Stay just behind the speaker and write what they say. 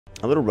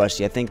a little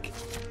rusty. I think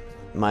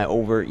my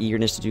over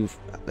eagerness to do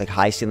like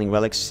high ceiling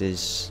relics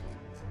is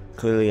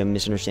clearly a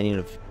misunderstanding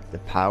of the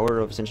power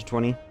of Ascension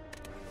 20.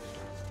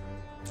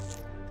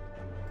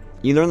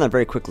 You learn that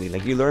very quickly.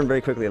 Like you learn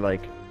very quickly,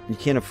 like you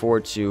can't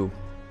afford to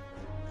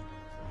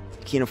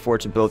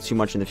build too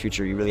much in the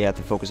future. You really have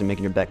to focus on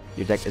making your deck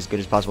as good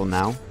as possible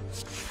now.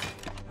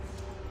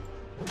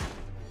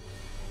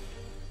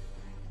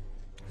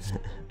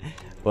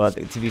 Well,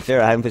 to be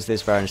fair, I haven't played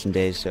Spire in some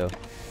days, so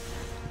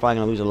I'm probably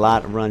gonna lose a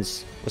lot of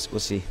runs. We'll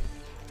see.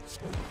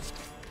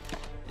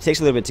 It takes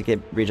a little bit to get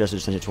readjusted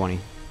to Ascension 20.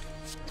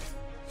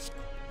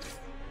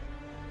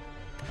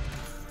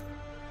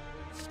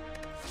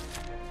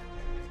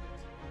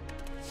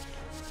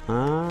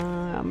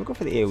 I'm gonna go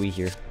for the AoE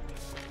here.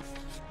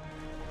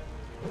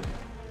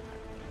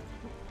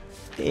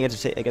 I got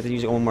to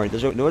use it one more.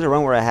 There was a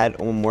run where I had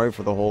one more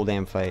for the whole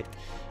damn fight.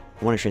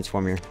 I want to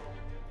transform here.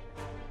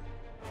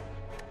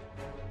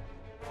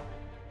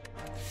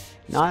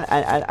 No,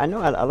 I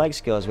know I like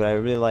skills, but I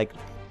really like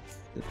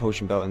the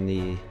potion belt and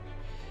the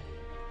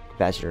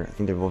capacitor. I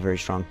think they're both very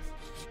strong.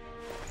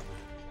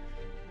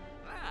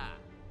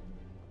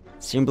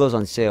 Serum blows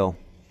on sale.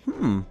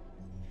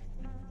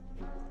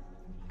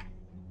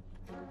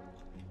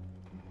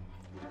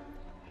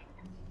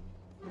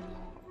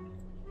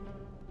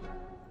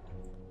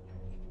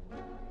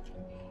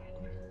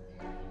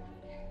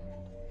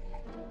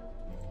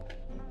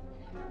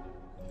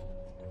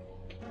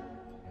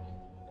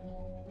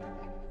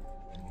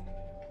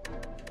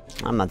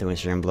 I'm not doing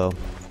Serum Blow.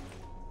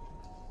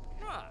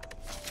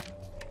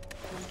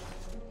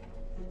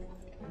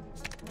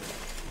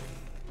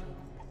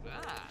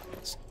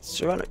 It's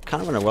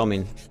kind of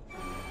underwhelming.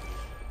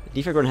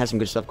 Defect Gordon has some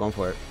good stuff going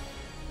for it.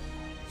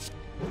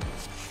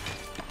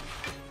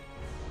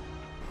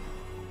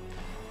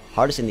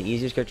 Hardest and the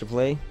easiest character to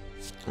play?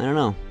 I don't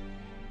know.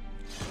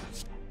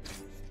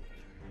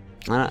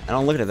 I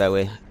don't look at it that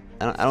way.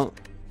 I don't.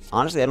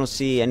 Honestly, I don't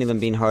see any of them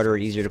being harder or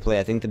easier to play.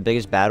 I think the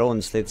biggest battle in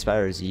the State of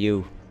Spire is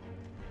you.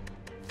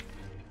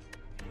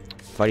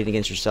 Fighting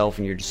against yourself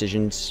and your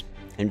decisions,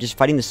 and just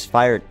fighting the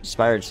Spire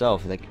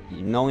itself. Like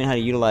knowing how to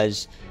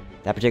utilize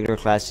that particular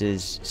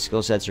class's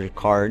skill sets or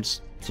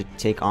cards to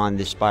take on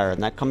this Spire,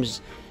 and that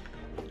comes.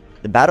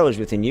 The battle is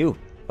within you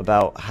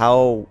about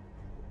how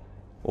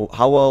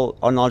well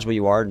unknowledgeable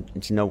you are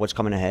and to know what's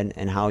coming ahead,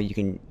 and how you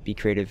can be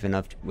creative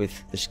enough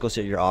with the skill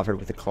set you're offered,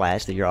 with the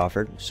class that you're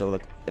offered. So,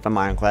 like, if I'm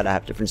Ironclad, I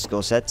have different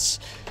skill sets,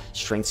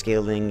 strength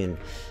scaling, and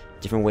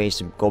different ways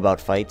to go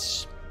about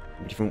fights.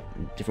 Different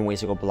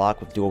ways to go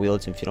block with dual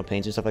wields and fatal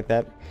pains and stuff like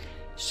that.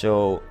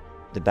 So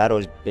the battle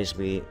is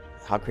basically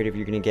how creative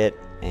you're gonna get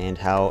and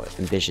how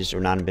ambitious or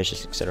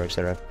non-ambitious, etc.,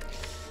 etc.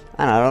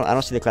 I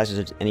don't see the classes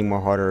as any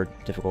more harder or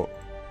difficult.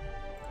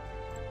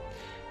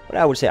 But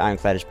I would say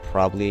Ironclad is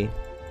probably,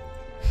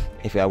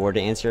 if I were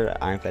to answer,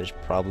 Ironclad is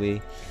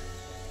probably.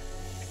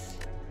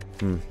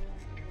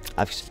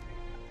 I've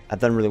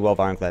done really well with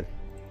Ironclad.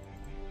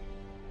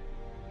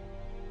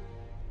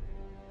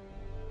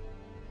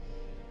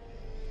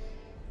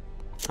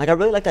 Like, I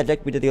really like that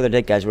deck we did the other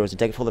day, guys, where it was a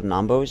deck full of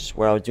Nombos,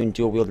 where I was doing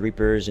dual wield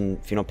Reapers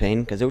and Fatal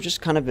Pain, because it was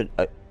just kind of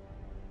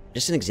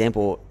just an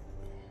example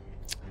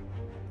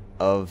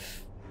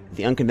of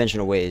the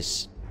unconventional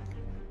ways,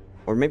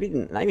 or maybe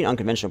not even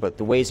unconventional, but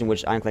the ways in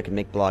which Ironclad can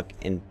make block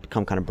and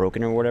become kind of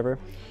broken or whatever,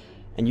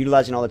 and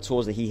utilizing all the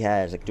tools that he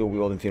has, like dual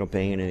wield and Fatal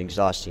Pain and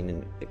exhausting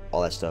and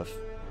all that stuff.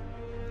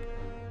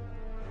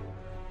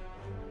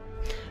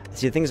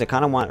 See, the thing is, I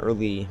kind of want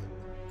early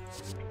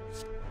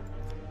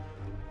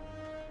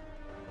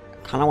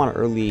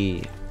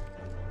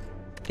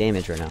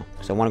damage right now,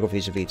 because I want to go for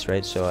these elites,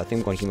 right? So I think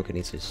I'm going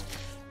Hemokinesis.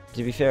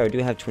 To be fair, I do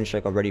have Twin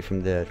Strike already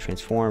from the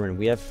Transform, and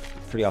we have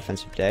a pretty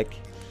offensive deck.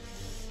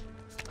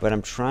 But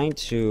I'm trying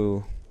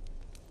to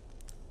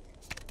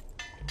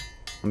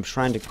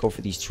go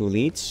for these two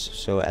elites,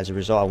 so as a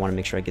result, I want to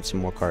make sure I get some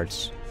more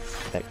cards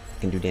that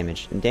can do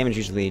damage. And damage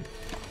usually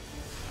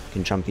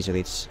can trump these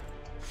elites.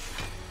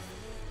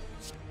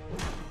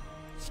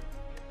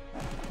 I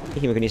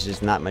think Hemokinesis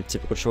is not my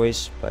typical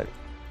choice, but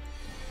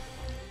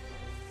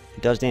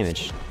it does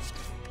damage.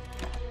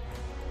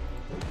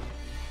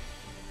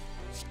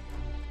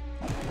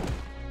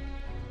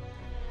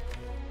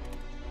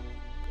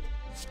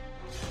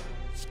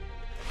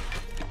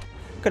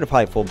 Could have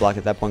probably full blocked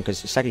at that point,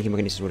 because the second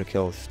Hemokinesis would have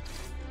killed.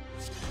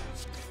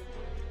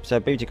 So I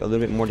maybe take a little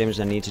bit more damage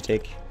than I need to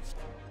take.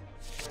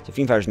 So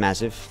Fiendfire is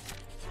massive.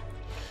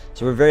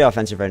 So we're very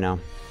offensive right now.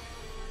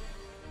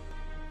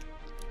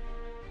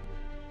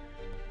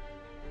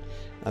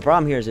 The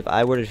problem here is if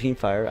I were to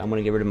Fiendfire, I'm going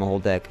to get rid of my whole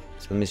deck.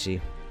 So let me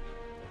see.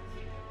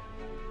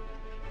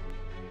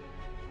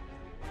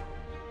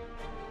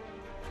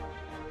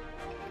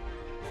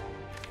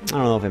 I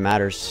don't know if it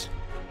matters.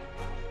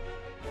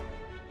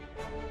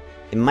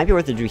 It might be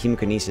worth to do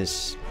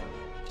Hemokinesis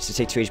just to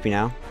take 2 HP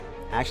now.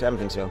 Actually, I don't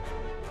think so.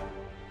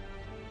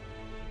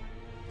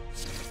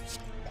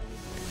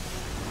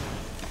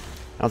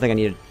 I don't think I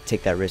need to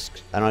take that risk.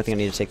 I don't think I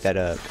need to take that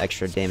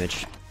extra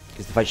damage,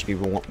 because the fight should be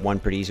won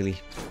pretty easily.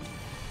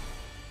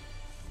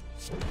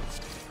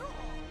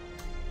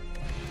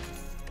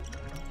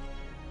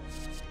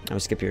 I'm gonna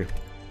skip here.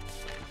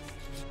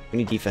 We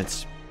need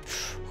defense.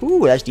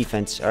 Ooh, that's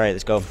defense. Alright,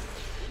 let's go.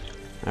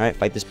 Alright,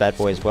 fight this bad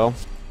boy as well.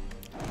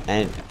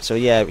 And so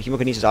yeah,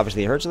 hemokinesis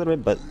obviously hurts a little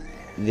bit, but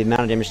the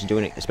amount of damage it's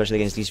doing, especially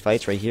against these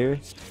fights right here,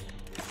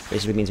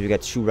 basically means we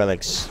got 2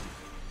 relics.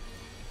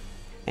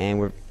 And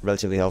we're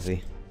relatively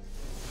healthy.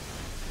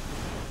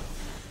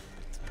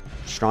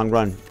 Strong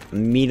run.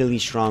 Immediately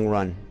strong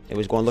run. It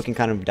was looking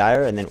kind of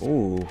dire, and then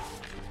ooh.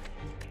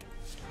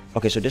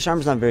 Okay, so disarm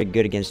is not very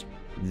good against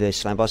the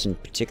slime boss in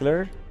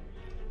particular,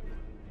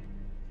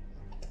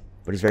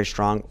 but it's very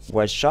strong.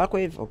 Whereas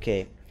shockwave,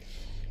 okay,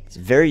 it's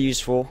very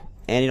useful,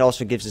 and it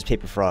also gives us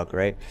paper frog,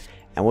 right?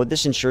 And what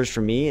this ensures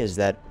for me is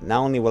that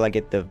not only will I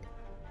get the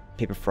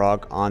paper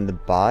frog on the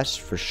boss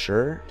for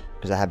sure,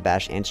 because I have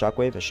bash and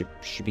shockwave, I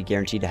should be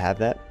guaranteed to have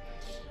that.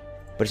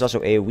 But it's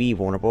also AoE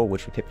vulnerable,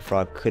 which with paper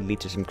frog could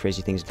lead to some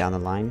crazy things down the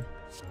line.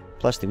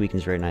 Plus the weaken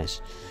is very nice.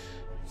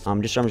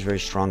 Disarm is very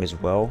strong as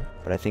well,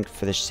 but I think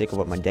for the sake of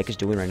what my deck is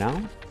doing right now,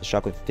 the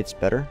shockwave fits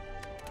better.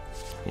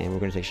 And we're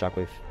gonna take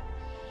shockwave.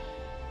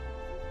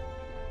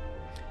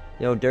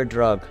 Yo, Dirt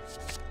Drug.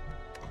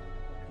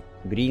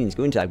 Good evenings.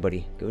 Guten Tag,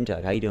 buddy. Guten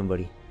Tag. How you doing,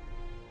 buddy?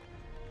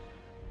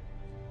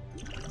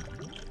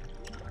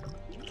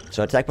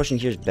 So attack pushing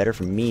here is better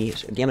for me.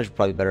 So damage is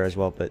probably better as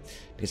well, but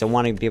because I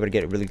want to be able to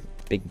get a really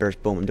big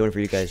burst. Boom, I'm doing it for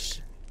you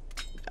guys.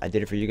 I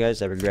did it for you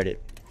guys. I regret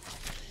it.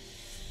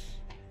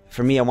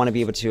 For me, I want to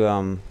be able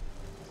to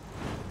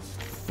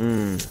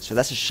so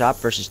that's a shop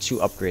versus 2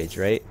 upgrades,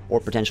 right? Or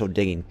potential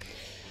digging.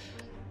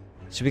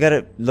 So we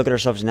gotta look at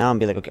ourselves now and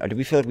be like, okay, do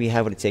we feel like we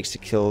have what it takes to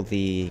kill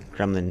the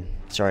gremlin?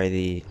 Sorry,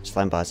 the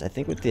slime boss. I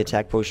think with the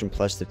attack potion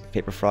plus the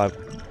paper frog,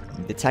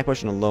 the attack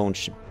potion alone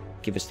should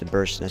give us the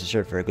burst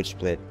necessary for a good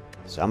split.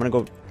 So I'm gonna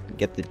go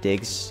get the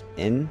digs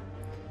in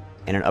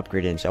and an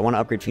upgrade in. So I want to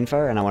upgrade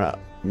Fiendfire and I want to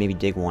maybe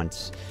dig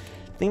once.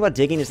 The thing about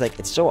digging is like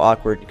it's so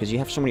awkward because you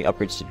have so many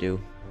upgrades to do.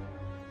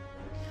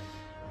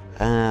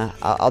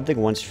 I'll dig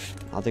once.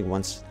 I'll dig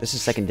once. This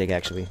is second dig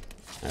actually.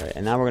 All right,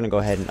 and now we're gonna go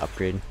ahead and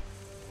upgrade.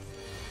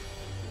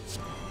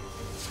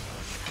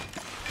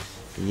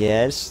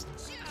 Yes.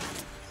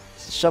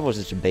 Shovel's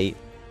just a bait.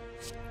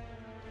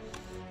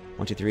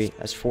 1, 2, 3.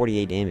 That's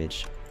 48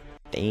 damage.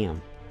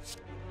 Damn.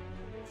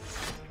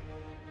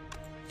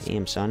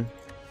 Damn, son.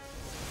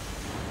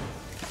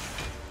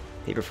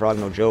 Paper Frog,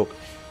 no joke.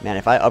 Man,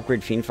 if I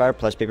upgrade Fiendfire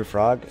plus Paper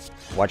Frog,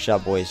 watch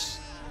out, boys.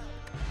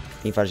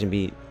 Fiendfire's gonna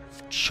be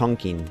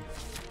chunking.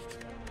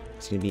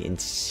 It's gonna be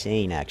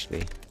insane,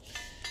 actually.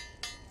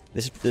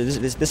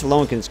 This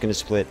alone is gonna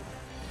split.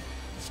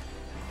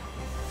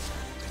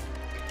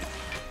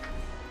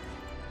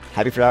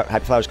 Happy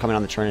Flower's coming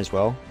on the turn as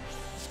well.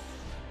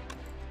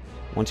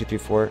 1, 2, 3,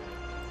 4.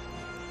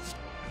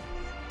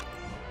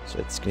 So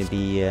it's gonna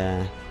be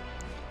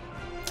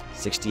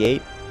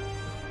 68.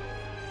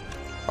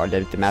 Or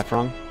did the math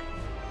wrong?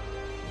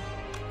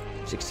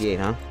 68,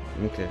 huh?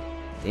 Okay.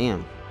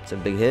 Damn, it's a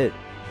big hit.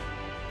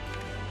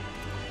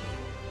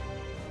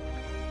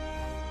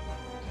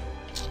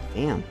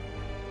 Damn.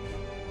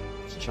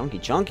 It's chunky,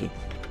 chunky.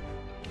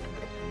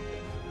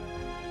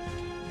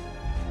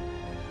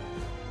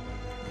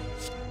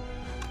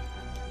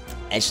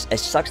 It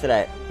sucks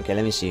that okay,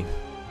 let me see.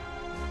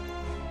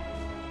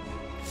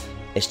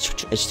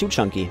 It's too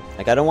chunky.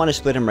 Like, I don't want to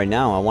split him right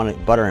now. I want to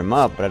butter him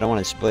up, but I don't want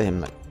to split him.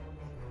 Like,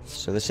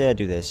 so let's say I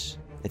do this.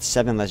 It's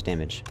 7 less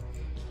damage.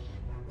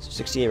 So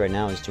 68 right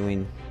now is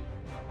doing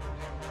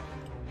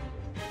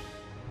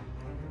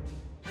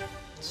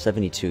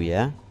 72,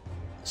 yeah?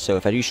 So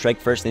if I do strike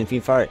first then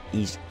Fiendfire,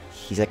 he's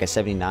like a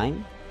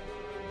 79.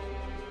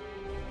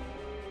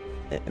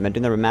 Am I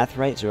doing the math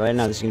right? So right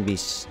now this is gonna be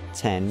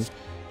 10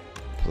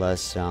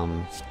 plus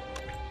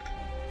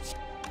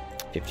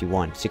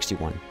 51,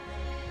 61.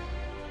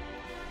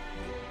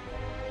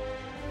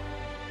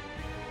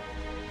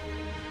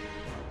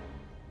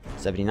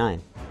 $79,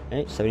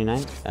 right?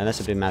 79? Unless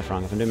I'm doing math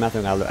wrong. If I'm doing math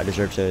wrong, I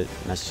deserve to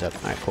mess this up.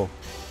 Alright, cool.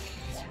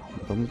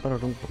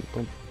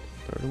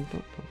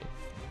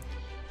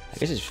 I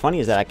guess it's funny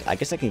is that I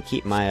guess I can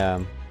keep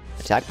my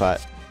attack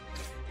pot.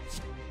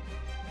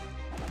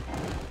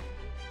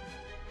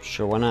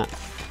 Sure, why not?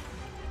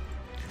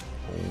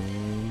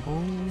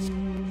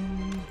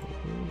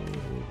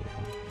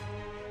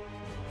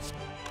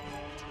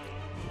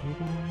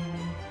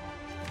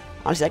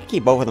 Honestly, I can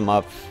keep both of them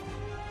up.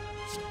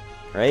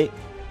 Right?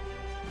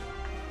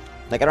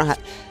 Like, I don't have...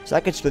 So I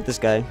could split this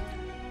guy.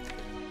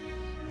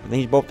 But then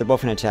they're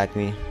both gonna attack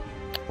me.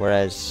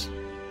 Whereas...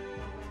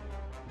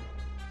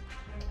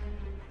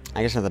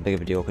 I guess not that big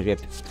of a deal, because we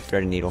have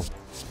Thread and Needle.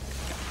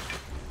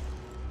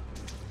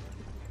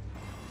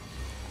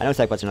 I know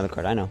attack pot's another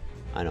card, I know.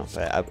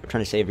 But I'm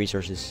trying to save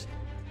resources.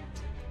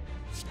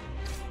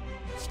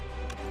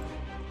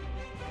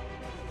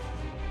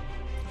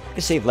 I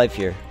could save life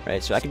here,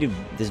 right? So I could do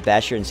this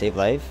bash here and save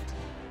life.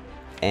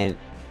 And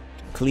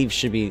Cleave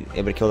should be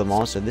able to kill them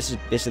all, so this is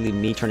basically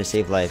me trying to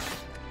save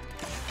life.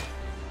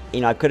 You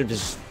know, I could have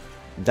just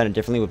done it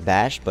differently with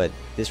bash, but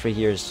this right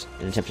here is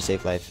an attempt to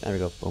save life. There we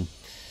go, boom.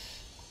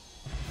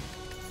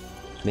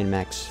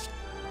 min-max.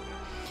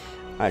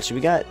 Alright, so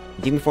we got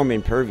Demon Form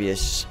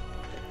Impervious.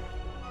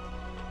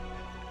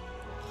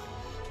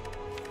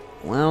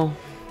 Well,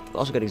 we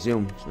also got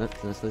Exhume. So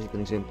that's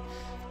Exhume.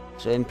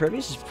 So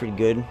Impervious is pretty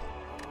good.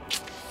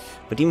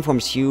 But Demon Form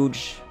is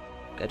huge.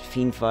 Got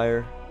Fiend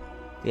Fire.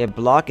 We have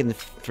Block and the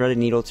Threaded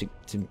Needle to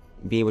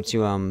be able to,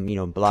 you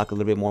know, block a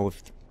little bit more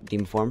with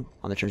Demon Form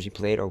on the turns we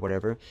played or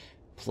whatever.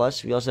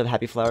 Plus, we also have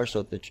Happy Flower,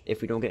 so that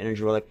if we don't get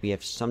Energy Relic, we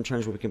have some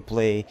turns where we can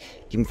play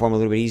Demon Form a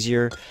little bit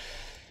easier.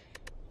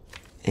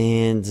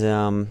 And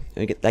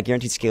we get that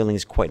guaranteed scaling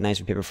is quite nice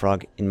with Paper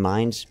Frog in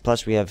mind.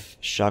 Plus, we have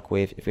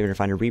Shockwave. If we were to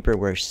find a Reaper,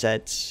 we're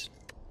set.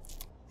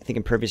 I think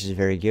Impervious is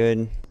very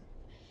good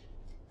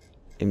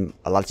in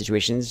a lot of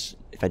situations.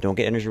 If I don't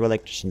get Energy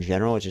Relic, just in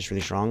general, it's just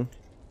really strong.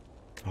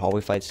 For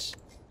hallway fights,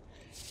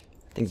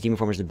 I think Demon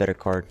Form is the better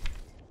card.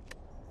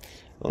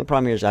 The only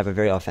problem here is I have a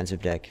very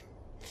offensive deck.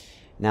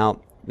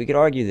 Now, we could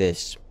argue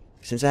this.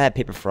 Since I have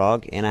Paper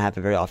Frog and I have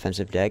a very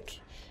offensive deck,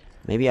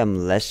 maybe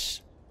I'm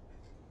less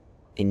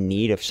in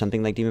need of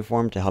something like Demon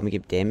Form to help me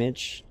get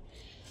damage.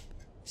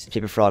 Since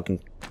Paper Frog can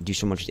do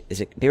so much.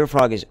 Paper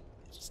Frog is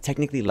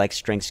technically like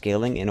strength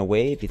scaling in a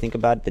way, if you think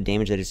about it, the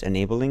damage that it's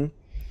enabling.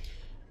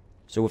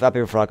 So without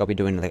Paper Frog, I'll be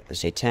doing, like, let's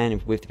say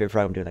 10. With the Paper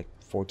Frog, I'm doing like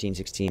 14,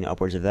 16,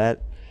 upwards of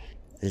that.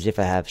 As if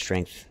I have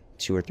strength,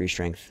 2 or 3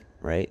 strength,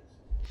 right?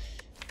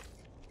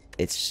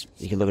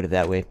 You can look at it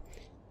that way.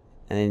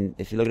 And then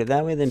if you look at it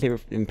that way, then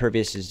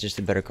Impervious is just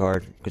a better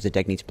card because the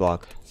deck needs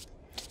block.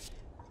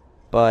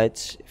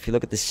 But if you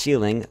look at the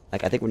ceiling,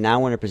 like, I think we're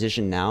in a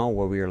position now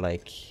where we're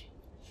like,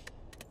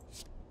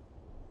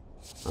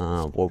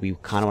 where we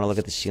kind of want to look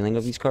at the ceiling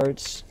of these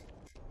cards.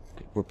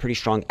 We're pretty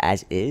strong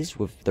as is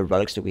with the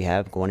relics that we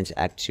have going into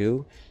Act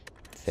 2.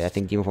 I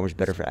think Demon Form is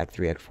better for Act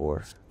 3, Act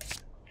 4.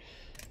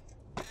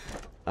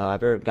 I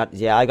got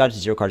to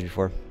 0 cards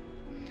before.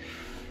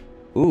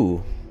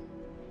 Ooh.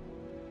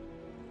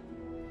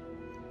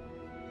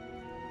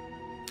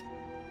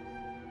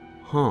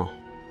 Huh.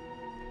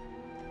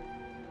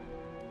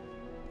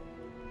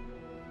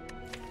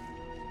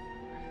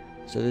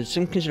 So there's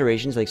some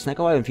considerations, like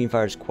Snecko and Fiend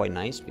Fire is quite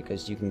nice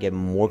because you can get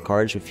more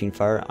cards with Fiend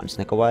Fire on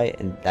Snecko,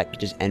 and that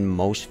could just end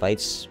most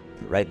fights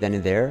right then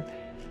and there.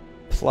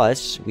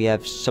 Plus, we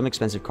have some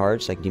expensive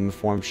cards like Demon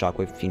Form,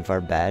 Shockwave, Fiend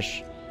Fire,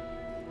 Bash.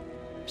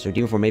 So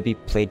Demon Form may be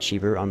played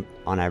cheaper on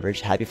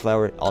average. Happy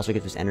Flower also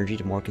gives us energy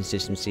to more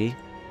consistency.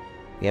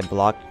 We have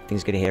Block,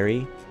 things get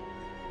hairy.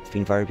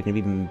 Fiend Fire can be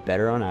even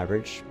better on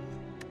average.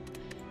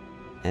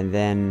 And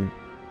then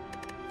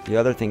the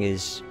other thing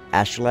is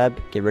Astrolab,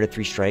 get rid of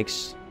 3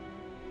 strikes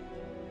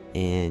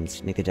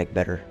and make the deck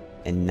better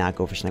and not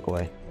go for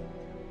Snecko.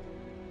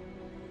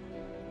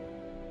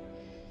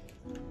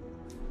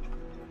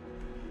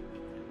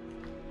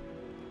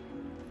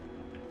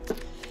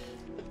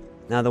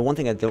 Now the one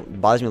thing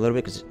that bothers me a little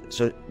bit, because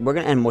so we're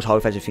gonna end most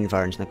hallway fights with Fiend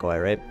Fire and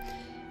Snecko, right?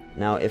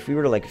 Now if we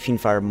were to like Fiend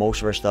Fire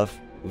most of our stuff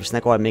with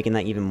Snecko, making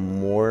that even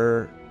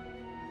more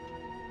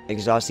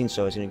exhausting,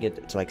 so it's gonna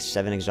get to like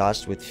 7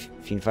 exhaust with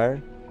Fiend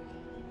Fire,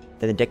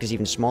 then the deck is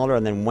even smaller.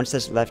 And then once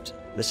that's left,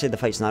 let's say the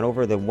fight's not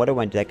over, then what is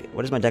my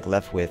deck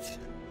left with?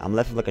 I'm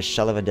left with like a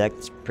shell of a deck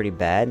that's pretty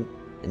bad,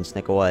 and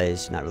Snecko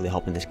is not really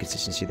helping this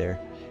consistency there.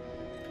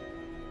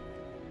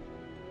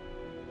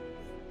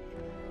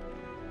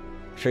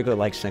 Trigo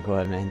likes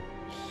Snecko, man.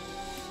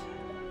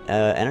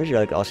 Energy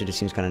Relic also just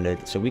seems kind of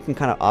good, so we can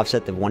kind of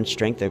offset the 1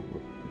 strength that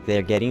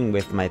they're getting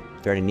with my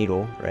Threaded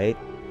Needle, right?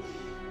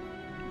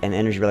 And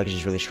Energy Relic is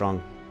just really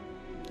strong.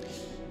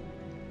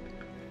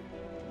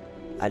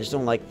 I just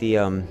don't like the,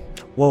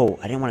 whoa,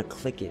 I didn't want to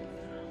click it.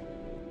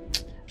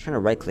 I was trying to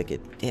right-click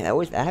it. Damn,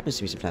 that happens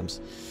to me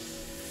sometimes.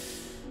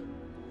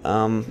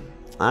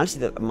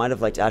 Honestly, I might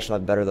have liked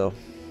Astrolab better, though.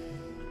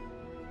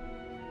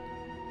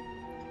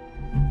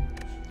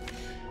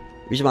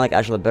 The reason why I like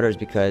Astrolab better is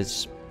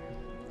because,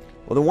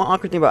 well, the one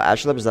awkward thing about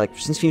Astrolab is, like,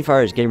 since Fiend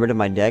Fire is getting rid of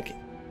my deck,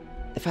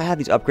 if I had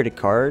these upgraded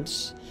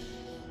cards,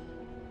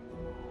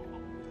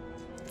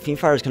 Fiend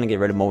Fire is going to get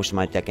rid of most of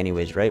my deck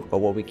anyways, right? But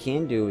what we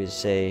can do is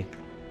say,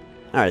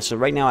 alright, so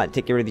right now I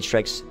get rid of these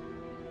strikes,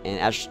 and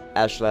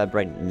Astrolab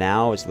right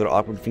now is a little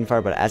awkward with Fiend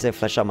Fire, but as I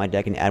flesh out my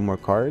deck and add more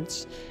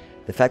cards,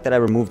 the fact that I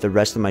remove the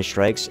rest of my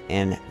strikes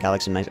and got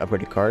like some nice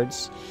upgraded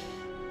cards,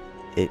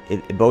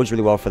 it bodes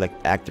really well for like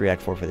Act 3,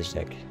 Act 4 for this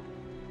deck.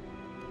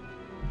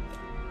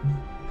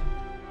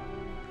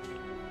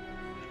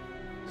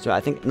 So I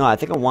think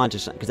I want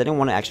to, because I didn't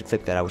want to actually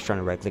click that, I was trying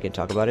to right click and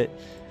talk about it.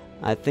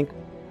 I think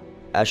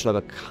Astrolab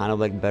I kind of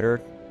like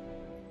better.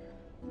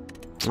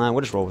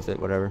 We'll just roll with it,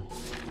 whatever.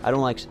 I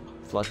don't like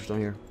Philosopher's Stone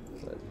here,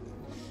 but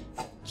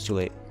it's too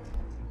late.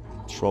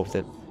 Just roll with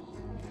it.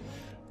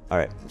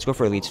 Alright, let's go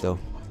for elites though.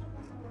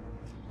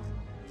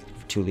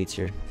 For 2 elites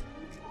here.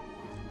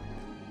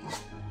 I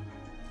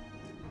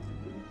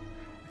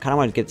kind of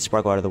want to get the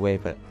Sparkle out of the way,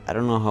 but I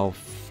don't know how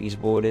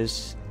feasible it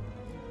is.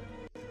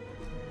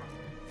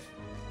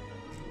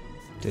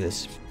 Do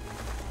this.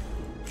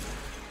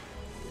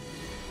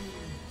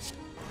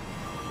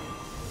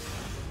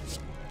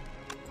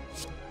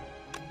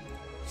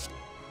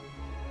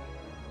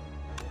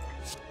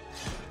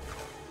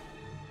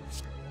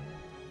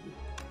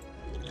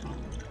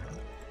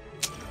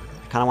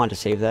 kind of wanted to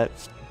save that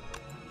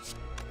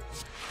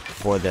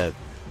for the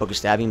Book of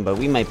Stabbing, but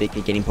we might be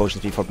getting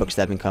potions before Book of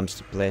Stabbing comes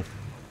to play.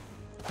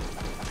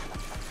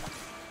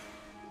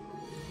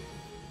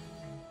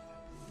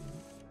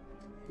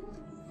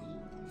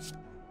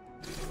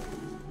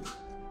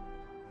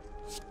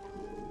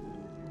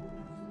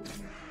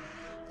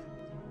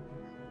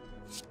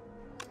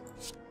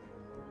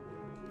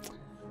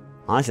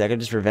 Honestly, I could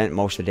just prevent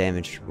most of the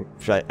damage.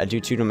 I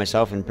do 2 to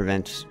myself and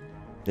prevent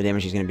the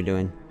damage he's going to be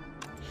doing.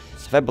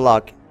 So if I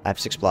block, I have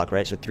 6 block,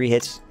 right? So 3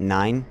 hits,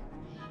 9.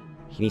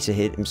 He needs to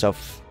hit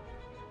himself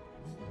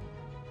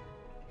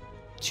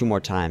 2 more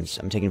times.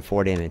 I'm taking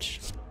 4 damage.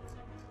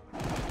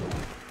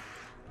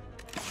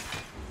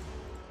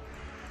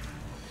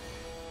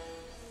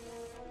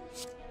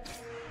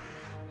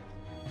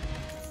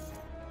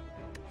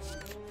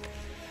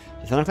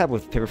 The Thunderclap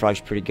with Paper Frog is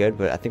pretty good,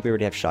 but I think we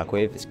already have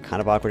Shockwave. It's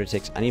kind of awkward. It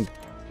takes... I need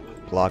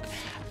block.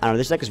 I don't know,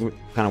 this deck is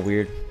kind of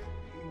weird.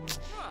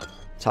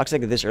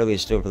 Toxic this early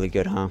is still really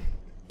good, huh?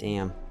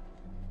 Damn.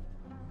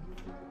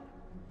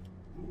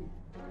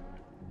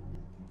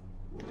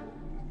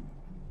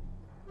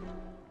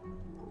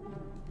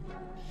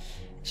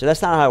 So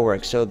that's not how it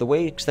works. So the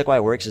way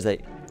Sneckwai works is that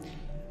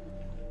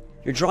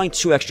you're drawing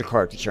 2 extra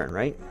cards a turn,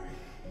 right?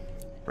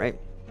 Right?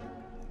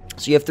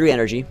 So you have 3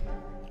 energy,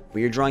 but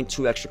you're drawing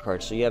 2 extra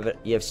cards. So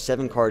you have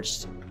 7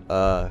 cards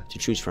to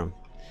choose from.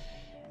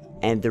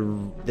 And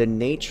the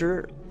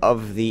nature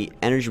of the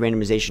energy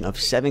randomization of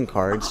 7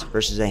 cards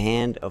versus a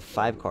hand of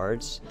 5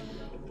 cards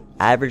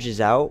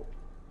averages out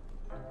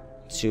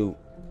to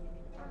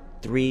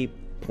 3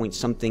 point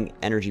something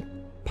energy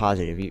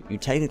positive. You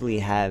technically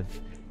have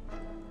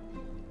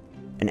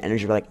an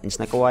energy relic in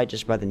Sneckwai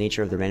just by the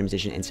nature of the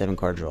randomization and 7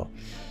 card draw.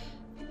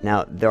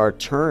 Now there are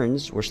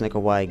turns where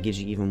Sneckwai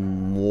gives you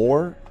even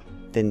more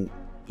than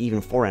even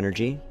 4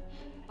 energy,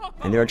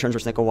 and there are turns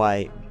where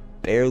Sneckwai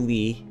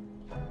barely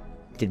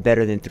did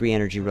better than 3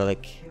 energy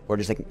relic, or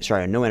just like,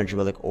 sorry, no energy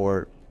relic,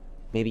 or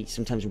maybe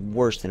sometimes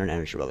worse than an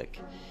energy relic.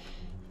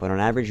 But on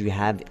average, you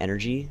have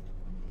energy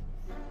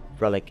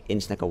relic in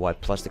Sneckwai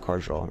plus the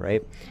card draw,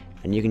 right?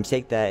 And you can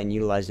take that and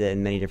utilize it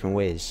in many different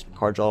ways.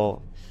 Card draw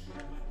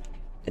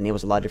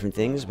enables a lot of different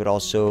things, but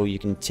also you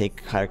can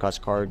take higher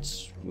cost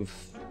cards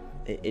with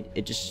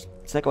it just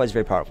Sneckwai is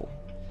very powerful.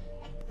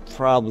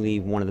 Probably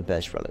one of the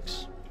best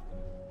relics.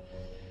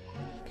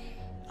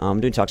 I'm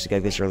doing Toxic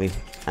Egg this early,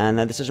 and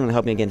this doesn't really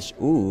help me against...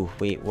 Ooh,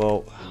 wait,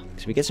 well,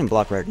 so we get some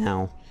block right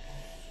now.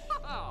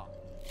 I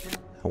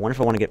wonder if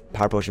I want to get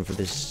Power Potion for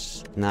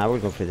this. Nah, we're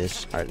going to go for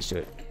this. Alright, let's do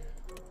it.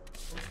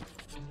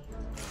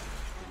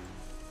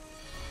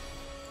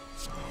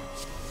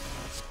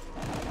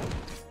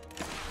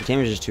 The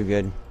damage is too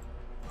good.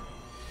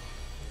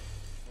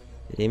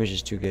 The damage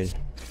is too good.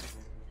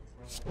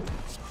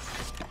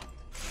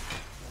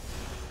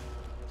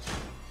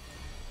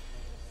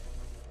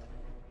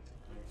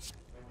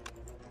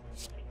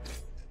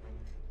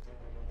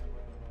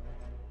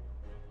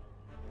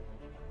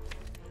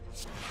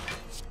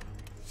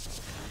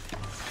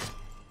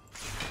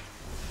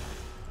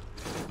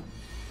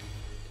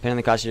 Depending on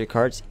the cost of your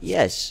cards?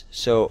 Yes.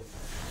 So,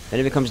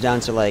 then if it comes down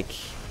to like,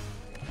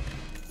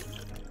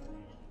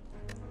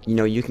 you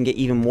know, you can get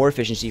even more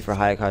efficiency for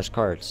higher cost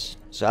cards.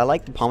 So I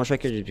like the Pommel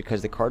Striker just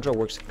because the card draw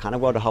works kind of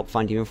well to help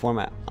find Demon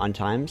Form on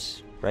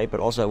times, right? But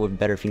also with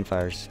better Fiend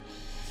Fires.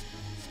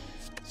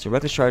 So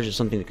Reckless Charge is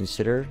something to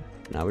consider.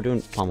 Now we're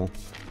doing Pommel.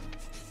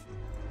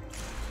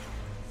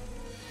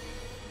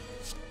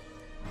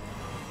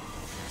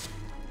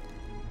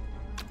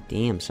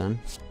 Damn, son.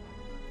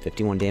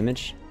 51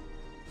 damage.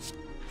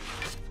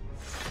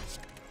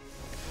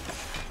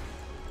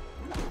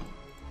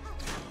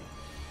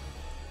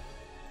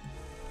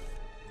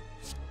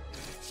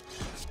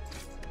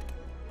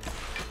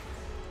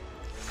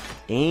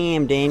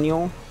 Damn,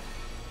 Daniel.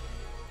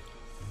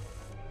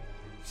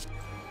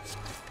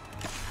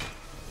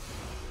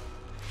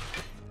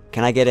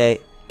 Can I get a...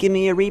 Give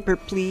me a Reaper,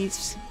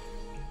 please?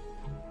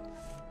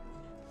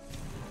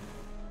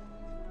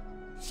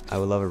 I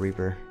would love a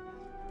Reaper.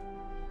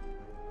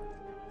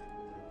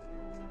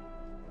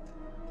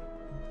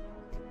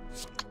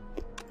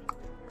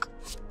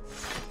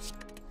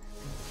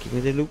 Give me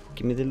the loot.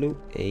 Give me the loot.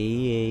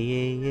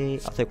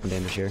 Hey. I'll take 1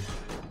 damage here.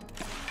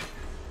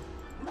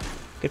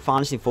 Could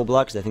honestly full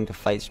block because I think the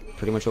fight's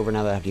pretty much over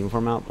now that I have Demon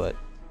Form out, but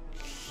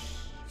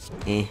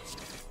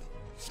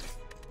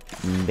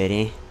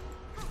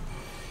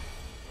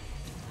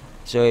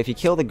So if you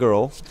kill the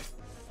girl,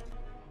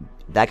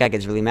 that guy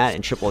gets really mad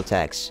and triple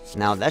attacks.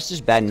 Now that's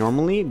just bad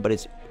normally, but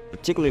it's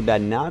particularly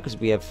bad now because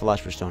we have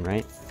Philosopher's Stone,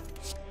 right?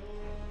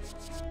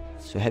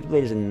 So Heavy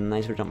Blade is a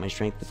nice way to dump my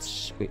strength, but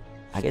sweet.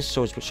 I guess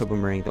so is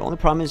Boomerang. The only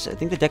problem is I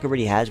think the deck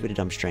already has way to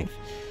dump strength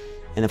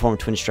in the form of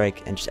Twin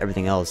Strike and just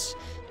everything else.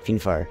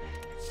 Fiend Fire.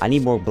 I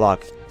need more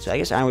block, so I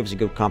guess Iron Wave is a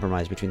good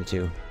compromise between the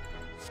two.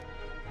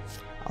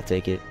 I'll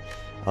take it.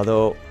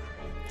 Although,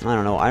 I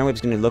don't know, Iron Wave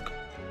is going to look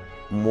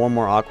more and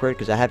more awkward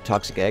because I have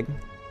Toxic Egg.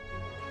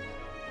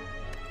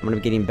 I'm going to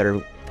be getting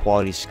better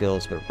quality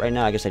skills, but right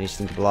now I guess I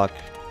just need to block.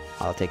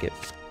 I'll take it.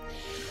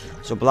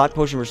 So block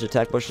potion versus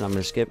attack potion, I'm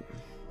gonna skip.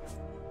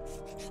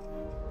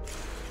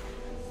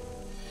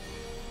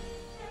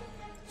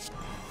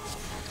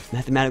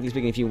 Mathematically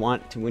speaking, if you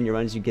want to win your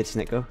runs, you get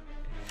Snecko.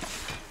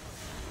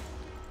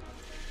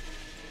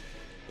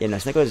 Yeah, no,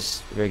 Snecko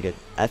is very good.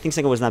 I think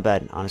Snecko was not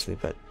bad, honestly,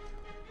 but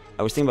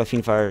I was thinking about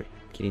Fiendfire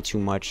getting too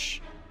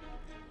much.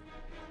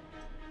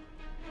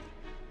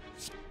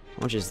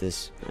 How much is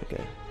this?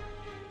 Okay.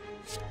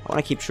 I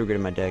want to keep True Grit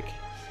in my deck.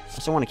 I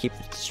also want to keep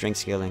strength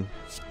scaling.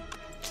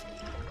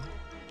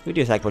 We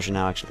do attack potion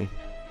now, actually.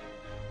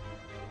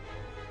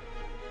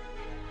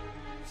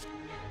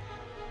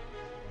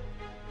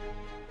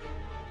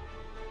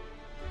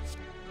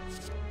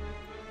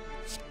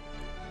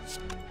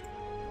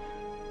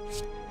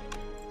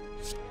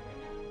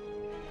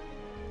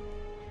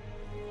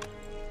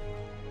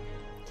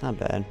 It's not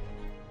bad.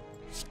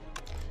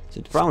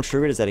 So the problem with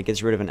True Grit is that it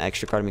gets rid of an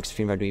extra card, makes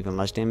the Fiendfire do even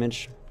less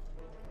damage.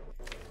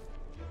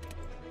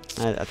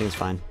 I think it's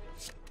fine.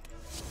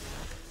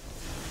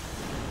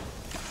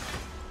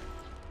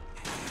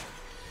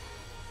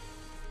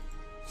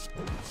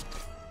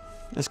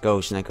 Let's go,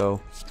 Snecko.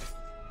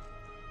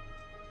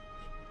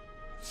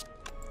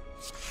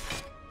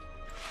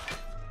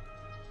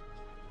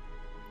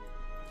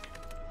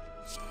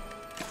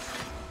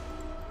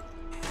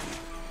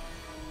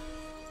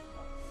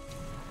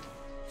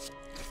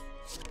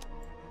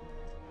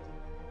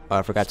 Oh,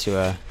 I forgot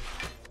to,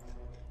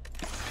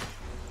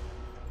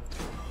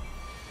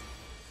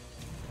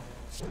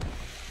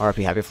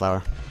 RP Happy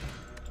Flower.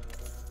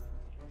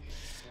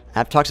 I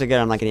have Toxic again,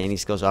 I'm not getting any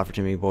skills offered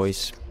to me,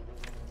 boys.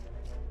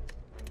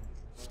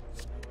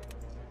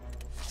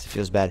 It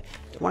feels bad.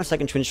 Do I want a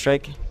second Twin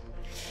Strike?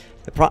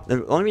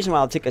 The only reason why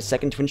I'll take a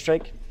second Twin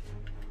Strike...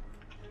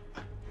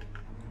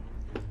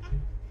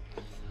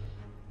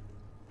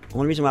 The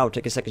only reason why I would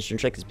take a second Twin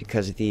Strike is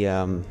because the,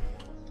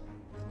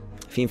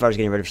 Fiendfire is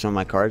getting rid of some of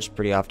my cards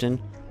pretty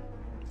often.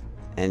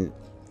 And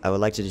I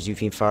would like to just do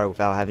Fiendfire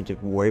without having to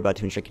worry about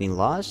Twin Strike getting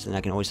lost, and I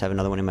can always have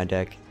another one in my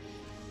deck.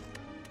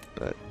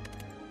 But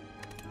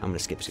I'm gonna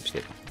skip.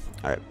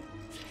 Alright.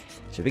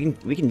 So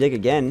we can dig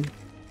again.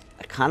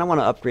 I kinda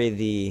wanna upgrade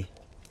the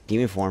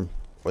Demon Form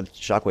or the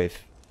Shockwave.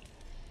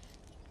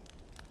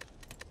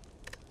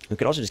 We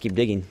could also just keep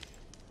digging.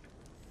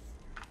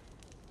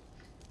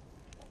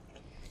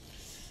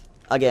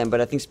 Again, but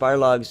I think Spire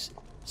Logs,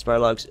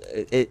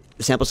 the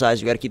sample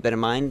size, you gotta keep that in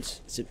mind.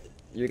 So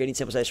you're getting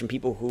sample size from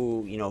people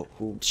who, you know,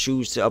 who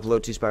choose to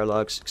upload to Spire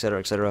Logs, etc.,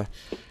 etc.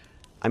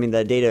 I mean,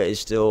 that data is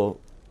still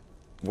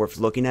worth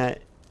looking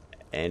at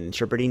and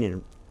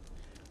interpreting,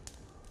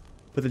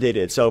 but the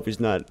data itself is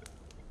not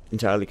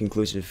entirely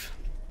conclusive.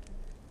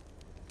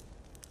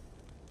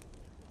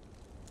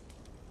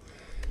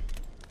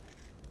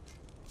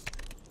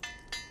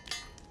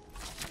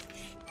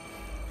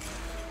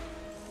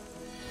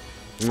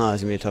 Oh,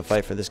 it's gonna be a tough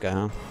fight for this guy,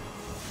 huh?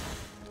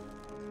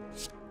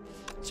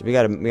 So we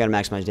gotta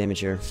maximize damage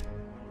here.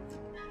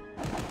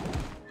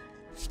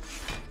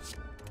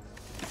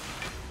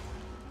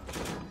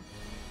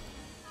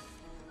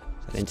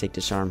 I didn't take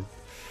Disarm.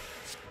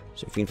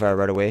 So Fiendfire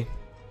right away.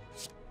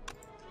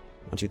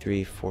 1, 2,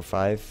 3, 4,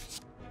 5.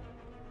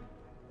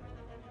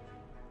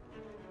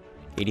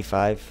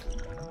 85.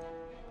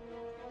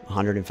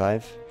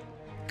 105.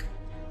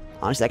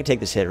 Honestly, I could take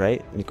this hit,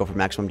 right? And go for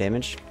maximum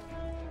damage.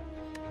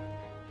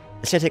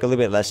 Let's say I take a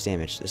little bit less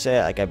damage. Let's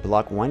say like I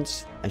block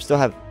once. I still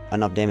have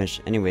enough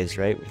damage anyways,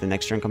 right? With the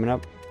next turn coming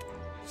up.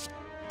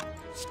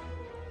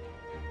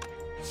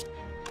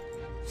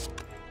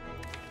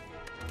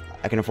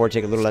 I can afford to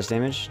take a little less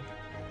damage.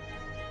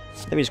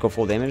 Let me just go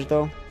full damage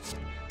though.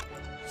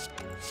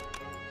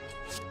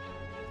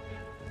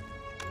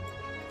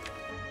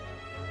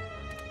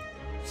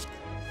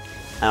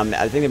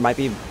 I think there might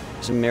be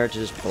some merit to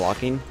just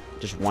blocking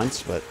just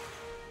once, but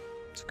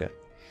it's okay.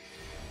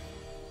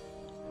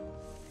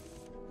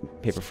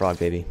 Paper Frog,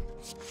 baby.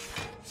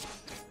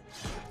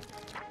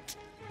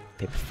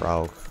 Paper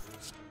Frog.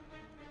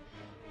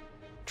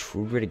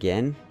 True Grit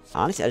again?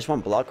 Honestly, I just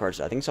want block cards.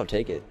 I think so. I'll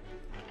take it.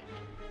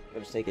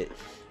 I'll just take it.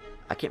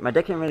 I can't. My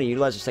deck can't really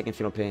utilize the second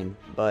Fatal Pain,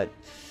 but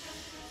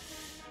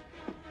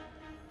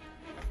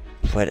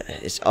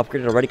it's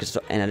upgraded already.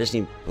 And I just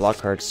need block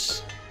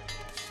cards.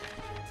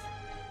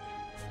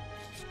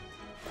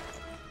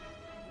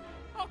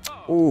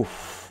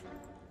 Oof.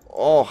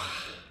 Oh.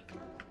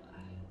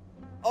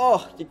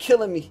 Oh, you're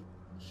killing me.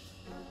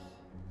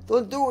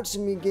 Don't do it to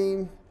me,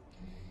 game.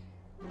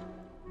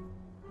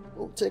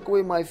 Don't take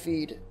away my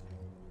feed.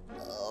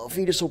 Oh,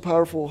 feed is so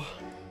powerful.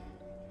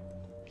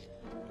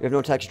 We have no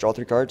attacks, draw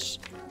 3 cards.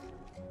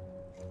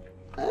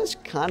 That's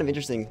kind of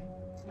interesting.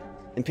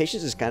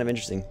 Impatience is kind of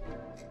interesting.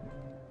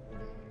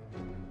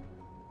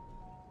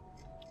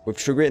 With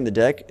True Grit in the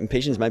deck,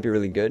 Impatience might be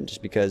really good,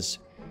 just because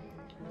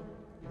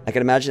I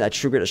can imagine I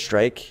True Grit a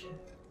strike.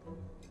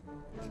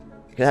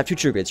 I have 2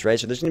 True Grits, right?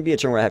 So there's going to be a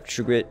turn where I have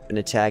True Grit, an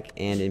attack,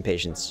 and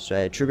Impatience.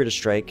 So I True Grit a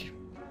strike,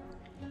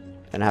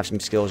 and I have some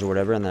skills or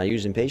whatever, and then I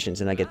use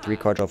Impatience, and I get 3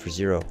 card draw for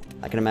 0.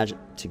 I can imagine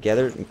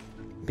together,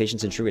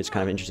 Impatience and True Grit is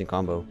kind of an interesting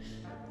combo.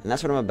 And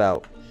that's what I'm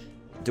about.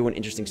 doing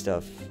interesting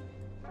stuff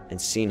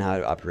and seeing how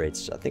it operates.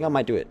 So I think I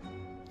might do it.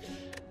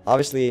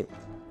 Obviously,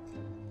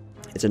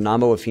 it's a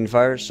Nombo with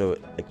Fiendfire, so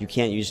like you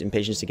can't use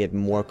Impatience to get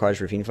more cards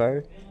for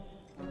Fiendfire.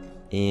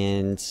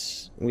 And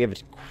we have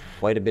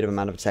quite a bit of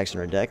amount of attacks in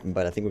our deck,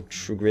 but I think with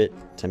True Grit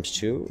times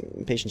 2,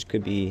 Impatience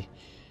could be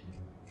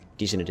a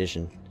decent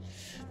addition.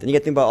 Then you get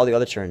to think about all the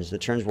other turns. The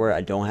turns where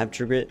I don't have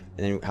True Grit,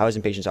 and then how is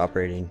Impatience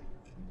operating?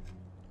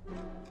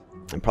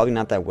 And probably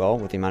not that well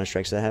with the amount of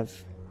strikes that I have.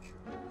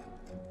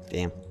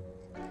 Damn.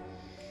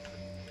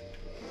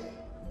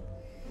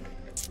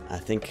 I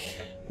think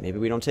maybe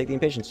we don't take the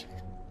Impatience.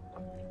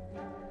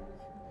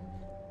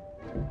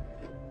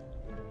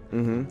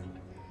 You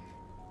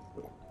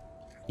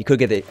could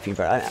get the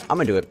Fiendfire. I'm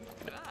gonna do it.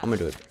 I'm gonna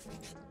do it.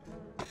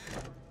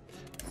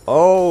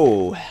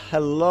 Oh,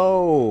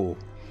 hello.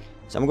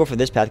 So I'm gonna go for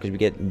this path because we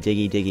get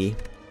Diggy Diggy.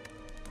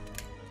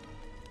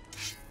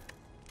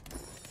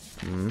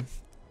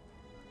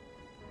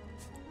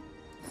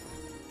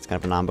 It's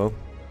kind of a Nombo.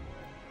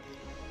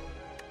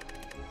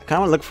 I kind of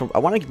want to look for. I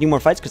want to do more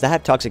fights because I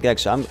have Toxic Egg,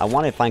 so I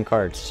want to find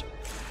cards.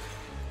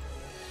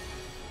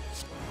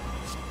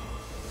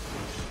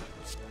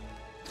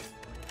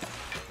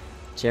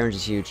 Challenge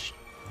is huge.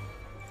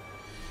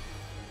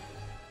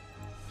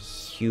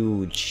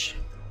 Huge.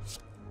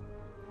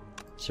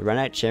 So right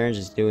now, challenge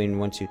is doing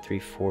 1, 2, 3,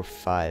 4,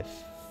 5,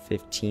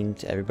 15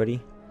 to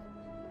everybody.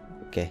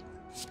 Okay.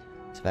 So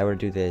if I were to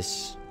do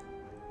this,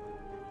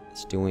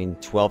 it's doing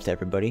 12 to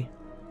everybody.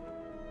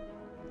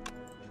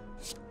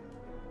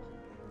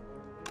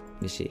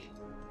 Let me see.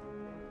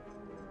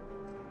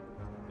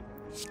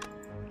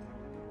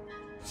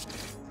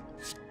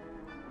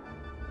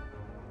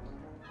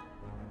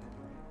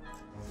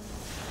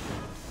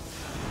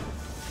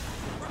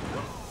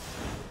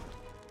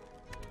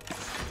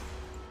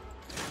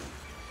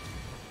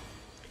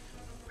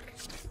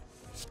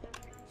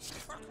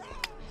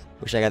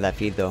 Wish I got that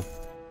feed though.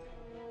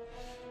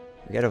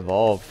 We got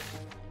Evolve.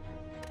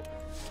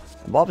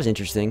 Evolve is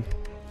interesting.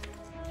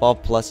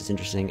 Evolve Plus is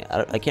interesting.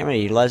 I can't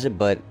really utilize it,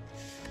 but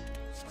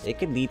it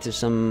could lead to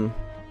some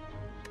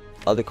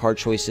other card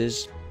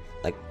choices,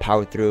 like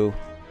Power Through.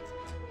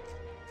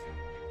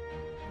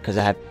 Because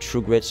I have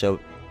True Grit, so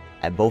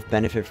I both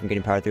benefit from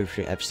getting Power Through.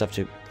 I have stuff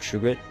to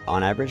True Grit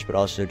on average, but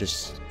also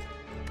just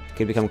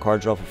could become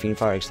card draw for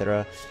Fiendfire,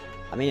 etc.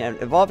 I mean,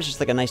 Evolve is just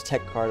like a nice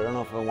tech card. I don't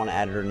know if I want to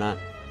add it or not.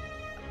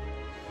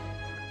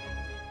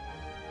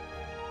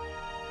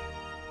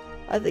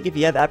 I think if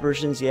you have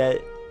apparitions, yeah,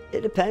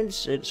 it depends.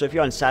 So if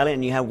you're on silent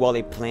and you have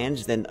Wally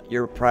plans, then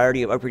your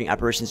priority of upgrading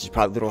apparitions is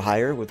probably a little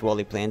higher with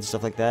Wally plans and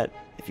stuff like that.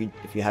 If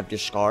you have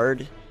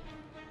discard,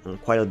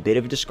 quite a bit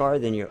of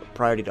discard, then your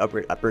priority to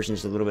upgrade apparitions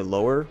is a little bit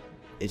lower.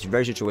 It's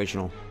very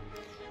situational.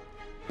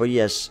 But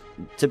yes,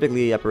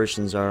 typically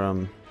apparitions are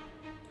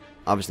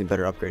obviously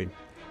better upgrade.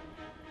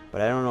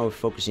 But I don't know if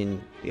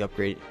focusing the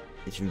upgrade,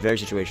 it's very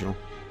situational.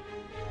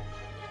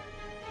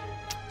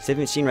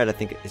 Saving Scene Red, I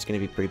think, is going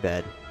to be pretty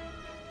bad.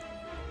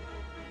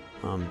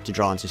 To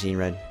draw into Scene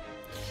Red.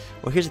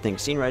 Well, here's the thing.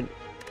 Scene Red,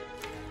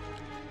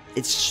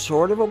 it's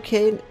sort of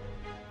okay,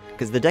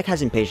 because the deck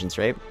has Impatience,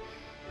 right?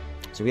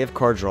 So we have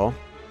card draw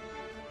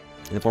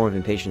in the form of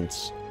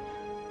Impatience.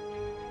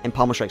 And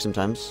Pommel Strike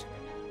sometimes.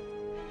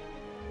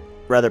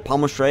 Rather,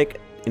 Pommel Strike,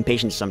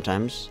 Impatience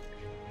sometimes.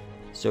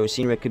 So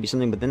Scene Red could be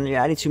something, but then you're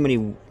adding too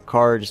many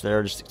cards that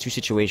are just too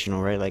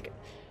situational, right? Like,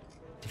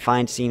 to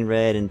find Scene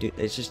Red and do...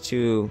 It's just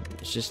too...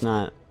 It's just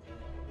not...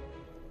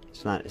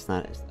 It's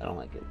not... I don't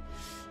like it.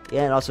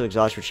 Yeah, and also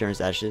Exhaust for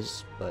Sharon's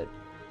Ashes, but...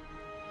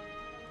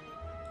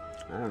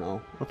 I don't know.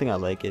 I don't think I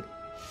like it.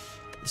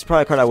 It's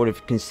probably a card I would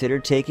have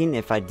considered taking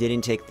if I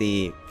didn't take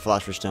the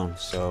Philosopher's Stone,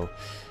 so...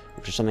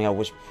 Which is something I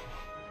was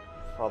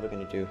probably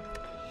going to do.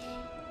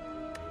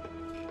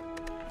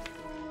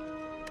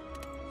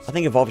 I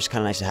think Evolve is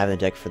kind of nice to have in the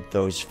deck for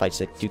those fights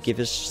that do give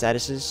us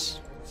statuses.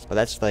 But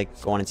that's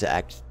like going into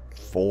Act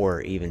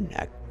 4 even.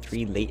 Act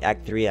 3, late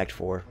Act 3, Act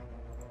 4.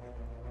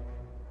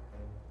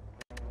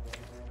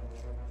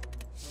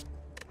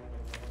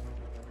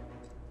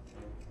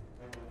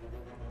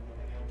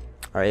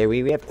 Alright,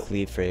 AoE, we have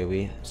Cleave for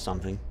AoE,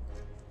 something.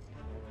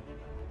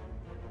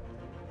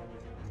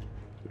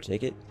 We'll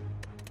take it.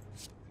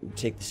 We'll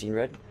take the Scene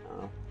Red. I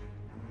don't know.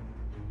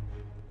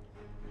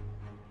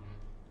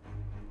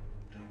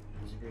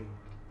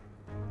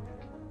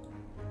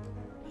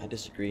 I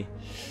disagree.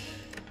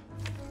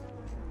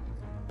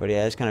 But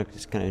yeah, it's kind of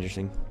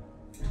interesting.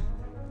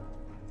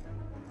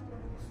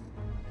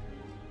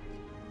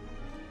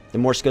 The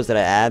more skills that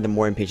I add, the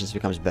more Impatience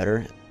becomes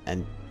better.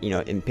 And, you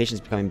know,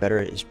 Impatience becoming better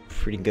is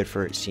pretty good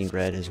for Scene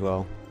Red as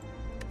well.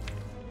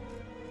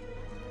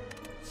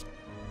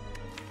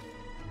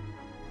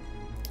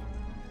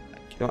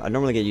 I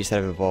normally get used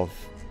to Evolve.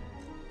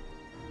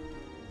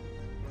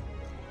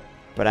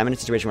 But I'm in a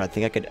situation where I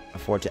think I could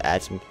afford to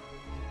add some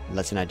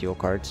less than ideal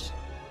cards.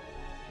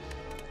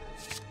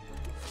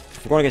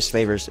 If we're going against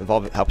Slavers,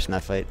 Evolve helps in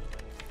that fight.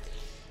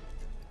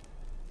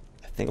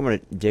 I think I'm going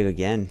to dig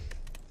again.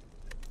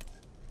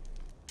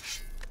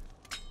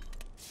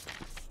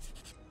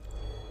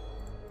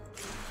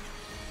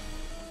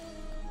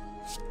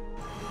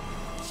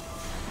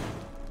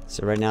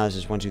 So right now this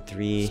is 1, 2,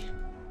 3.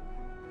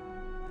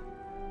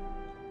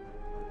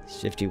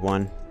 It's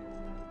 51.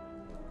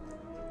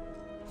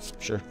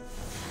 Sure.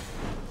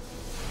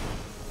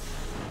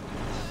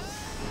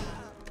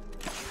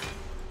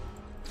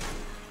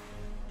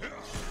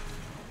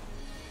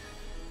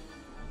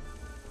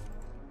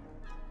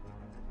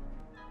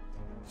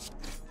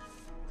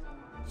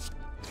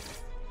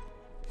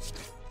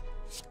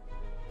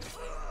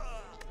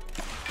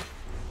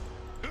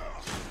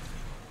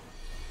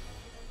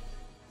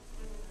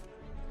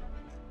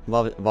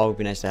 Evolve would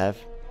be nice to have.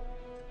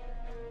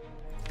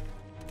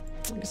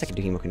 I guess I could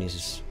do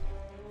hemokinesis.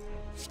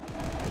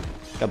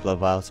 Got blood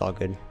vial, it's all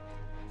good.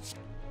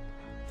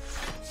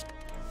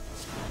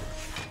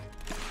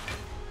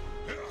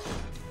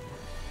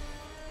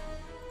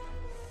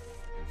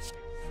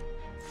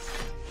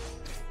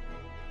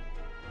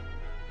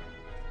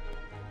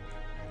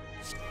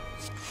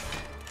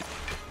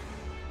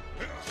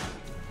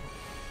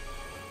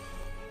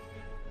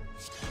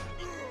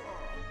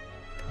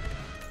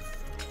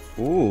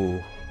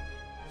 Ooh.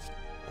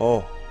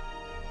 Oh.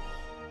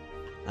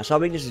 Now,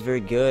 Shot Weakness is very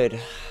good,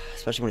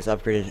 especially when it's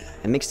upgraded.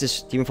 It makes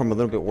this demon form a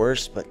little bit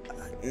worse, but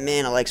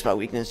man, I like Spot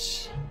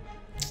Weakness.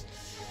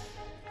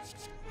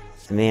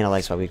 Man, I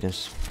like Spot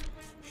Weakness.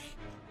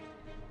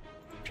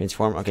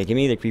 Transform. Okay, give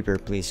me the Creeper,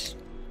 please.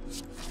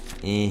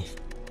 I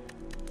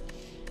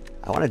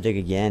want to dig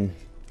again.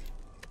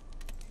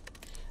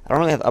 I don't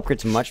really have to upgrade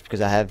too much because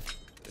I have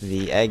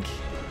the egg.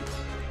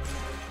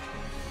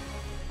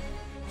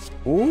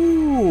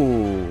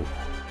 Ooh.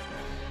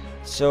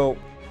 So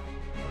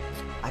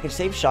I could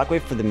save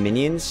Shockwave for the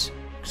minions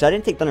because I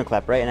didn't take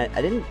Thunderclap, right? And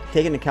I didn't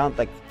take into account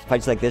like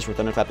fights like this where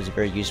Thunderclap is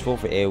very useful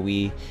for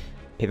AoE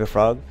Paper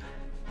Frog.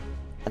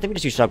 I think we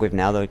just use Shockwave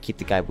now though, keep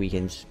the guy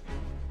weakened.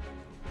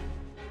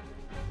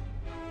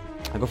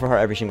 I'll go for her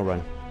every single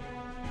run.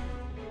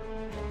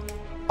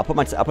 I'll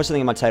put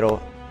something in my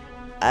title.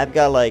 I've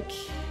got like,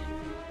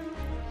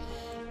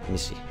 let me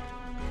see.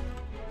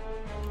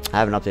 I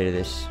haven't updated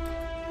this.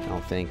 I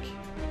don't think.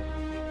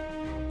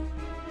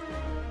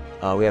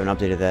 Oh, we haven't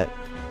updated that.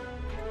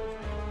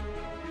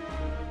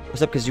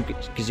 What's up,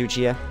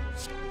 Kazuchiya?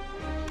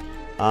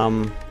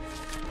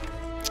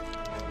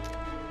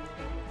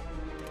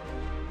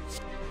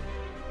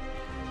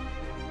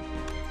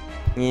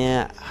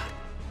 Yeah.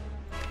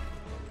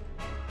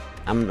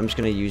 I'm just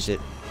gonna use it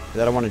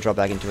because I don't want to drop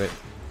back into it.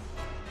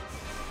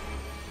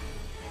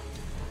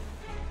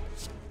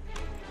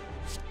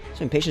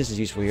 So impatience is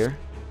useful here.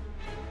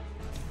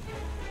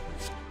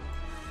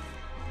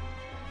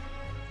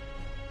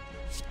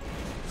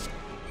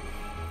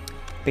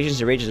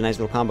 Patience and Rage is a nice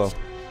little combo.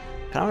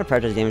 Kinda want to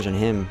prioritize damage on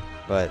him,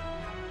 but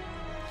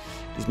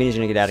these minions are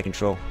gonna get out of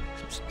control.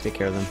 So just take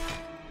care of them.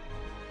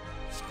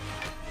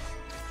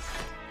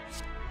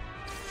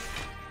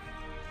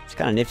 It's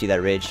kinda nifty,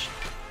 that Rage.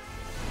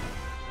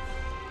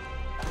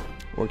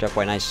 Worked out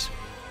quite nice.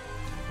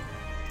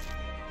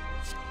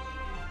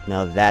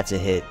 Now that's a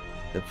hit.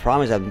 The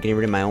problem is I'm getting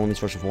rid of my only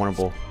source of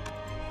vulnerable,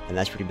 and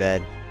that's pretty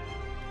bad.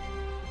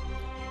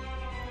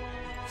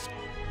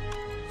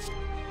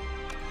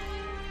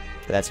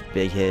 That's a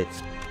big hit.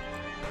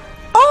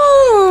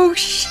 Oh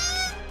shit!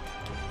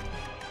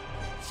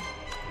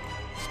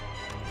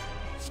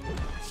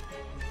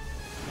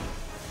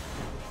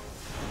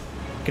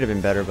 Could have been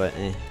better, but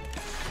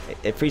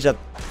it frees up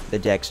the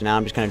deck. So now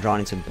I'm just kind of drawing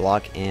into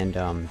block and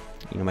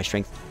you know, my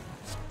strength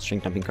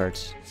dumping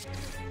cards.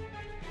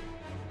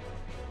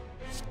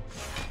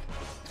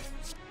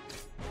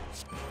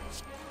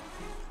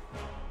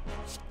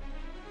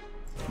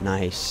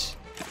 Nice.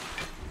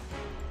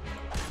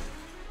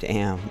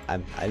 Damn,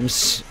 I'm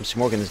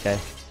smoking this guy.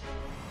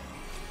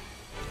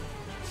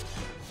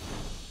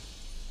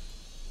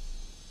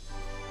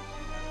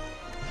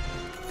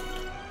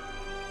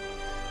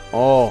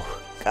 Oh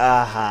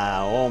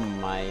god, oh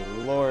my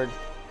lord.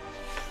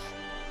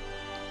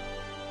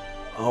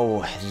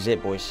 Oh, this is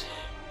it, boys.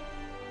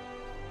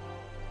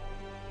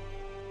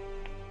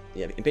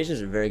 Yeah, Impatience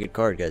is a very good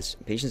card, guys.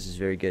 Impatience is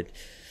very good.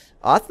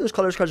 I think those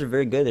colors cards are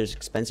very good. They're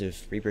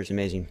expensive. Reaper is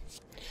amazing.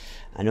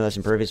 I know that's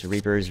impervious, but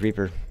Reaper is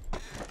Reaper.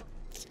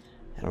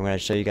 And I'm going to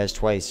show you guys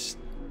twice.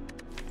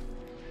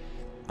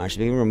 Alright, so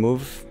we can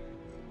remove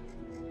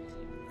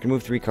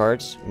 3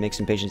 cards. Makes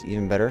Impatience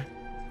even better.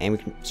 And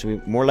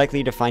we're more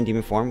likely to find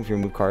Demon Form if we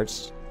remove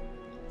cards.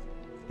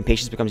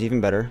 Impatience becomes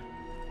even better.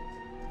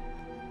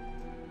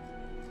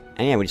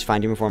 And yeah, we just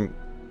find Demon Form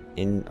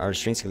in our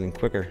strength scaling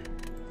quicker.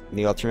 And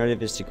the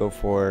alternative is to go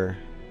for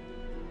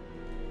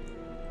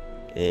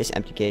this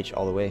empty cage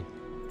all the way.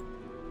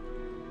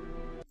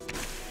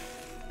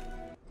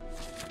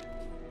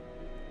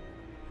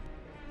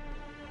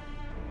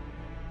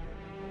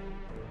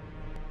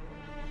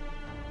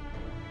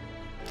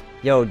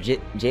 Yo,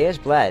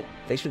 JS Blatt,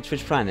 thanks for the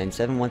Twitch Prime, man.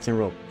 7 months in a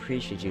row.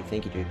 Appreciate you.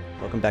 Thank you, dude.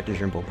 Welcome back to the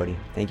Dream Bowl, buddy.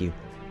 Thank you.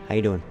 How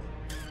you doing?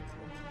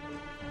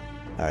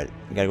 Alright,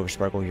 we gotta go for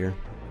Sparkle here.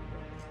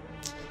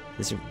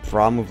 This is a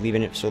problem with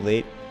leaving it so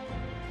late.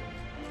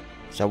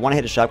 So I want to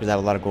hit a shot because I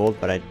have a lot of gold,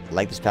 but I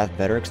like this path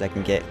better because I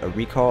can get a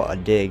recall, a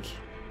dig,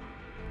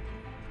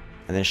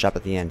 and then a shop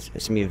at the end.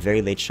 It's gonna be a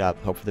very late shop.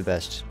 Hope for the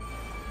best.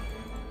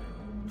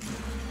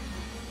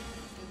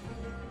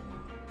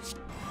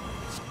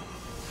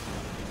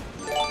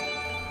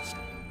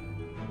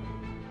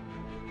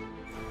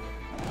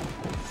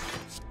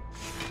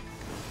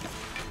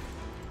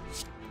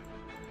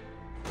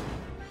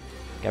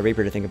 Got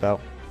Reaper to think about.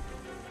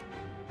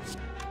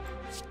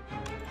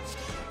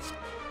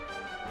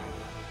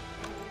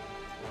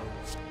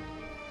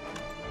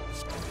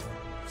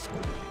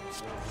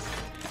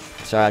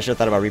 Sorry, I should have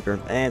thought about Reaper.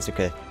 It's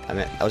okay. I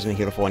mean, I was gonna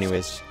heal the full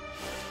anyways.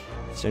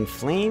 So in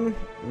Flame,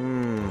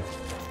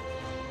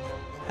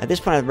 at this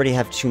point I already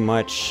have too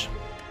much.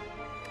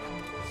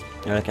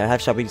 You know, like I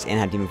have Shop Weeks and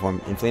have Demon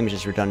Form. And Flame is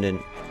just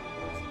redundant.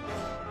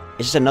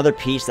 It's just another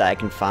piece that I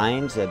can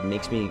find that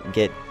makes me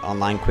get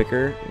online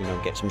quicker. You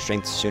know, get some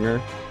strength sooner.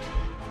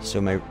 So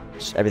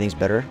everything's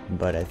better.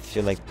 But I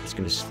feel like it's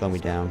gonna slow me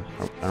down.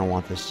 I don't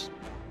want this.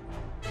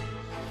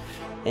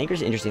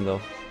 Anchor's interesting though.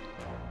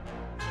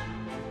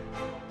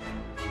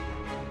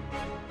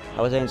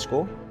 How was I in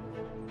school?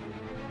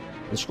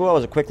 In school, I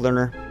was a quick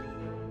learner.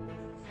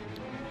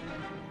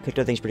 Picked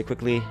up things pretty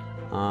quickly.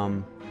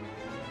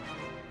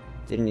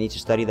 Didn't need to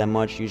study that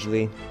much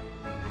usually.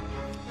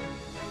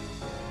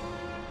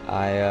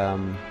 I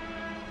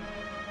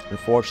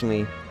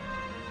unfortunately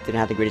didn't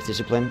have the greatest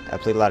discipline. I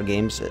played a lot of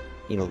games,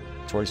 you know,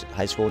 towards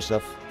high school and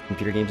stuff,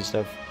 computer games and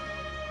stuff.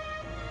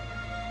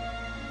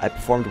 I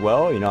performed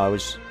well. You know,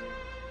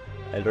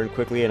 I learned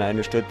quickly and I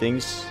understood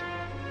things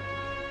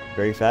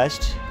very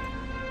fast.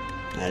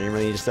 I didn't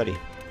really need to study.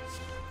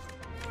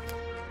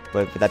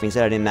 But with that being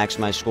said, I didn't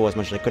maximize school as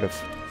much as I could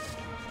have.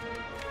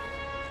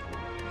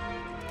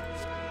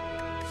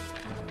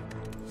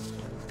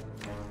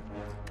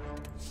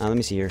 Let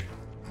me see here.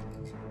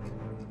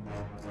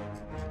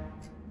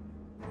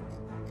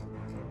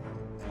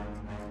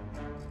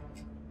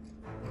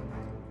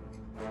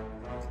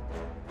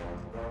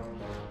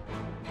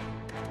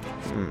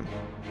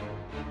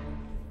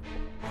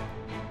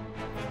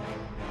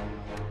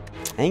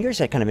 Anger is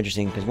kind of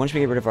interesting because once we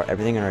get rid of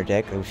everything on our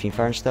deck, like with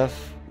Fiendfire and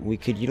stuff, we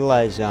could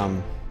utilize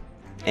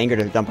Anger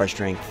to dump our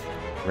strength,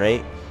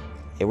 right?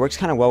 It works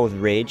kind of well with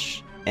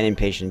Rage and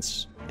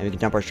Impatience, and we can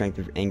dump our strength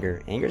with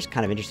Anger. Anger is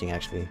kind of interesting,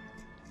 actually.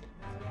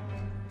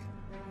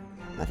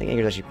 I think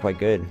Anger is actually quite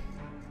good,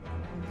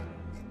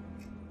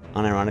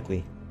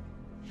 unironically.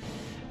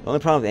 The only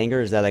problem with Anger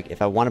is that, like,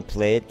 if I want to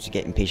play it to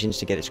get Impatience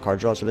to get its card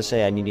draw, so let's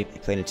say I need to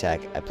play an attack,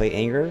 I play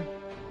Anger.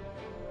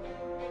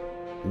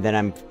 Then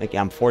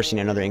I'm forcing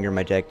another Anger in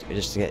my deck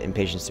just to get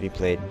Impatience to be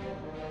played,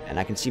 and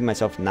I can see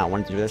myself not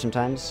wanting to do that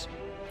sometimes.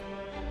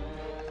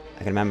 I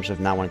can imagine myself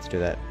not wanting to do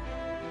that.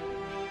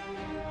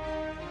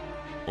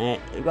 And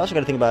we also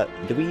got to think about: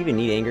 do we even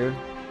need Anger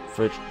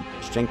for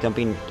strength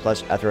dumping?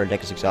 Plus, after our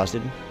deck is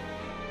exhausted,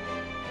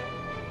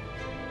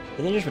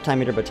 it's dangerous for Time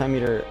Meter, but Time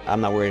Meter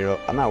I'm not worried.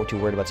 I'm not too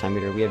worried about Time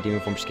Meter. We have Demon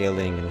Form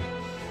scaling, and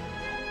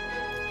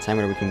Time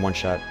Meter we can one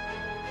shot.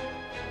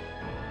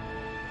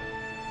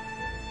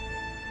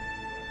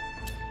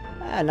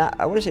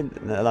 I wouldn't say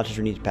a lot of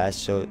needs to pass.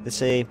 So let's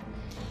say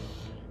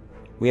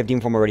we have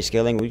Demon Form already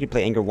scaling. We could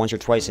play Anger once or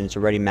twice, and it's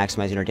already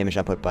maximizing our damage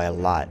output by a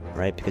lot,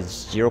 right? Because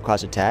it's zero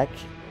cost attack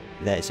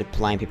that is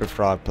applying Paper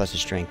Frog plus the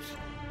strength.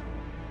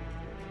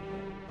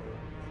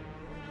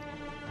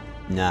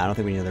 Nah, I don't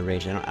think we need another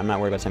Rage. I'm not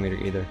worried about Time Meter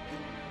either.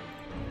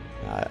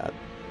 I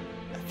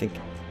think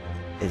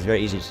it's very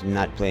easy to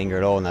not play Anger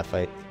at all in that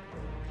fight.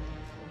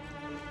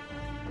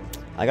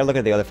 I gotta look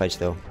at the other fights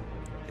though.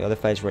 The other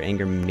fights where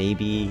Anger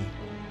maybe.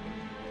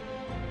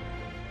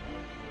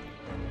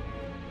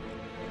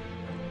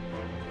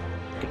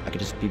 I could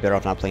just be better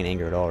off not playing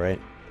Anger at all,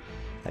 right?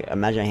 Like,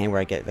 imagine a hand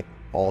where I get like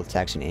all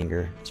attacks in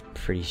Anger. It's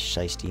pretty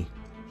shisty.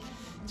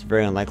 It's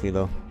very unlikely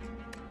though.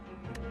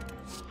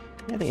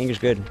 Yeah, I think Anger's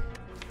good.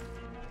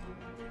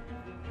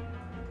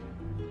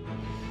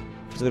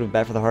 It's a little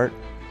bad for the heart.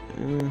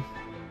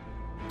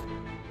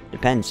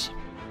 Depends,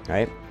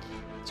 right?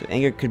 So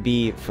Anger could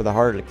be for the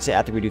heart. Like, say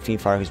after we do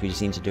Fiendfire, because we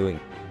just need to do it,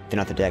 thin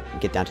out the deck,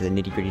 and get down to the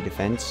nitty-gritty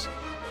defense.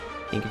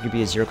 Anger could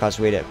be a zero-cost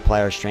way to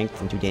apply our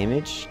strength and do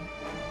damage.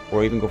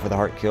 Or even go for the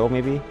heart kill,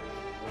 maybe.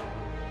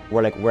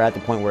 We're at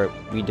the point where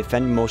we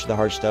defend most of the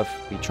hard stuff.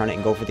 We try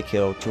to go for the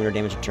kill, 200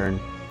 damage a turn,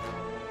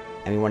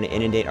 and we want to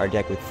inundate our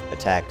deck with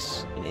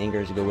attacks. And Anger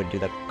is a good way to do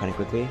that kind of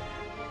quickly.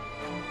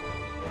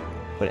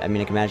 But I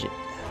mean, I can imagine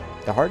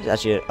the heart is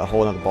actually a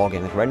whole other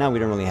ballgame. Like right now, we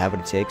don't really have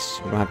what it takes.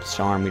 We don't have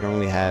disarm. We don't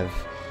really have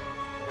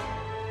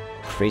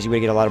crazy way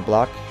to get a lot of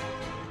block.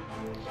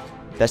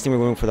 Best thing we're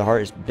going for the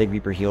heart is Big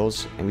Reaper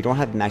heals, and we don't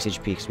have max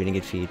HP because we didn't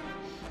get feed.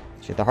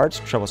 So the heart's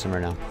troublesome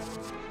right now.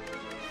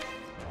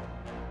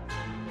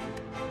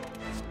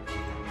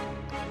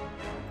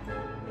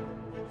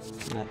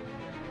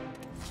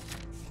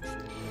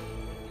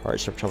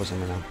 Heart's troublesome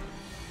right now.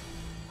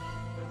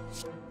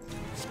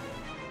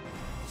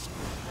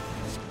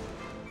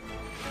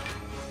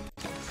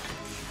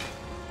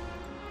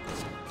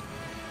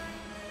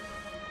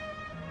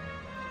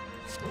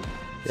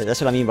 Yeah,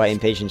 that's what I mean by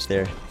impatience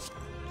there.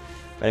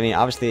 But I mean,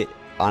 obviously,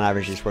 on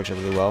average, this works out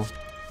really well.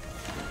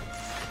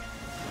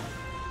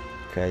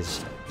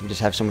 because we just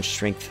have so much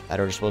strength at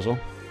our disposal.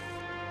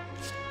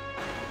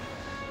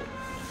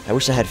 I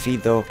wish I had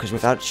feed though, because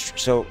without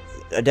so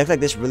a deck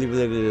like this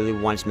really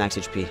wants max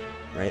HP,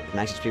 right?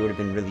 Max HP would have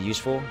been really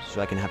useful,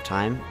 so I can have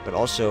time, but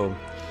also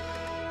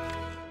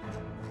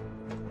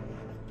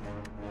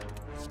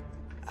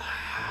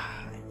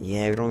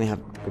yeah, we don't only have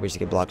good ways to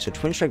get blocked. So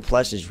Twin Strike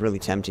Plus is really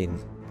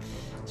tempting.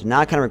 So now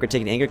I kind of regret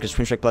taking Anger, because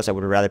Twin Strike Plus I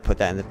would have rather put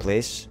that into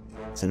place.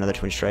 It's another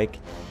Twin Strike.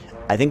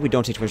 I think we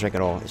don't take Twin Strike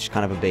at all. It's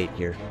kind of a bait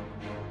here.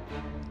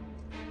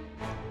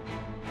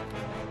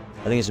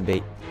 I think it's a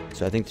bait.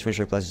 So I think Twin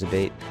Strike Plus is a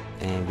bait,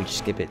 and we just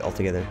skip it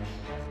altogether.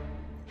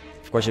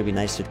 Of course, it would be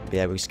nice to,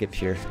 yeah, we skip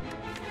here.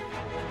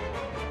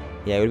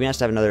 Yeah, it would be nice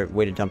to have another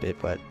way to dump it,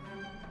 but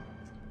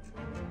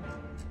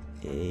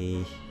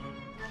yeah,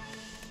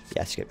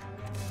 skip.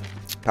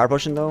 Power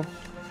Potion though.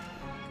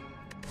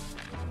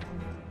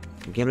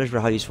 Gambler's Brew,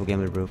 how useful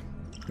Gambler's Brew?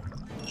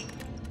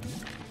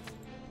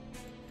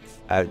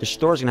 The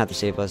store's gonna have to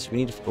save us. We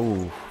need to,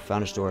 ooh,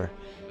 found a store.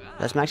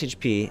 That's max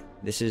HP.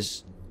 This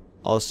is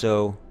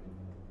also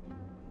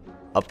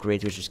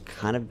upgrades, which is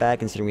kind of bad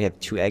considering we have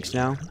 2 eggs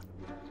now.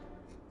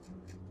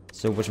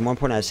 So what's more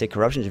important, I'd say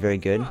Corruption is very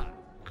good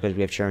because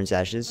we have Sharon's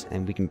Ashes,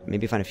 and we can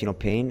maybe find a Phenol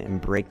Pain and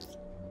break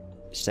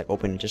step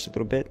open just a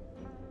little bit.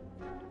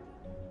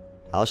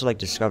 I also like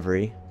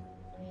Discovery,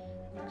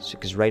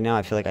 because right now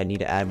I feel like I need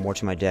to add more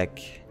to my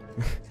deck.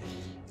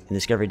 And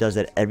Discovery does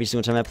that every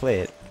single time I play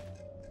it.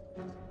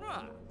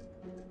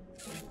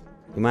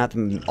 We might have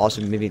to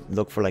also maybe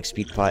look for like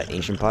Speed Pot,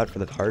 Ancient Pot for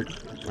the heart.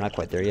 We're not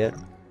quite there yet.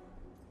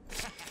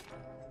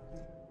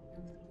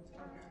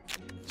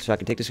 So I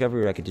can take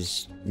Discovery, or I could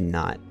just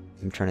not.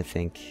 I'm trying to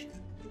think.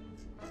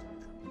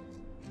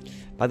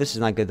 But this is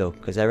not good though,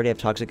 because I already have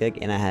Toxic Egg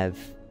and I have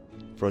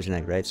Frozen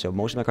Egg, right? So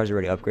most of my cards are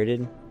already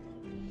upgraded.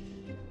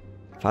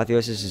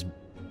 Apotheosis is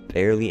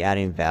barely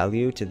adding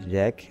value to the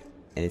deck,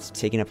 and it's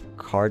taking up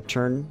a card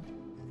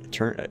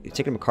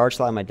taking up a card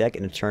slot in my deck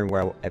in a turn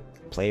where I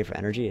play for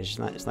energy. It's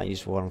not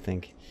useful, I don't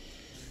think.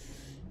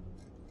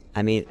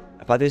 I mean,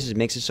 Apotheosis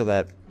makes it so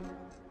that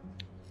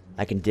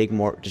I can dig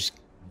more, just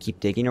keep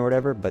digging or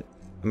whatever, but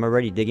I'm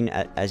already digging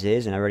as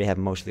is, and I already have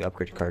most of the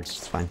upgraded cards.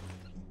 It's fine.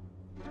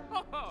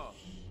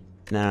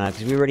 No,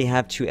 because we already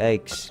have 2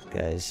 eggs,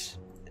 guys,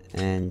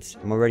 and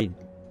I'm already.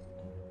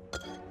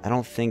 I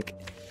don't think.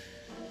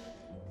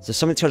 So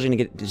some of the cards are gonna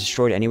get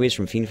destroyed anyways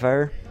from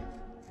Fiendfire.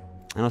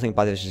 I don't think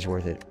Apotheosis is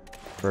worth it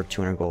for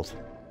 200 gold.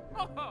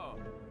 Do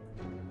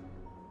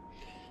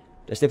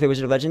I still play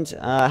Wizard of Legends?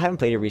 I haven't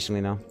played it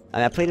recently, no.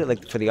 I played it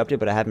like for the update,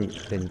 but I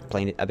haven't been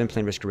playing it. I've been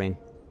playing Risk of Rain.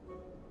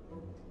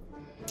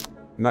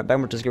 Back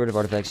just get rid of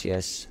artifacts,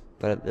 yes.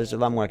 But there's a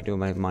lot more I can do with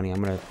my money.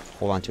 I'm gonna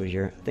hold on to it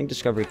here. I think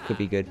Discovery could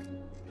be good.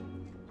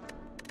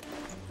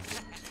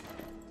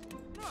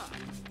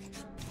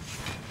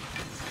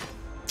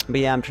 But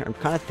yeah, I'm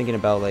kind of thinking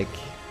about like.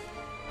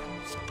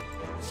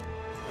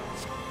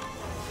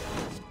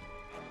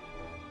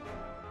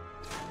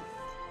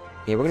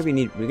 Yeah, we're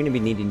gonna be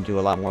needing to do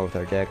a lot more with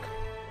our deck.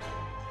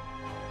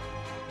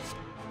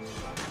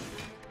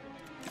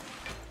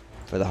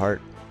 For the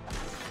heart.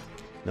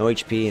 No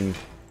HP and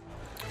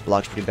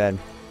block's pretty bad.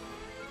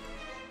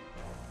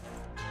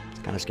 It's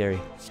kind of scary.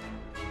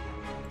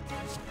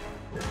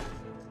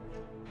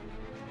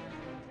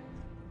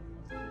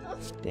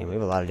 Damn, we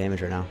have a lot of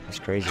damage right now. That's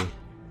crazy.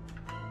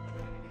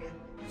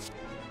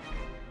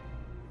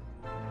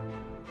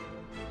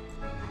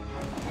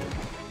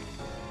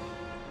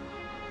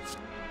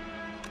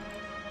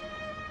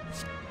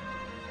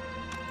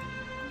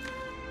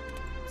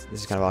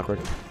 This is kind of awkward.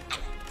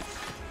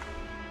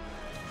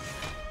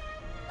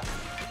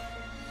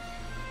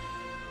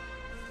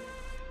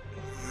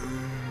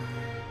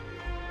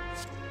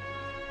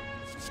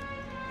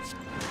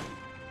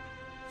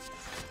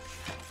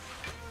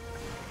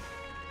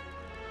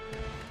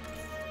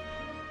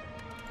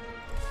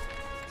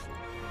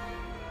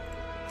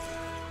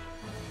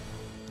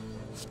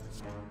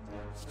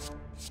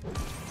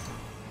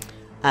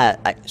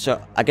 So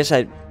I guess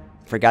I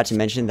forgot to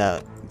mention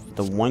that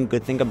the one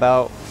good thing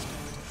about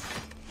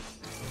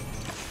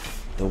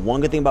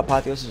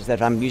Apotheosis is that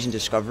if I'm using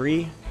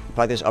Discovery,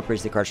 Apotheosis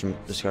upgrades the cards from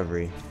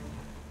Discovery.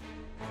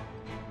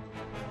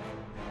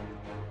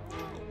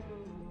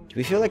 Do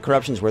we feel like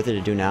Corruption's worth it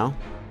to do now?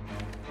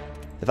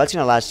 If that's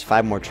gonna last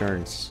 5 more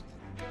turns.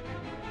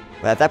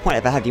 But at that point,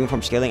 if I have Demon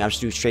Form scaling, I'll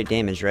just do straight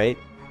damage, right?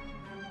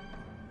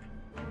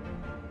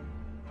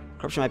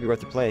 Corruption might be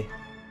worth the play.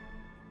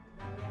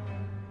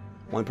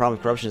 One problem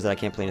with Corruption is that I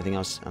can't play anything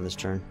else on this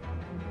turn.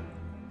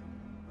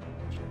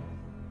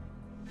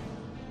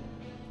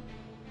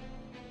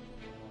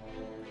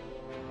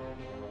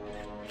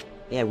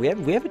 Yeah, we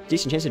have a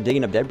decent chance of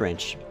digging up Dead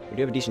Branch. We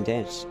do have a decent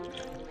chance.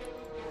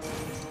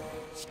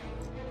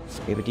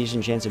 We have a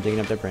decent chance of digging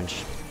up Dead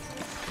Branch.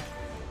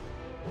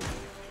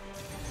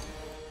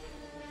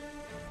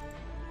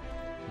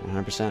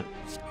 %.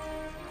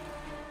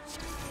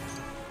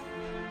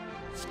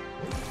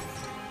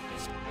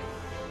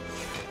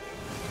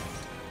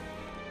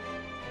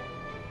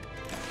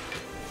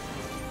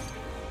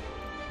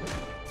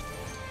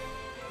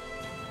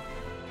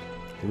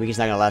 The weekend's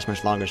not gonna last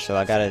much longer, so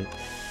I gotta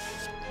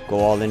go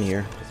all in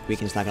here. The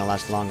weekend's not gonna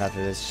last long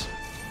after this.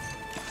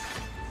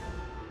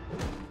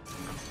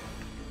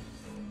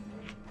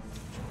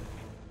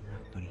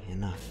 Buddy,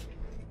 enough.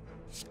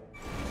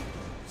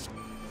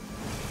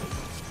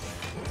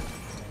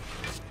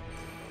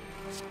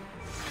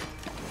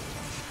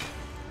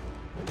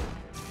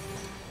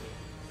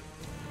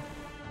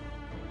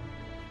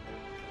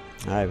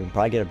 Alright, we can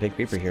probably get a big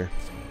Reaper here.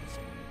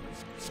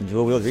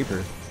 Dual-wheeled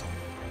Reaper.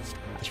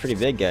 That's pretty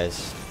big,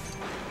 guys.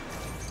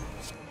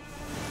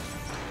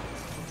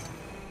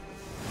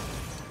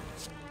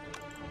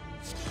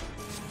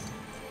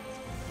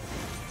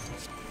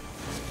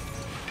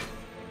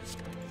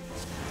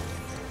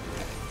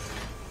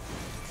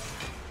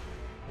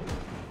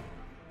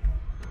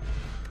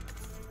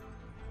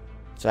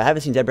 So I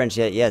haven't seen Dead Branch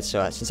yet,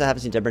 so since I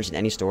haven't seen Dead Branch in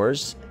any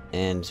stores,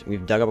 and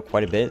we've dug up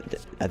quite a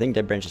bit, I think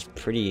Dead Branch is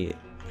pretty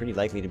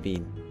likely to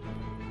be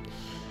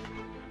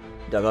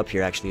dug up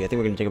here. Actually, I think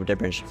we're gonna dig up a Dead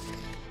Branch.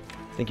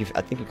 I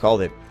think you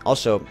called it.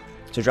 Also,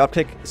 so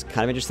dropkick is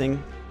kind of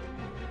interesting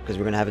because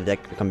we're gonna have the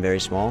deck become very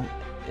small,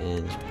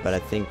 but I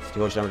think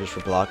dual number just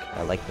for block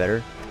I like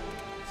better.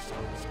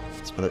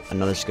 It's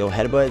another skill.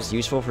 Headbutt is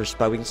useful for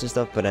spot weakness and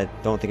stuff, but I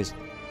don't think it's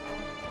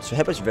so.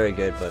 Headbutt's very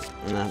good, but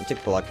I'm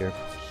take block here.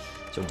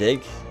 So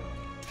dig.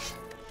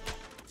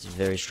 It's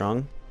very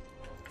strong.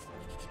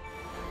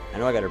 I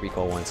know I got a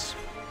recall once.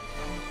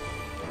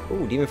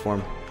 Ooh, demon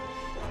form.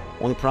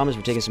 Only problem is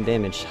we're taking some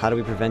damage. How do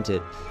we prevent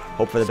it?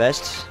 Hope for the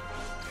best.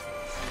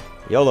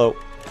 YOLO.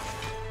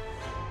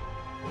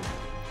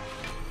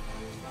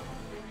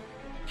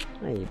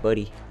 Hey,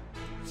 buddy.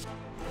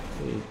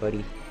 Hey,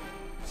 buddy.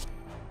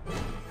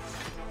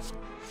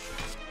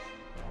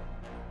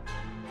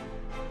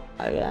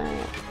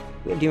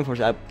 We have demon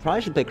form. I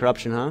probably should play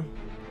corruption, huh?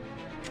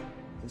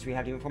 Since we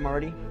have demon form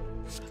already.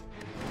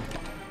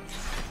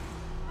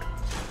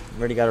 We've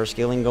already got our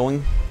scaling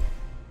going.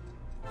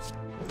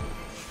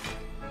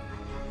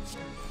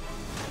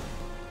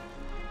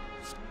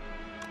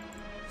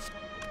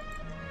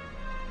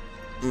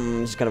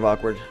 This is kind of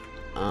awkward.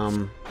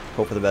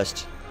 Hope for the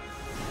best.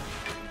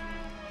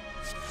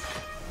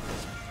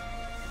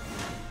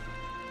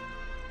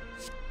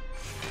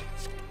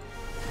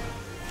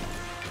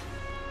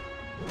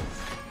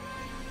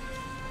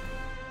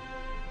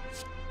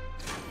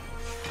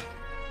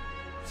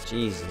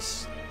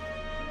 Jesus.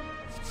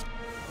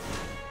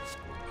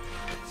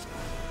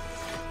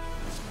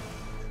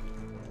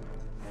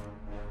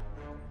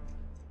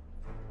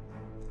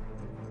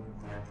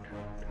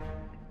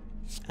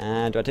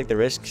 Do I take the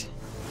risk?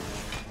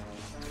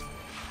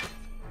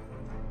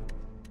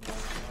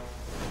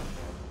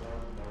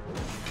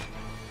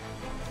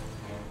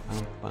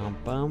 Bum, bum,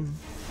 bum.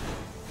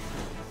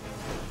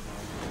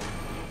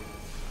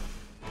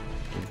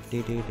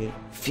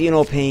 Feel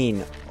no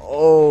pain.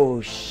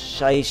 Oh,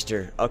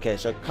 shyster. Okay,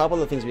 so a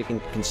couple of things we can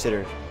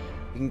consider.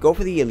 We can go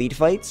for the elite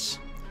fights,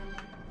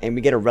 and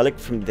we get a relic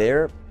from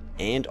there,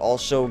 and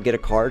also get a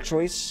card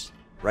choice,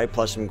 right?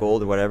 Plus some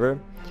gold or whatever.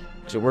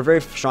 So we're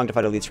very strong to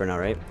fight elites right now,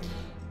 right?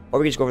 Or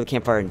we can just go for the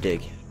campfire and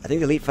dig. I think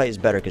the elite fight is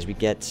better because we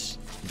get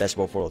the best of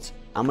both worlds.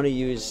 I'm gonna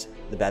use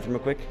the bathroom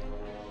real quick.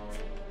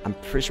 I'm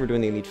pretty sure we're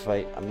doing the elite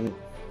fight.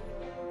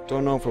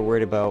 Don't know if we're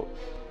worried about.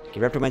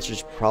 Okay, Repromancer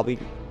is probably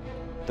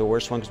the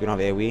worst one because we don't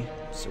have AoE,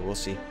 so we'll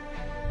see.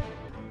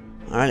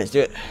 Alright, let's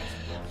do it.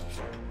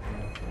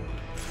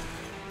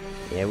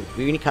 Yeah,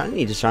 we kind of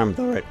need disarm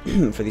though, right?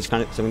 For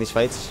some of these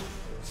fights.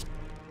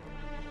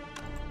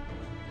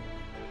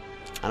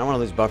 I don't want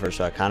to lose buffer,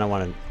 so I kind of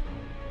want to.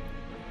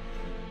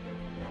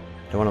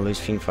 I don't want to lose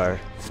Fiendfire.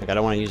 Like, I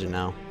don't want to use it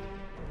now.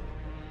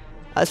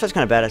 This fight's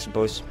kind of bad, I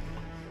suppose.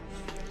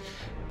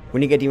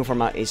 When you get Demon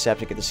Form out ASAP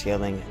to get the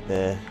scaling,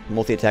 the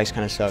multi-attacks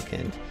kind of suck,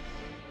 and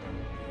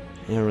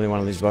you don't really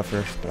want to lose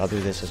buffer, but I'll do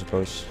this, I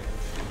suppose.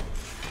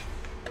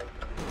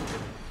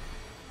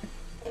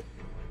 So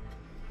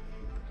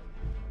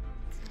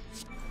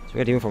we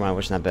got Demon Form out,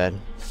 which is not bad.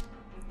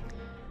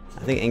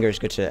 I think Anger is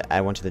good to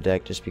add one to the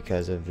deck just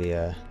because of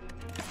the,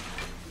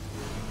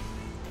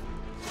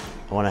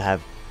 I want to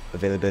have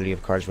availability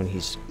of cards when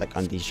he's like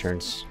on these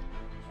turns.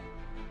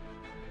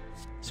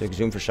 So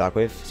Exhume for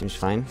Shockwave seems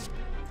fine.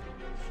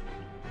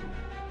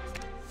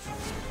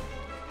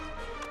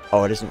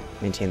 Oh, it doesn't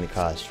maintain the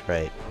cost,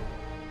 right?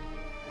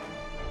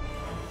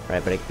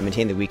 Right, but I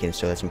maintain the weaken,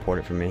 so that's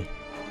important for me.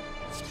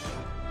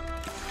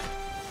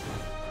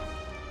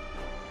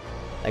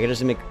 Like, it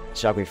doesn't make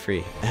Shockwave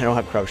free. I don't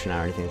have corruption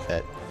now or anything like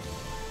that.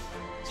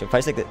 So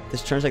fights like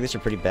this, turns like this are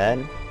pretty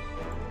bad,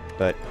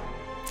 but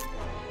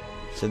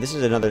so this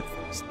is another.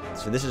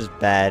 So this is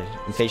bad.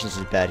 Impatience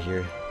is bad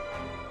here.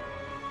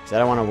 Because I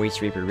don't want to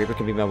waste Reaper. Reaper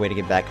can be my way to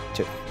get back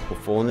to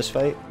full in this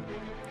fight.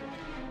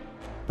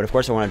 But of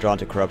course I want to draw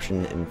into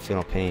Corruption and Feel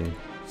No Pain.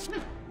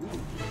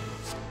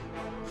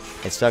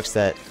 It sucks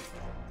that.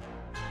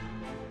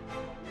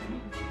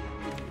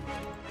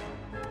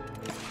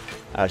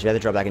 So you have to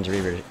draw back into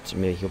Reaper to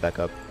maybe heal back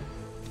up.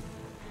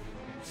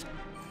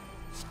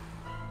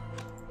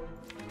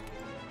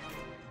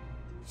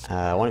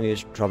 I want to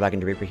use draw back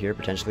into Reaper here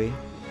potentially.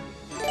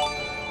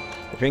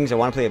 The thing is, I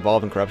want to play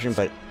Evolve and Corruption,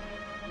 but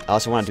I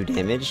also want to do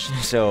damage.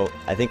 So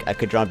I think I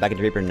could draw it back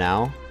into Reaper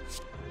now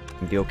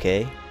and be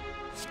okay.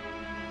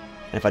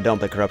 And if I don't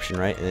play Corruption,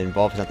 right, and then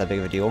Evolve is not that big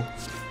of a deal.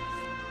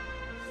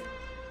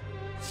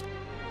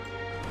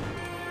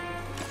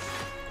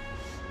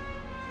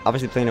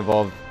 Obviously, playing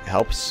Evolve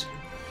helps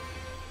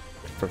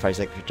for fights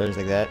like turns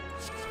like that.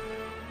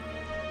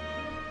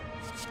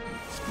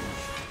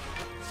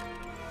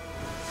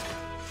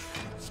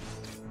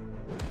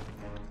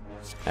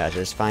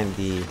 Just find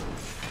the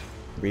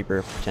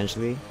Reaper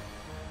potentially.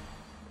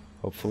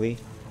 Hopefully.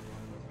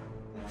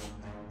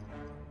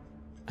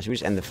 I should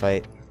just end the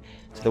fight.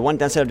 So the one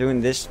downside of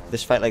doing this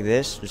fight like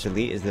this, this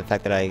elite, is the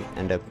fact that I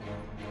end up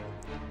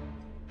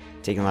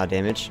taking a lot of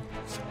damage.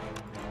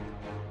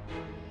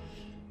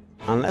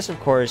 Unless, of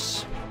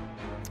course,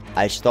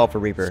 I stall for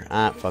Reaper.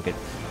 Ah, fuck it.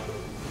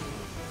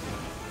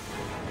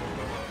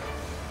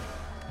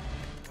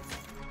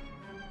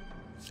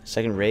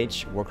 Second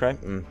Rage, Warcry?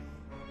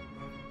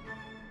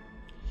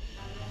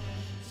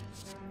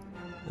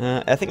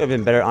 I think it would have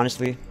been better,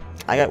 honestly.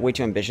 I got way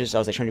too ambitious. I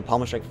was like trying to do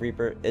Pommel Strike for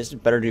Reaper. It's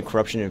better to do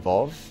Corruption and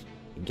Evolve.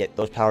 Get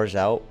those powers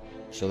out,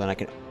 so then I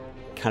can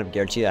kind of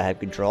guarantee that I have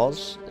good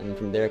draws. And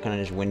from there, kind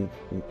of just win,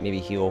 maybe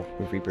heal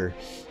with Reaper.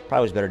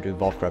 Probably was better to do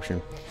Evolve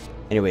Corruption.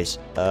 Anyways,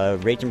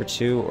 Rage number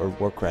 2 or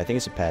Warcry. I think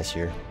it's a pass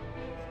here.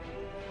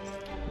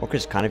 Warcry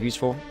is kind of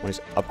useful when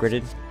it's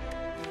upgraded.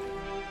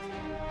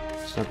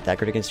 It's not that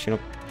good against Time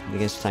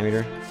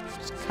Eater.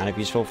 It's kind of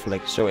useful for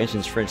like, for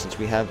instance,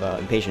 we have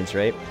Impatience,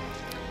 right?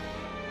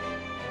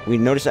 We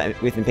notice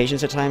that with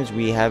Impatience at times,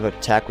 we have an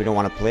attack we don't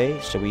want to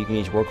play, so we can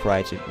use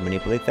Warcry to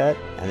manipulate that,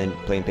 and then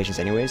play Impatience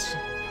anyways.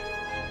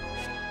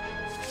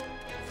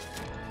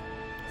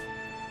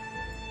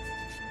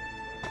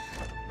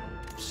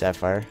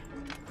 Sapphire.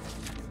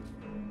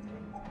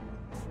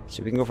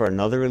 So we can go for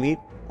another elite,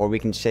 or we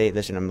can say,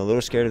 listen, I'm a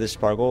little scared of this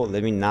Sparkle,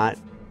 let me not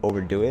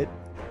overdo it.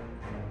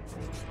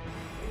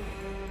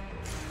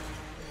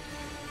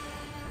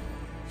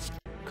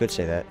 Could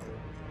say that.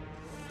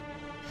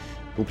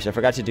 Oops, I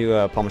forgot to do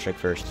Pommel Strike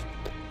first.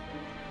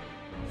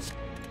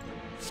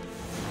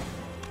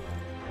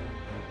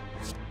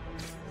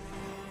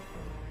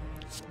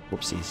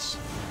 Whoopsies.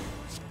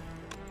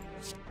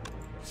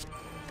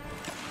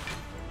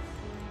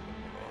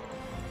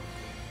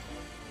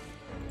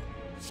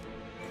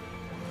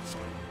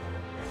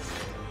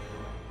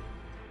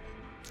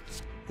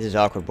 This is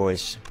awkward,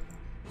 boys.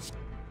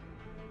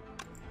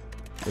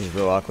 This is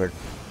real awkward.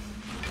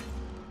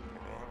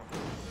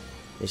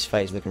 This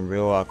fight is looking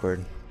real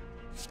awkward.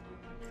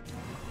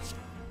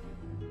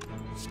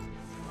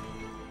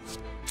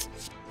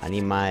 I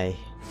need my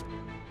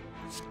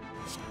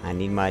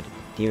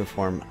demon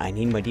form. I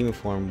need my demon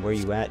form. Where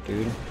you at,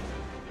 dude?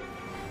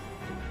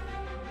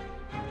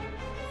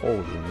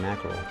 Holy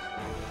mackerel.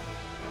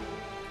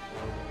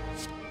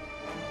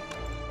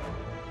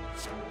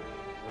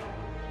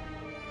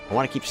 I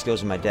want to keep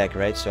skills in my deck,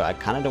 right? So I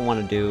kind of don't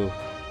want to do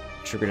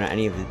trigger on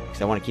any of the,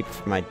 because I want to keep it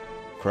for my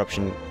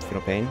Corruption,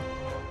 Fatal Pain.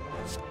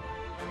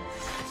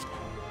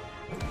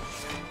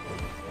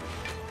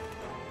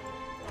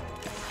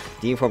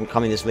 Demon form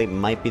coming this late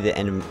might be the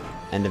end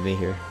of me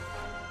here.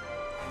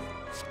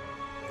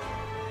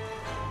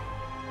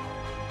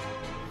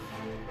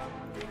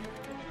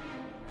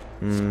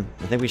 I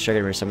think we should get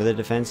rid of some of the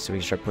defense so we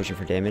can start pushing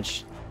for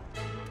damage.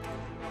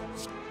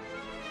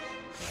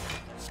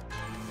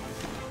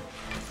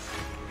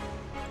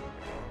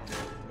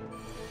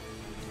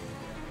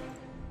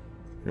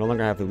 No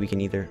longer have the weaken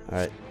either.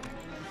 Alright.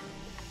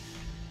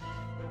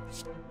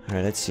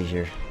 Alright, let's see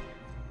here.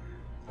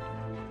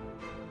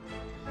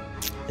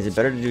 Is it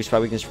better to do Spy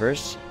Weakness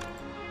first?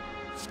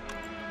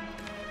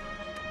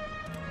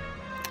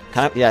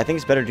 Kind of, yeah, I think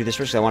it's better to do this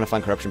first because I want to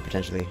find Corruption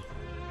potentially.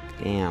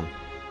 Damn.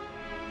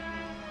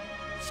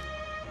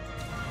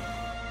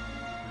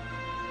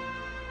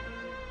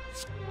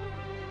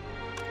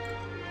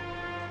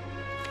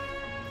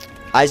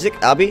 Isaac,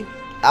 Albie.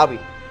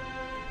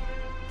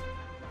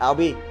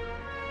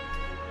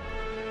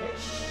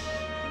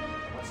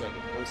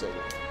 One second.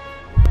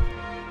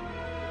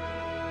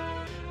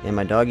 Yeah,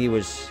 my doggy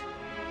was...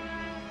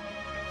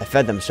 I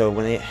fed them, so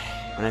when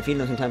I feed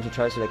them, sometimes he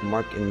tries to like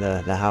mark in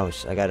the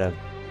house. I gotta...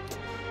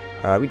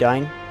 Are we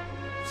dying?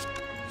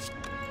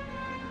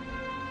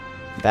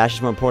 Bash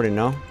is more important,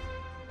 no?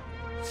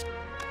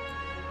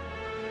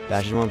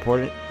 Bash is more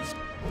important?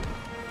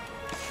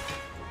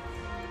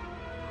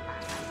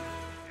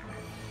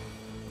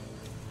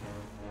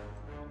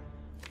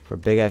 For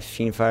Big F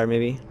Fiend Fire,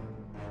 maybe?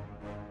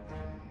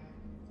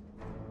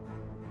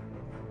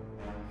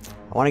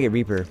 I want to get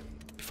Reaper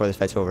before this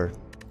fight's over.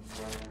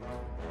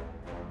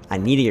 I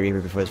need to get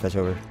Reaper before this fight's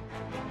over.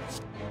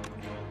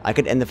 I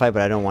could end the fight,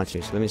 but I don't want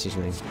to, so let me see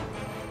something.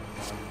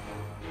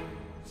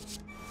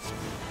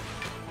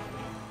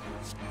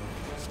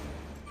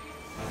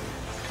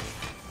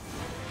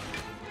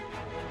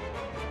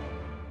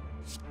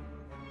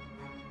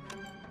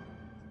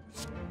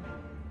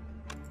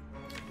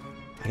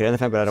 I could end the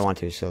fight, but I don't want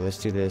to, so let's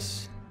do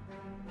this.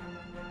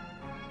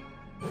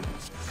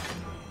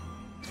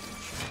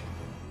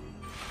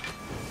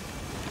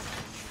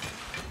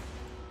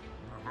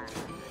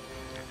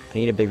 I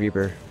need a big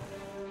Reaper.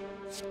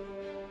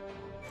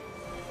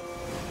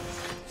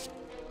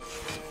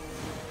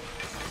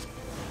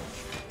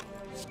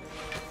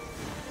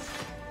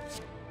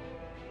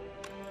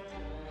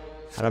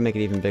 How do I make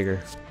it even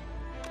bigger?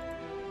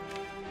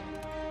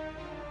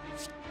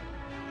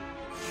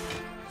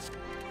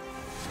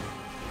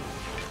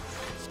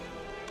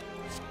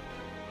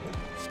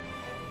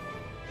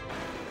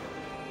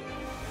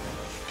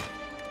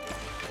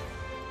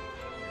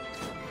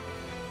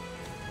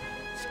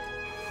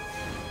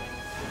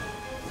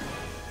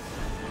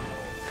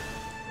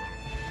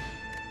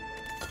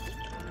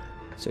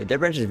 So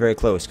Dead Branch is very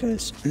close,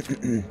 guys.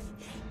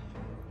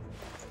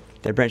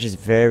 Dead Branch is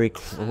very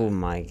oh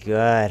my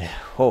god.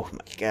 Oh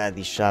my god,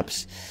 these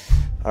shops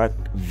are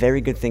very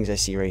good things I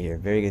see right here.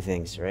 Very good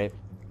things, right?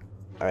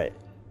 Alright.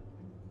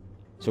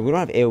 So we don't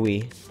have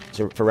AoE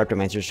so for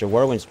Reptomancers, so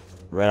Whirlwind's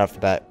right off the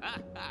bat.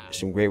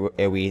 Some great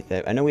AoE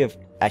that I know we have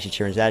actually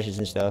Charon's Ashes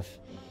and stuff.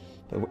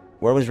 But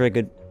Whirlwind's very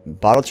good.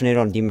 Bottle Tornado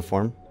on Demon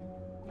form.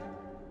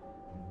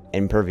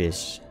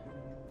 Impervious.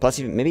 Plus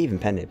even maybe even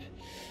Pendant.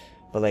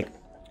 But like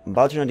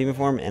Bottle Tornado on Demon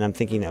form, and I'm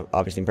thinking of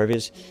obviously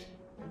Impervious.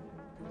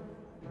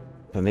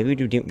 But maybe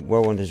we do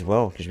Whirlwind as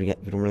well, because we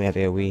don't really have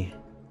AoE.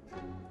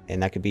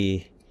 And that could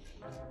be...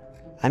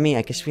 I mean,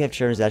 I guess we have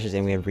Charon's Ashes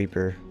and we have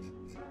Reaper.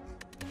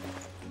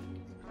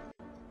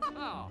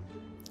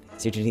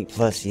 Secret Technique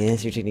Plus, yeah,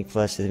 Secret Technique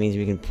Plus. So that means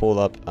we can pull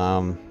up,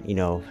 you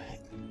know,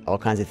 all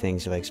kinds of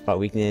things. So like Spot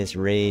Weakness,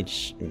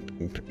 Rage,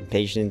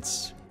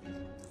 Impatience.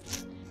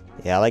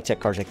 Yeah, I like tech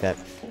cards like that.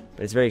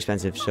 But it's very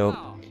expensive, so...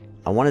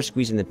 I want to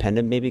squeeze in the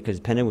Pendant maybe,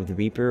 because Pendant with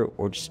Reaper,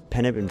 or just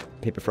Pendant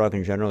and Paper Frog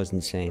in general is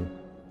insane.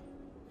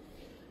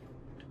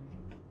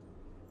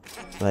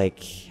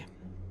 Like,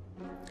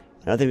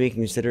 another thing we can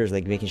consider is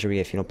like making sure we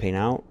get Phenol Pain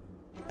out.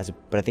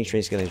 But I think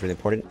Strength Scaling is really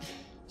important.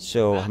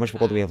 So, how much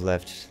gold do we have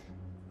left?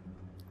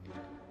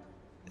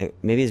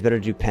 Maybe it's better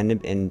to do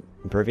Pendant and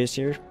Impervious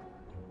here.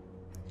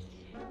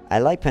 I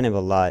like Pendant a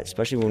lot,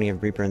 especially when we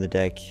have Reaper in the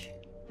deck.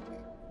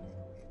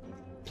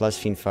 Plus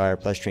Fiend Fire,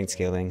 plus Strength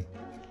Scaling.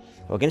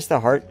 Well, against the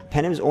Heart,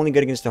 Pendant is only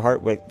good against the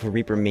Heart for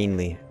Reaper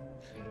mainly.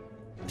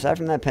 Aside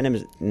from that, Pendant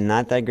is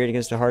not that great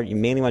against the Heart. You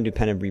mainly want to do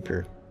Pendant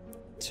Reaper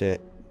to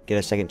get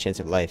a second chance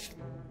at life.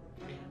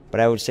 But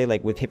I would say,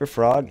 like, with Paper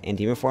Frog and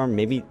Demon Form,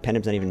 maybe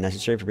Pendant's not even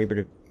necessary for Reaper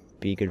to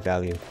be good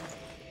value.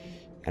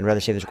 I'd rather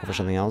save this gold for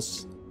something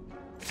else.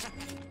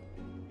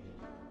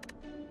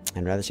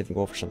 I'd rather save the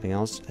gold for something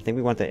else. I think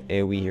we want the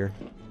AoE here.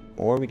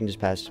 Or we can just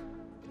pass.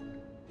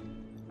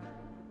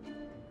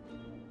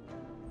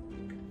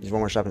 There's one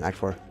more shop in Act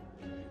 4.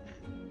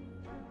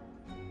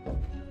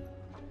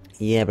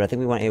 Yeah, but I think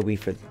we want AoE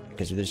for...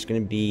 Because there's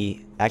going to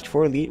be Act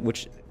 4 Elite,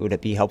 which would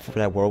be helpful for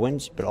that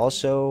Whirlwind. But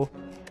also...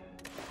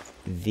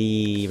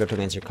 the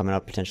Reptomancer coming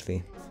up,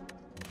 potentially.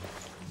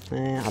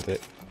 I'll do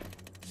it.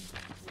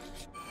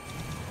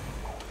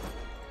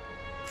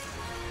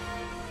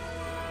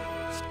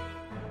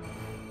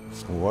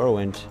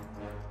 Whirlwind.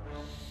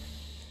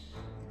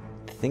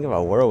 The thing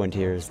about Whirlwind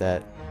here is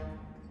that...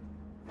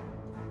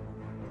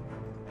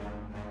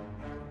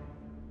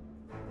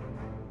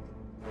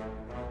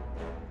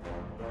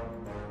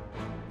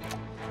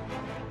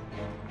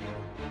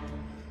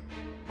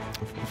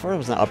 Before it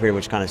was not upgraded,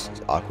 which kind of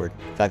is awkward.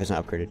 The fact it's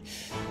not upgraded.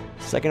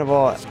 Second of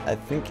all, I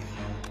think...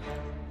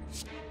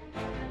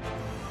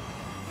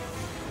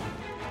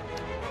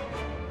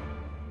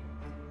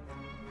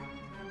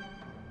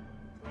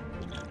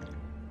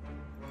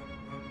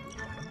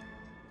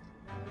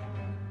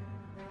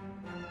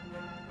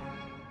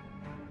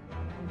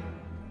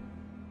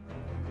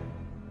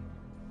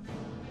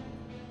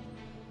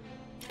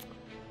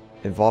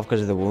 Evolve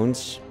because of the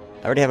wounds.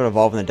 I already have an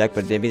Evolve in the deck,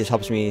 but maybe this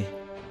helps me...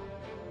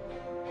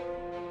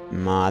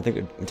 Nah, I think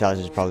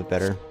Intelligence is probably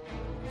better.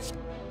 So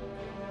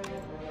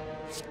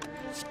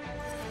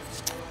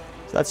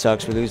that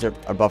sucks. We lose our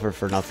buffer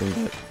for nothing,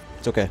 but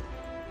it's okay.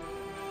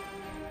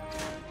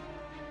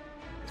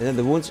 And then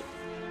the wounds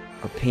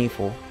are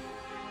painful.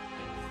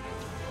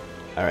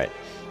 Alright.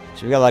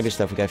 So we got a lot of good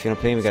stuff. We got Phenol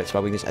Pain, we got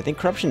Spot Weakness. I think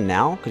Corruption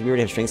now, because we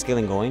already have Strength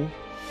Scaling going.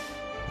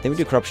 I think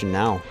we do Corruption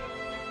now.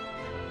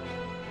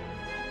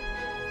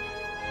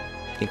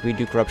 I think we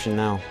do Corruption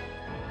now.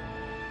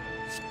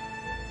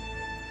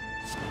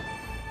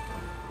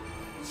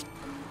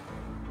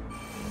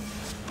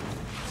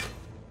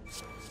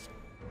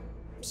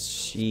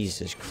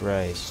 Jesus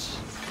Christ.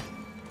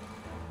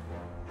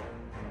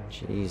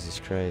 Jesus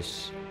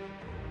Christ.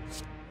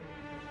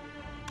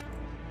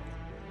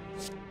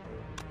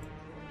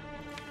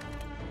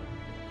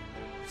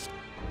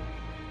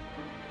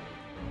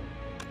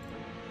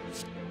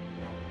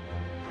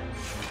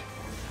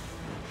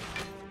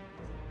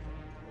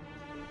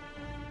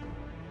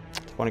 Do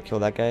I want to kill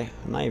that guy?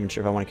 I'm not even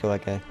sure if I want to kill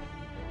that guy.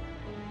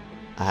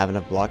 I have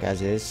enough block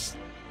as is.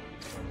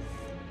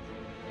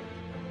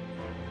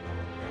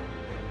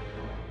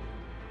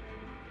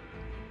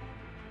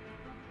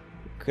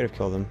 Could have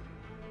killed him.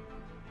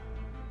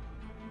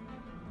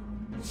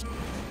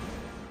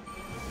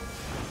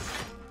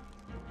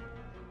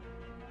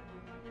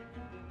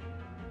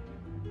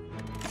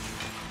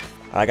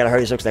 I gotta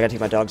hurry this up because I gotta take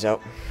my dogs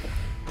out.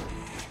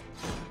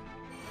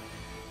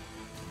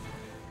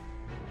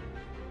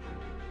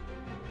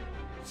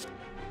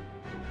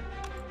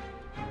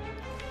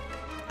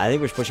 I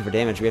think we're pushing for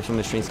damage. We have so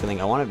much strength skilling.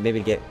 I want to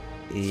maybe get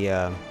the.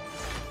 I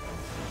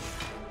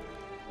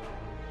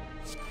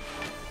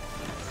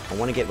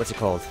want to get, what's it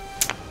called?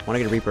 I want to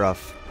get a Reaper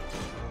off.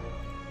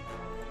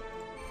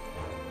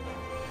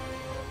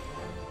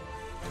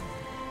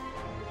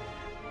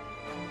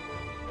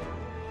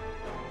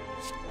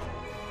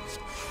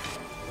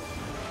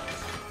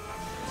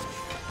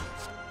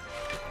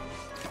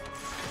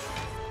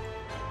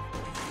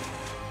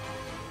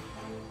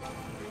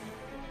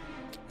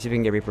 See if we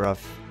can get Reaper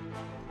off.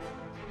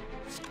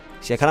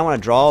 See, I kind of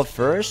want to draw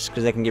first,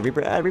 because I can get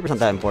Reaper. Reaper's not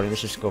that important.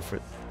 Let's just go for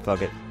it.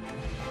 Fuck it.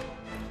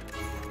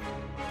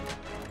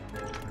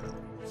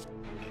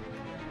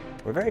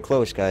 We're very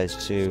close,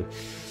 guys, to...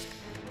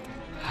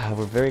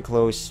 we're very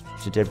close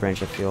to Dead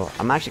Branch, I feel.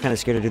 I'm actually kind of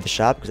scared to do the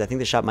shop, because I think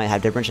the shop might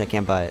have Dead Branch and I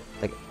can't buy it.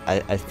 Like, I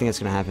think that's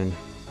going to happen.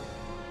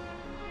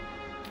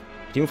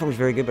 Demon Form is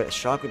very good, but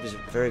Shockwave is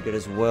very good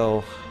as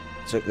well.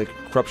 So, the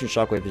Corruption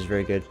Shockwave is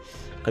very good.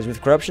 Because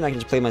with Corruption, I can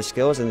just play my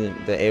skills, and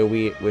the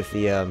AoE with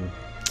the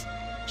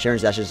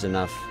Sharon's Ashes is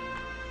enough.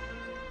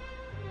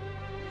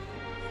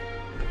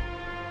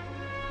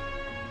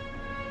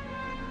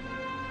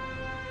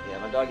 Yeah,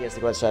 my doggy has to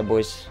go outside,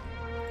 boys.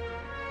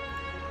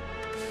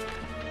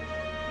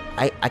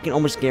 I can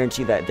almost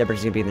guarantee that Dead Branch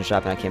is going to be in the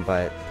shop, and I can't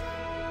buy it.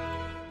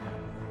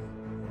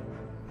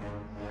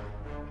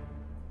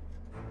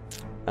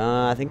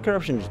 I think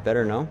Corruption is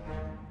better, no?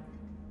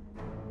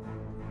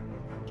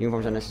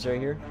 Uniforms unnecessary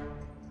here?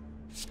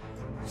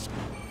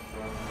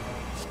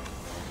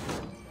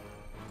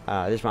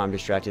 This one I'm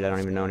distracted, I don't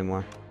even know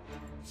anymore.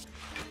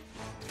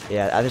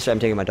 Yeah, I just I'm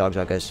taking my dogs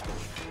out, guys.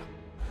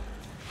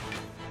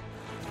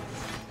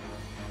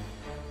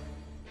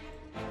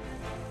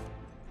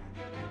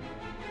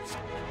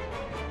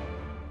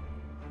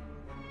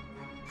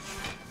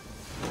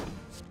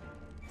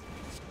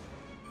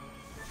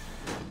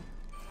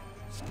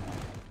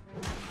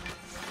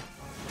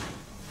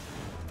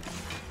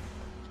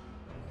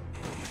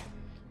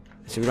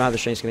 So we don't have the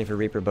strength scaling for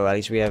Reaper, but at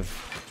least we have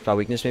spot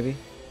weakness, maybe?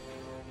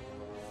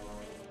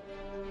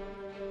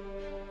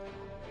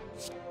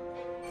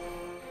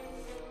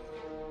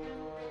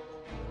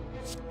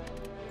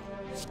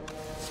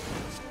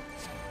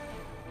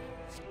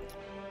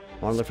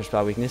 I want to look for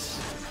spot weakness.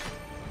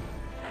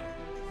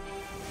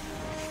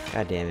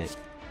 God damn it.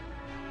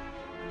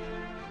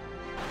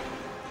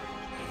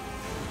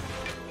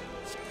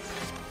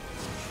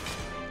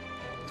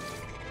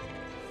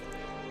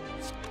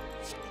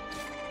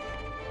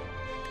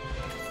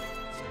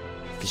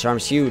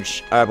 Disarm's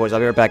huge. Alright, boys, I'll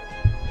be right back.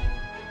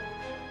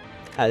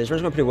 This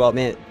run's going pretty well,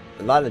 man.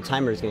 A lot of the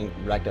timer is getting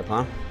racked up,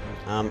 huh?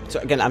 So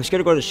again, I'm scared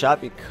to go to the shop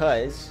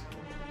because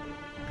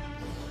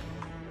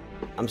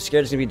I'm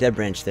scared there's gonna be Dead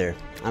Branch there.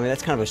 I mean,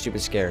 that's kind of a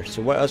stupid scare.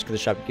 So what else could the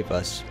shop give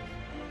us?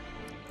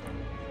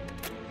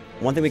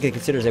 One thing we could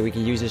consider is that we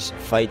can use this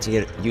fight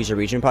to use a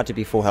region pot to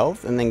be full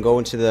health, and then go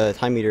into the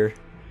time meter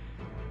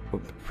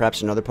with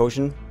perhaps another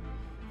potion.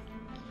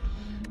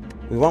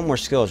 We want more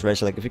skills, right?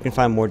 So like, if we can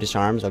find more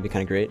disarms, that'd be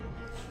kind of great.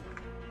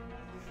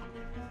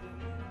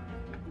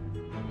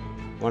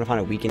 I want to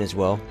find a weaken as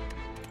well.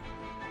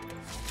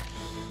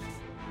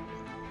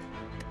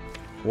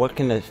 What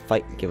can the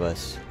fight give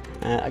us?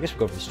 I guess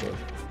we'll go for the store.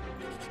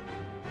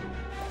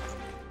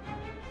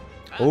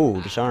 Oh,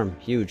 disarm.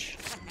 Huge.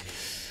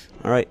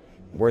 Alright.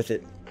 Worth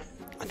it.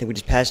 I think we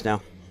just passed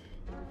now.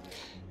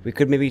 We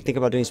could maybe think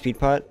about doing speed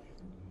pot.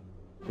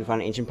 If we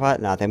find an ancient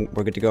pot, nah, then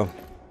we're good to go.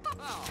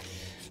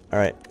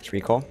 Alright, let's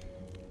recall.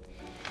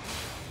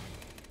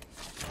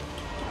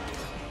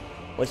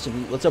 What's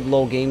up,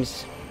 LOL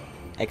Games?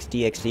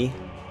 XD.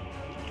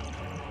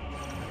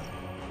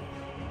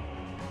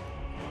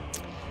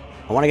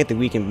 I want to get the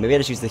weaken. Maybe I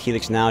just use the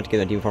Helix now to get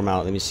the demon form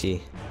out. Let me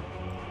see.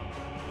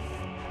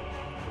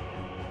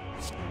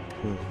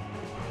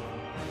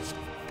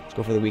 Let's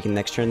go for the weaken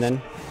next turn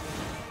then.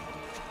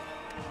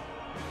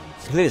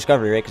 Complete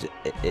discovery, right? Because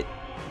it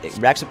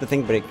racks up the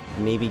thing, but it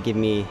maybe give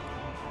me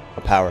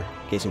a power.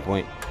 Case in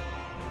point.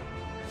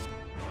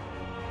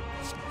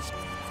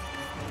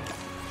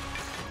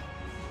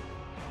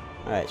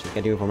 Alright, so we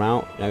got demon form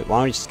out. Now, why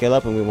don't we just scale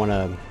up and we want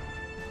to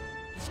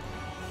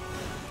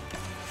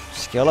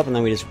scale up and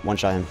then we just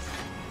one-shot him.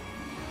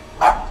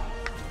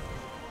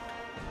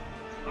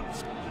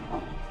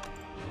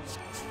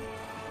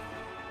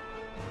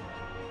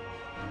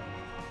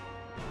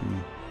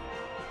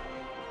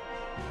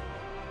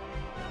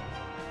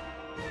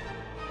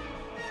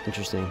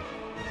 Interesting.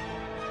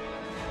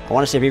 I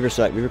want to save Reaper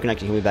so that Reaper can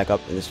actually heal me back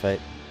up in this fight.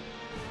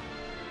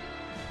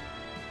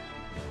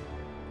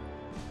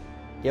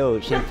 Yo,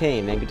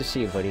 Champagne, man. Good to see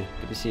you, buddy.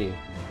 Good to see you.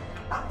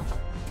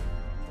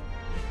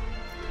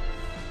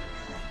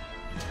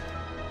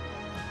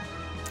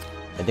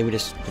 I think we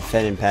just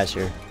defend and pass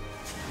here.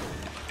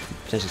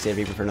 Potentially save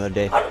Reaper for another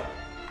day.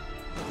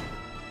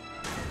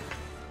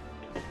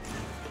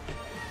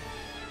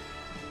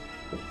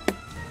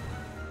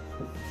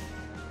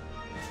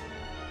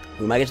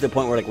 we might get to the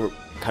point where like we're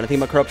kind of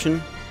thinking about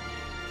corruption.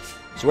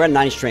 So we're at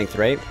 90 strength,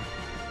 right?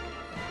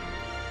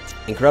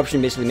 And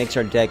corruption basically makes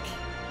our deck,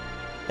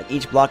 like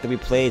each block that we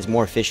play is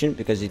more efficient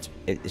because it's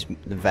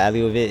the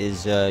value of it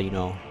is you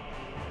know,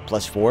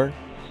 +4.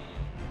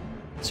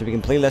 So we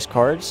can play less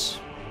cards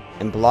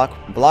and block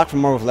for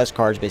more with less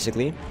cards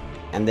basically.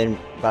 And then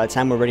by the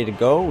time we're ready to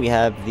go, we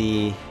have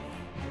the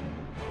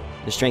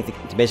strength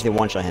to basically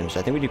one-shot him. So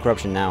I think we do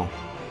corruption now.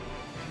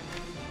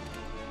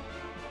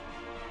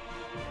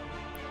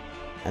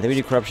 I think we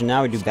do corruption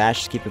now. We do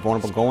bash to keep it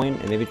vulnerable going,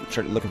 and maybe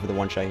start looking for the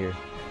one-shot here.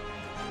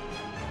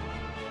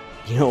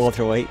 You know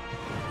Walter White?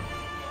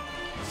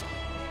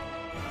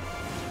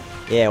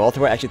 Yeah,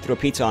 Walter White actually threw a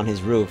pizza on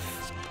his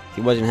roof.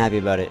 He wasn't happy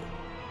about it.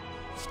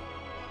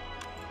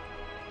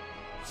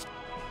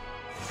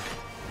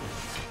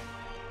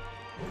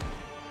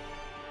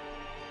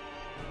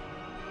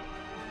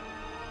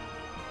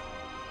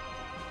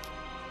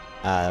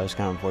 That was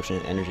kind of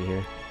unfortunate energy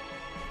here.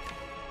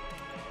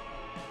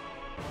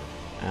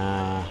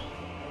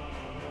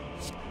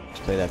 Let's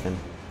play that then.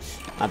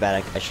 Not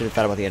bad, I should have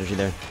thought about the energy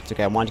there. It's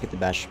okay, I wanted to get the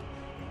bash.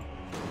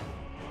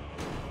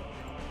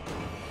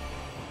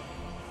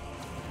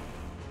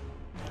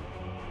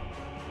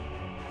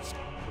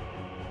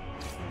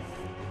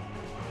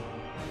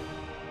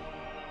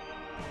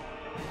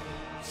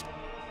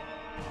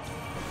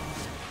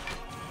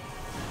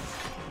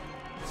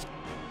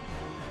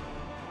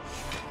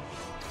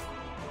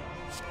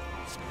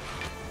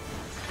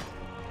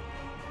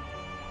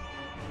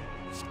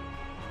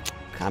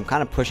 I'm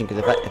kind of pushing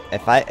because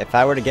if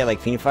I were to get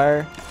like Fiend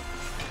Fire,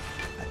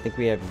 I think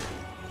we have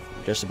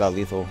just about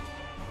lethal.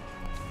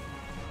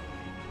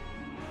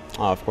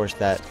 Oh, of course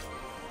that.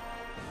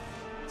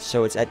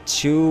 So it's at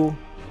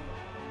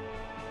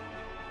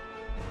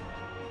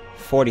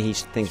 240. He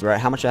thinks, right?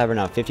 How much do I have right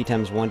now? 50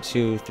 times 1,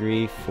 2,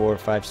 3, 4,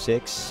 5,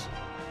 6.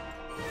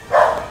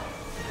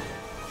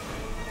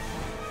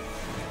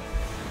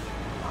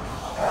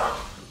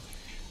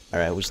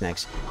 Alright, who's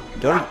next?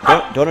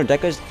 Dono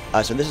Deca's.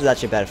 So this is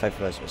actually a bad fight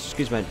for us.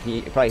 Excuse me,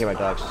 you probably hear my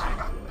dogs.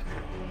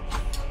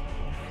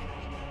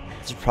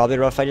 This is probably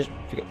a rough fight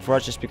for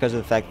us just because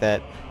of the fact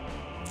that.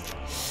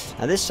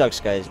 Now this sucks,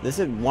 guys. This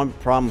is one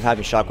problem with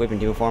having Shockwave and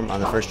Demon Form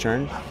on the first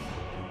turn.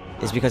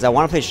 Is because I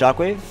want to play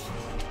Shockwave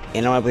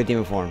and I want to play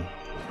Demon Form.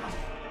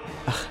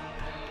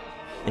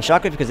 And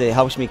Shockwave because it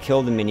helps me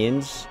kill the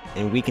minions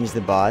and weakens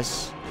the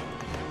boss.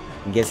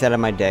 And gets that out of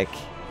my deck.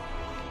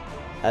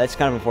 That's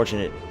kind of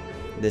unfortunate.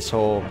 This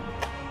whole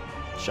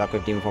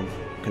Shockwave Demon Form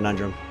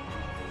conundrum.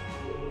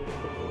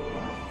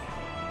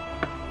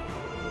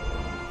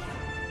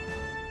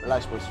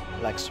 Relax, boys.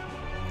 Relax.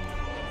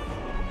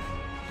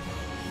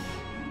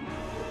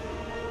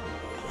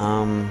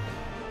 I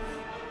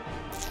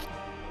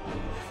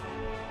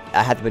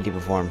have to put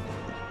Demon Form,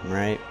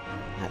 right?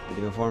 I have to put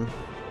Demon Form.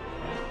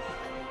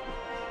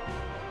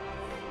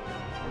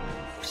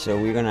 So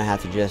we're gonna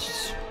have to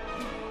just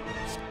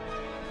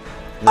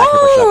not care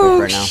about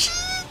Shockwave right now.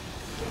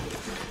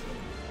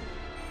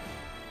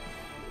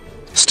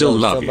 Still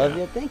love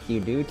you. Thank you,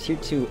 dude. Tier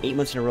 2, 8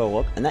 months in a row.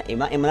 Welcome. And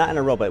not in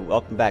a row, but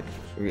welcome back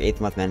for your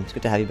 8th month, man. It's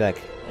good to have you back.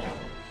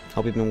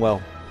 Hope you've been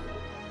well.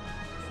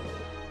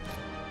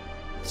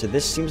 So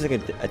this seems like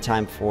a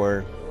time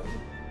for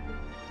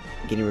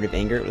getting rid of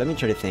anger. Let me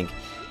try to think.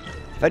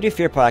 If I do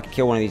Fear Pot, I can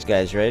kill one of these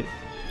guys, right?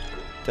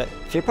 But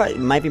Fear Pot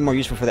might be more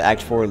useful for the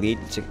Act 4 elite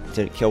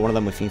to kill one of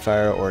them with Fiend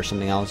Fire or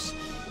something else.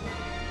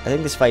 I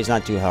think this fight is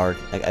not too hard.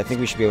 Like, I think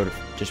we should be able to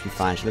just be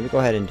fine. So let me go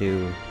ahead and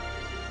do...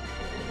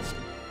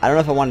 I don't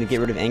know if I wanted to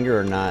get rid of anger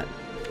or not.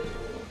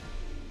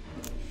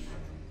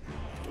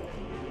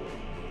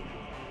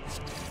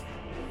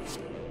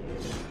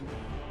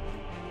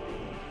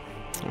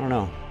 I don't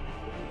know.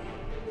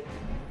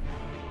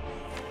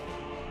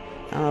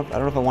 I don't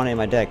know if I want it in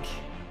my deck.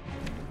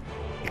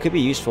 It could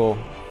be useful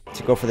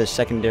to go for the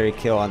secondary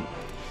kill on...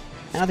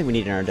 I don't think we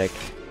need it in our deck.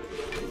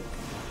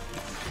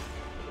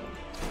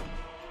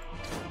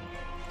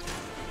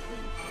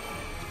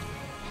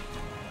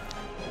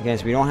 Again,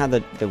 so we don't have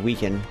the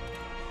weaken.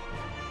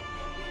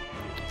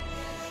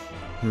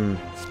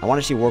 I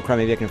want to see Warcry.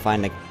 Maybe I can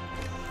find like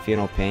Feel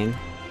No Pain.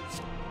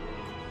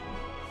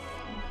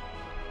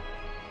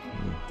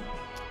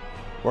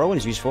 Whirlwind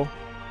is useful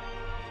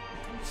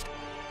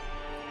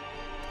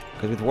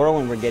because with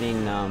Whirlwind we're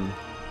getting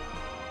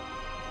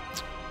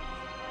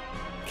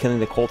killing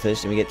the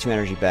cultist and we get 2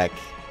 energy back.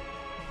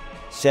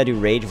 Say I do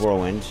Rage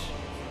Whirlwind.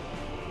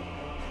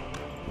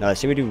 No,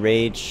 let's say we do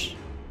Rage.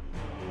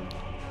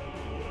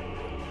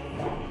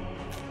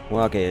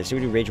 Well, okay, let's say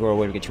we do Rage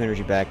Whirlwind. We get 2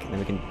 energy back, and then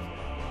we can.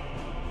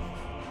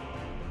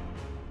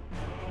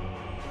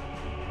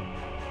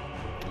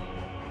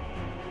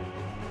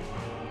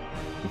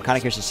 I'm kind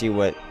of curious to see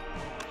what...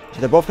 So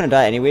they're both going to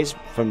die anyways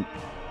from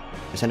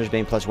Ascender's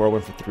Bane plus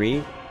Whirlwind for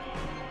 3.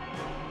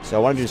 So I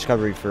want to do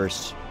Discovery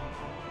first.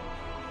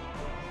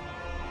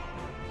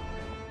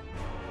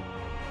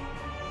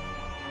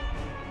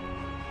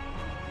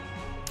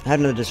 I have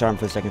another Disarm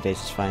for the second phase,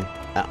 it's fine.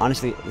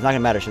 Honestly, it's not going to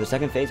matter. So the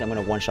second phase, I'm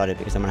going to one-shot it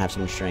because I'm going to have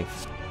some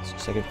strength. So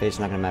second phase is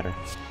not going to matter.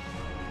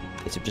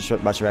 It's just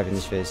about to arrive in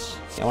this phase.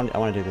 Yeah, I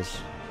want to do this.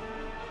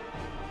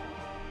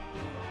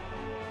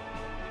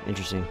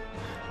 Interesting.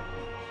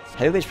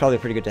 Heavyweight's probably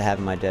pretty good to have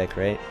in my deck,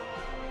 right?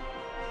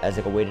 As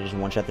like a way to just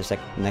one-shot this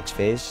next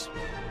phase.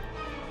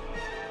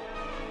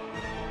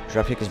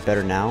 Dropkick is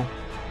better now.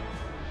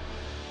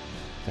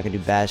 I can do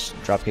Bash,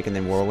 Dropkick, and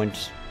then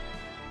Whirlwind.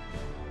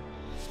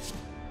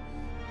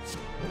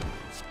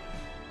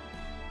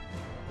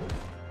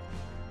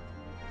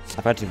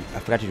 I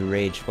forgot to do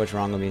Rage. What's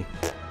wrong with me?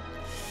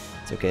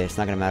 It's okay. It's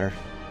not gonna matter.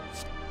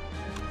 It's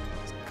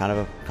kind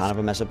of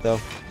a mess up though.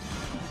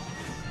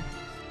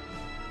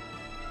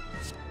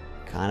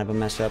 Kind of a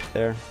mess up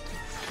there.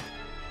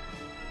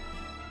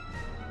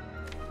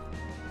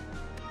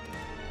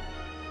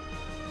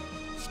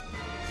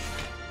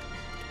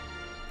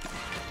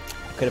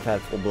 Could have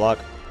had full block.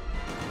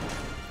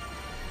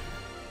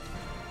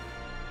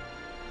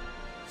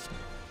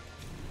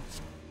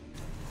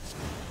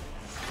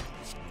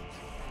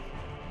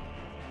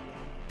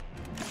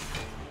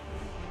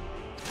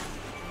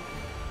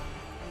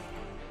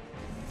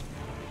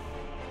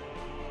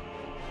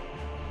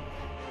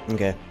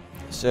 Okay,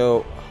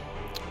 so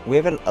we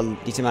have a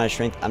decent amount of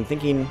strength. I'm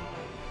thinking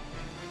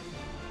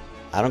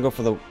I don't go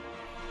for the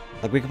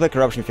like we could play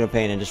Corruption, Feel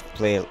Pain, and just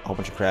play a whole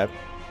bunch of crap.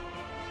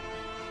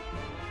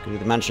 With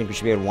the amount of strength, we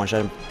should be able to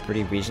one-shot him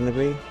pretty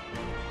reasonably.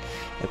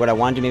 Like what I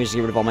want to do maybe is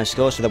get rid of all my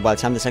skills, so that by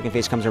the time the second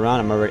phase comes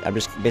around, I'm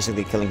just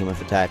basically killing him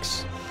with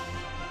attacks.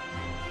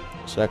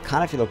 So I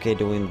kind of feel okay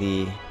doing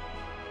the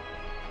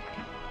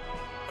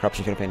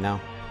Corruption, Feel Pain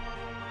now.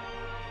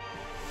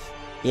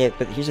 Yeah,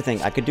 but here's the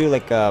thing: I could do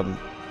like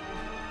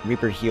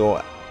Reaper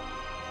heal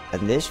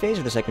in this phase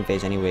or the second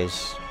phase,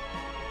 anyways.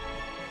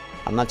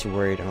 I'm not too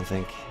worried. I don't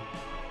think.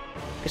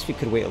 I guess we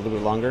could wait a little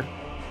bit longer.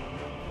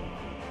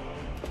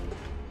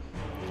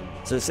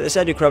 So let's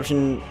do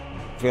Corruption,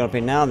 Feel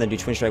Pain now, and then do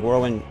Twin Strike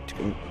Whirlwind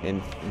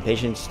in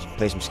Patience,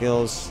 play some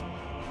skills,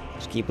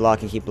 just keep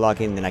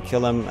blocking, then I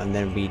kill him, and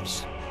then we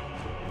just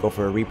go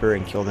for a Reaper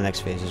and kill the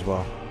next phase as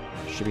well.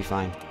 Should be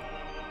fine.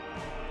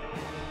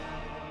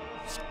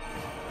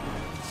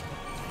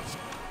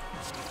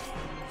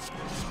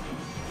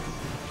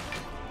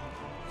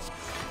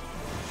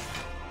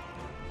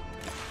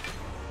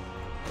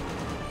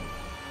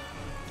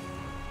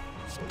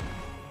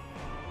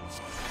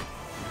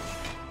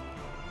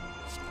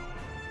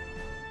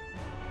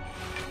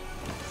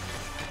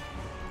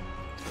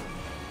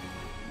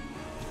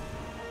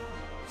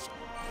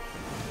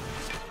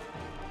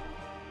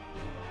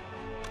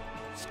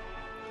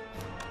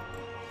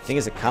 Thing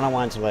is, I kind of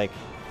wanted to like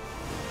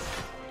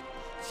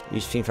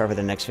use Fiend Fire for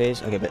the next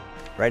phase. Okay, but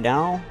right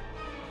now,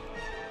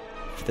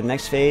 for the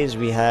next phase,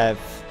 we have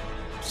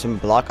some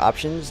block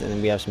options, and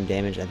then we have some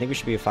damage. I think we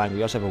should be fine.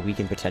 We also have a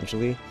weaken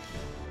potentially.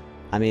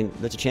 I mean,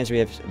 there's a chance we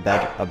have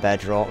a bad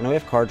draw. No, we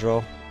have card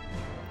draw.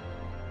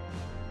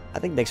 I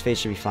think next phase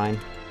should be fine.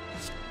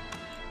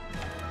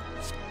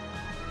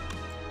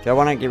 Do I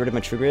want to get rid of my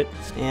True Grit?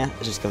 Yeah,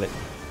 let's just kill it.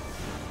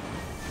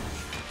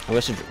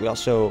 We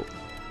also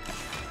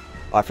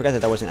oh, I forgot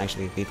that wasn't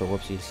actually lethal.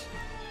 Whoopsies.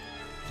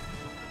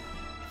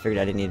 Figured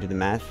I didn't need to do the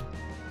math.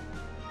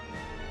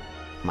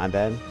 My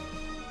bad.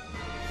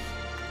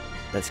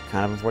 That's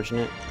kind of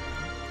unfortunate.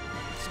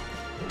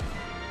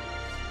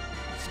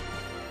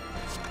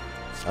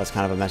 That was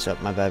kind of a mess up.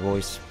 My bad,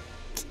 boys.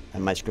 That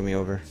might screw me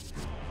over.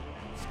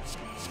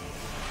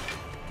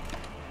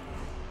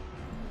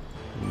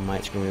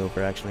 Might screw me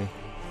over, actually.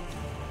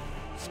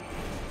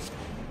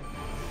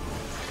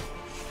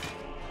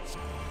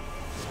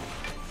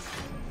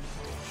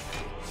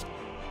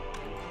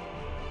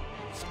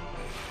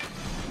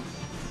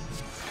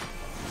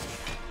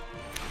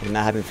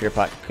 Not having Fear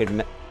Pot could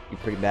be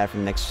pretty bad for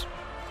the next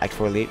Act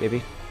 4 Elite,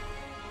 maybe.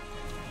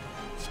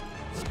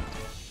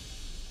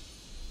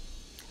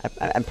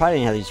 I'm probably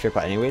didn't have to use Fear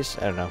Pot anyways.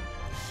 I don't know.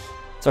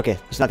 It's okay.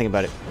 There's nothing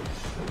about it.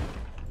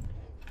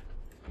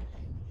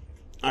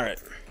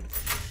 Alright.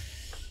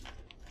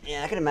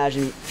 Yeah, I can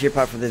imagine Fear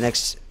Pot for the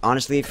next...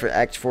 Honestly, for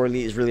Act 4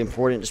 Elite is really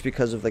important just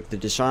because of like the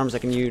disarms I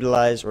can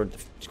utilize or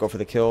just go for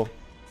the kill.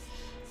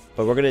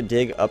 But we're gonna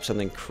dig up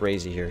something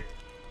crazy here.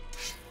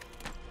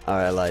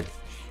 Alright, I lied.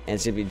 And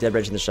it's gonna be Dead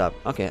Bridge in the shop.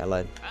 Okay, I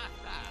lied.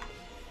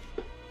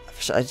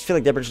 I just feel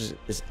like Dead Bridge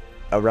is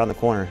around the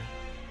corner.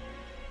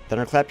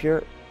 Thunderclap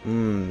here?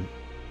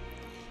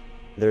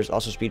 There's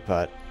also Speed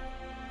Pot.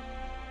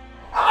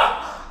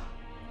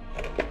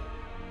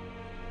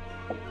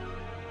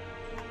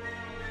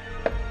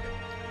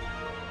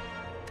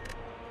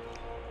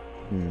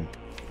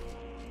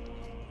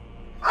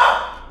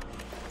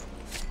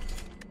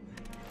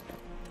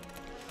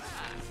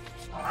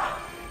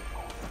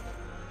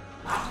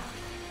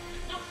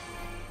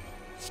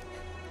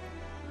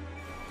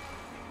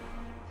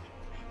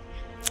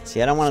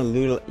 See, I don't want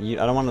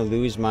to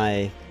lose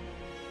my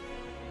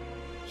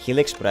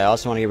Helix, but I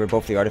also want to get rid of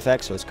both the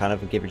artifacts, so it's kind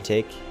of a give or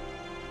take.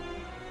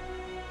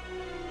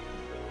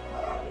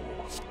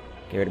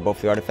 Get rid of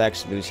both the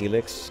artifacts, lose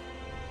Helix.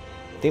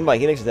 The thing about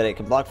Helix is that it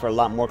can block for a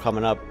lot more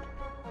coming up,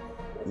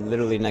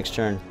 literally next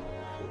turn.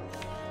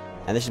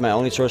 And this is my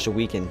only source of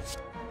weaken.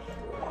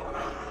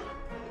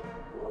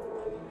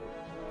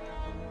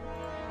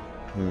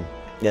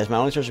 Yeah, it's my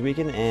only source of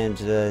weaken, and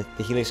the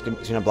Helix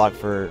is gonna block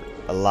for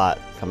a lot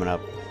coming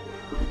up.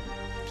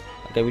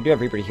 Okay, we do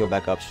have Reaper to heal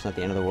back up, so it's not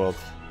the end of the world.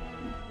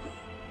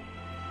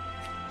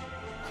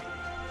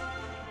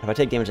 If I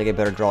take damage, I get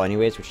better draw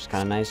anyways, which is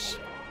kind of nice.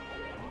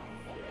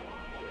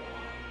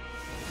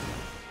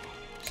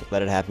 So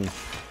let it happen.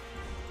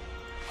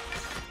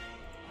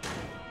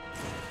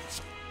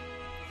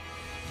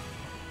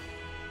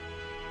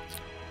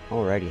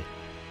 Alrighty.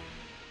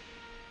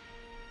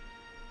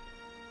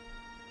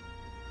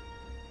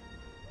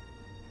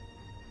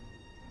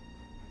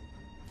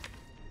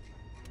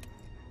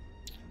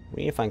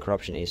 We need to find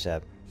corruption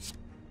ASAP.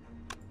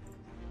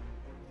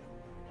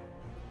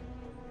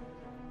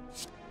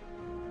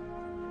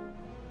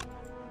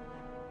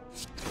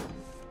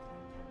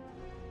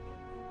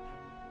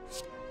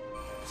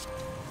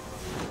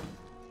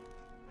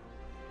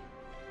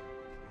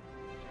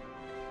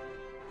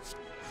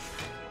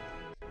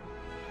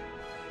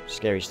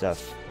 Scary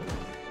stuff.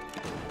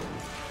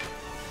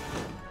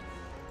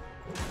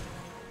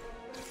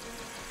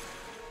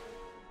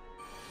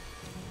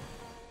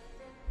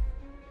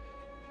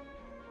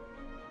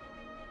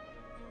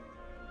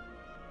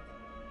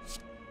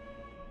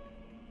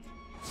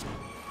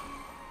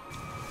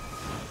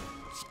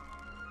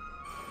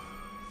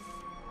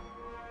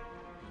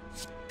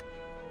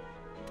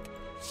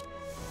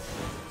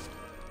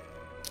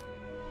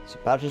 So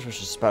battle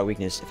versus spot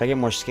weakness. If I get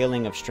more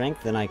scaling of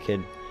strength, then I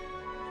could.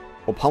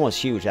 Well, Pummel's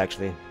huge,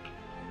 actually.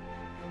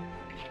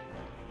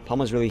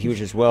 Pummel's really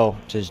huge as well,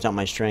 to just dump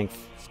my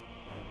strength.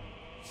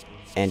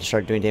 And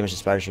start doing damage to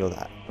Spire Shield.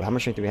 How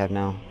much strength do we have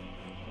now?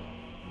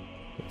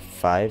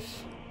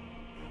 5?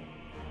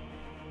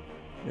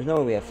 There's no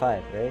way we have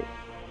 5, right?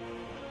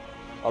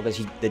 Oh, but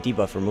the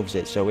debuff removes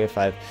it, so we have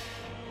 5.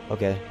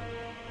 Okay.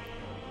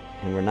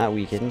 And we're not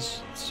weakened,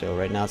 so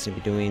right now it's going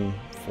to be doing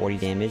 40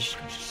 damage,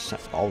 which is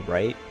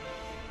alright.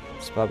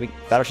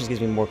 Battle Shield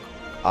gives me more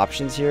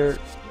options here.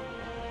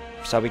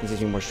 Spot weakness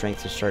gives me more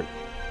strength to start.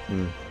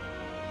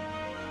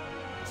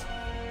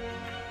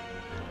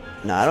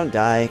 No, I don't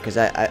die, because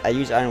I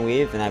use Iron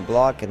Wave and I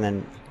block, and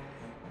then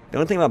the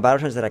only thing about Battle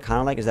Trends that I kind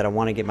of like is that I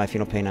want to get my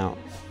Phenol Pain out,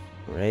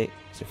 right?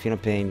 So Phenol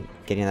Pain,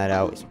 getting that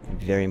out is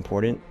very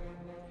important.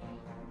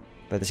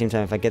 But at the same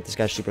time, if I get this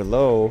guy super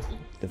low,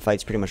 the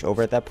fight's pretty much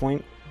over at that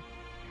point.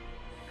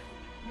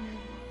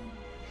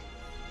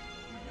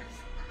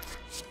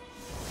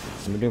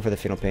 I'm doing for the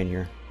Phenol Pain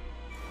here.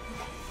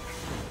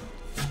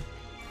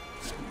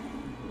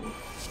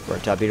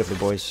 Worked out beautifully,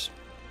 boys.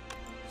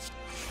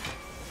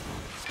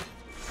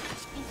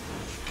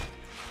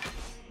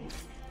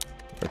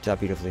 Worked out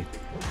beautifully.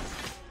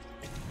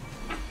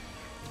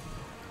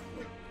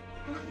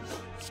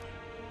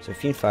 So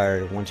Fiend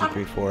Fire, 1, 2,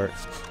 3, 4.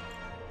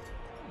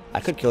 I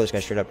could kill this guy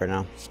straight up right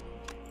now.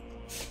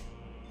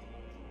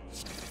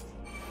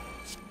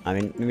 I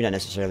mean, maybe not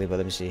necessarily, but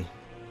let me see.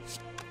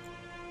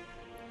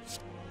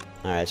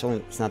 Alright,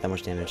 it's not that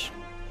much damage.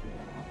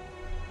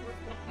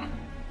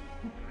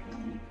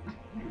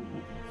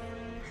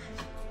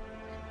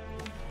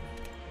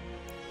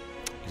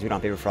 Because we don't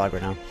have Paper Frog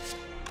right now.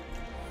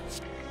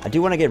 I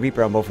do want to get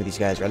Reaper on both of these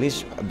guys, or at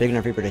least a big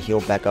enough Reaper to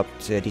heal back up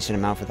to a decent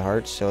amount for the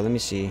hearts. So let me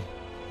see.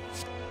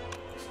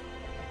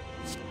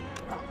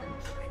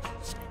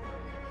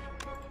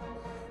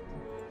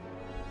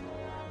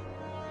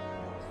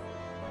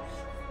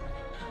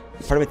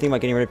 Part of me thinking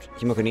about getting rid of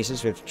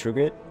Chemokinesis with True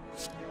Grit,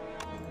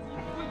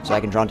 so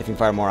I can draw into Fiend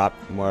Fire more.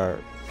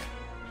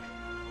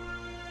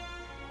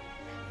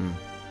 Do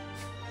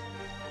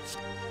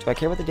I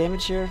care about the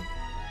damage here?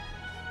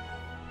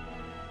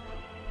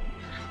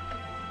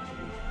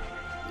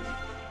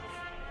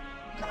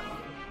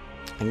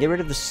 I can get rid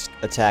of this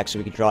attack so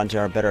we can draw into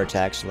our better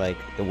attacks like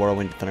the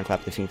Whirlwind,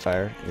 Thunderclap, the Fiend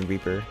Fire, and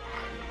Reaper.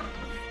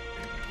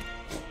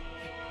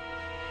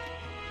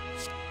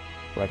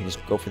 Or I can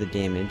just go for the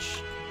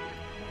damage.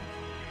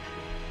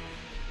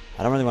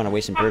 I don't really want to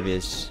waste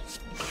Impervious.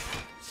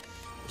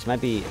 This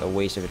might be a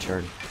waste of a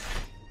turn.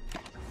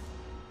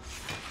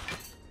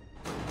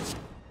 It's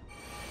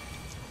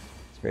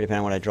very dependent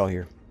on what I draw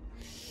here.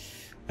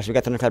 Actually, we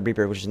got Thunderclap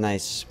Reaper, which is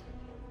nice.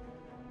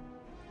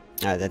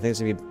 Alright, I think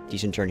it's going to be a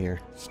decent turn here.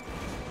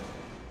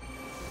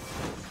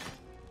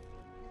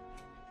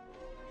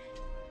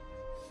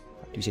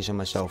 I do say so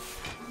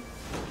myself.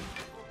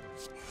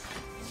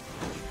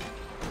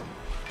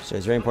 So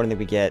it's very important that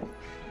we get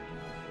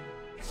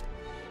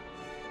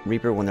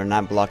Reaper when they're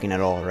not blocking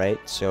at all, right?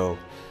 So,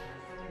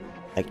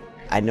 like,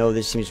 I know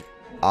this seems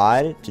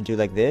odd to do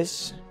like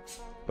this,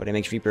 but it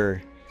makes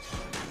Reaper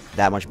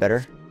that much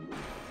better.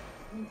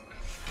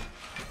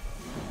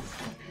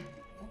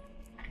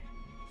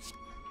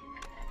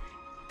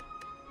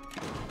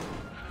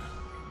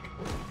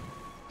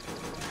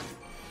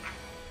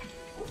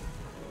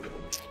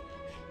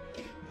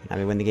 Now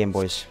we win the game,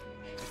 boys.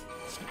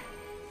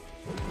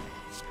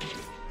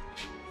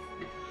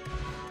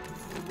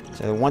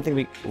 So the one thing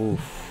we...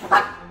 Oof.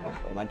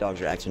 Oh, my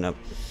dogs are acting up.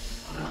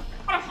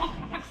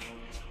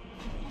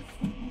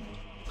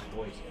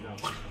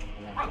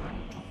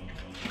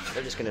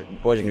 They're just gonna...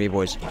 Boys are gonna be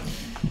boys.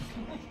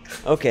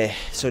 Okay,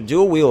 so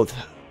dual wield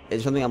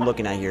is something I'm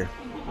looking at here.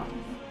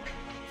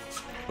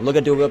 I'm looking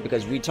at dual wield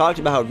because we talked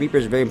about how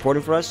Reapers are very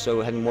important for us,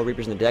 so having more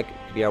Reapers in the deck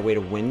could be our way to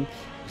win.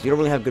 Because we don't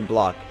really have good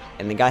block.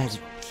 And the guy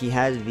has, he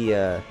has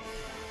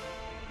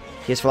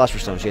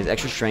Philosopher's Stone, so he has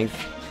extra strength.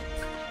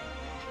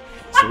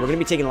 So we're going to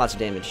be taking lots of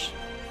damage.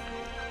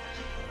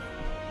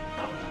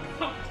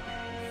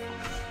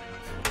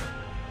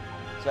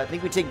 So I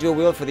think we take dual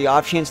wield for the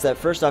off chance that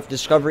first off,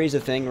 discovery is a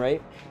thing,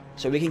 right?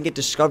 So we can get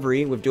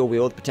discovery with dual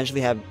wield, potentially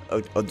have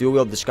a dual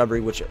wield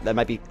discovery, which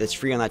that's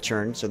free on that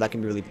turn, so that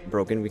can be really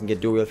broken. We can get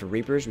dual wield for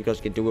Reapers, we can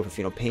also get dual wield for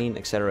Phenol Pain,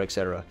 etc.,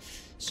 etc.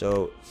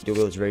 So dual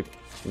wield is very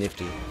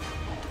nifty.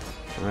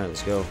 Alright,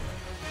 let's go.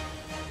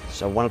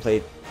 So I want to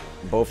play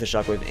both the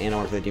Shockwave and I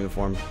want to play Demon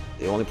Form.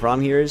 The only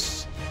problem here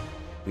is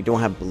we don't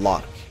have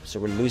block, so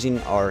we're losing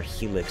our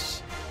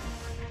Helix.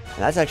 And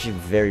that's actually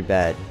very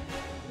bad.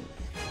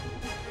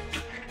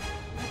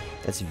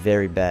 That's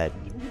very bad.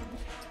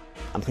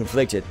 I'm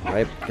conflicted,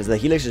 right? Because the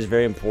Helix is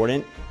very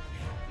important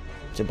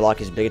to block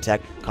his big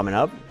attack coming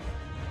up.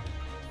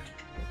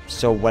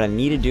 So what I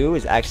need to do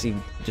is actually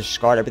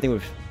discard everything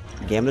with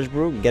Gambler's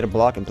Brew, get a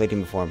block, and play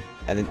Demon Form.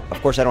 And then,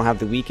 of course, I don't have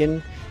the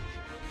Weaken,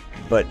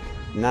 but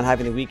not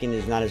having the Weaken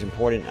is not as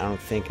important, I don't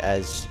think,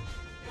 as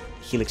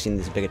Helixing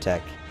this big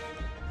attack.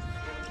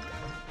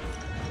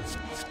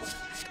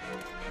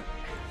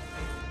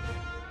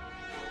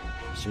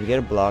 So we get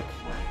a block.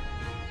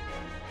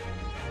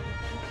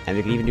 And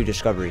we can even do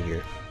discovery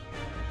here.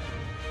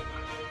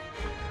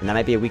 And that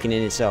might be a weaken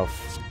in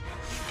itself.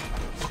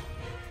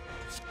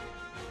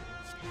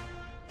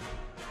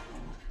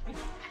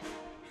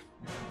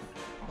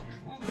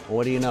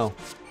 What do you know?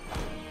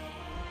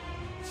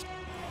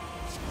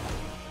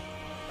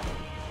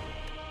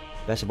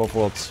 Best of both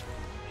worlds.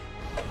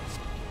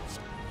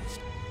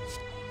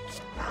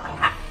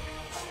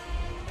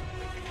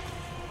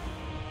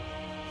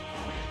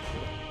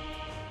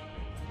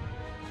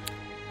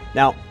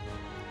 Now,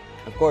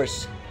 of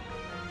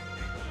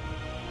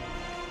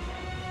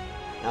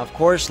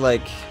course,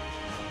 like,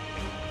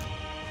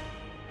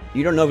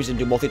 you don't know if he's gonna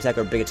do multi-attack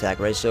or big attack,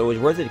 right? So it was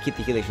worth it to keep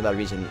the Helix for that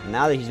reason.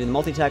 Now that he's doing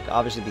multi-attack,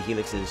 obviously the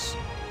Helix is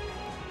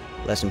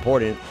less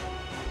important.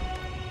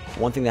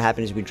 One thing that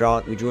happened is we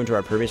drew into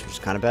our Pervious, which is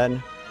kind of bad.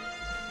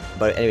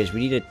 But anyways,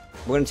 we're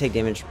gonna take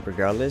damage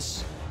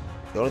regardless.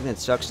 The only thing that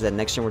sucks is that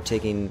next turn we're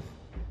taking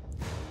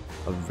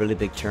a really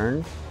big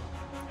turn.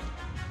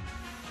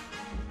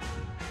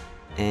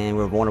 And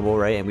we're vulnerable,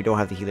 right? And we don't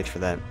have the Helix for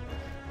that.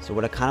 So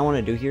what I kind of want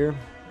to do here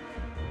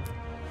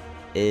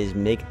is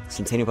make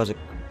Centennial Puzzle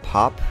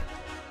pop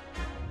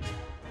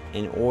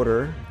in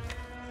order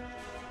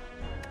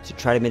to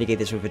try to mitigate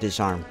this with a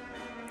disarm.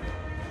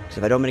 So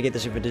if I don't mitigate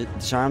this with a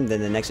disarm,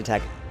 then the next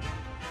attack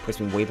puts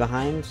me way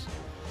behind.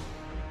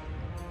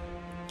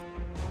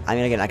 I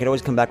mean, again, I could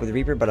always come back with a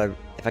Reaper, but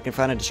if I can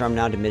find a disarm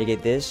now to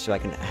mitigate this so I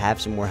can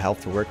have some more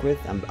health to work with,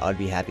 I'd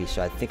be happy.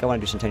 So I think I want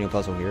to do Centennial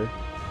Puzzle here.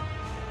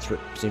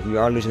 Since we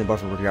are losing the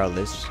buffer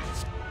regardless.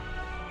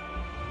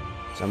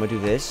 So I'm gonna do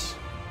this.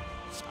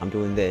 I'm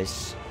doing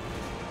this.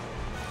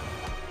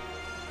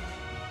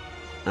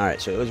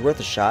 Alright, so it was worth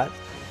a shot.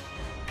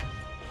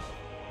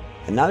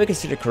 And now we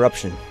consider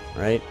corruption,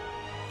 right?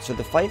 So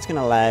the fight's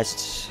gonna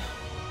last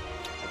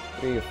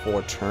 3 or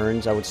 4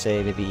 turns, I would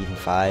say, maybe even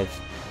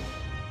 5.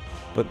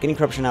 But getting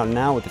corruption out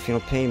now with the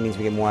Phenol Pain means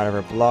we get more out of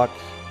our block.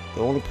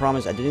 The only problem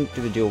is I didn't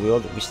do the dual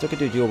wield. We still could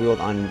do dual wield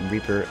on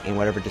Reaper and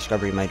whatever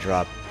discovery might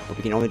drop. But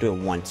we can only do it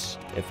once.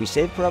 If we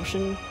save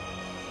corruption,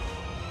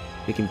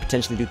 we can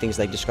potentially do things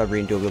like discovery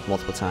and dual wield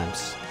multiple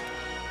times.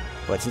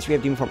 But since we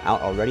have Demon Form out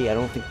already, I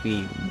don't think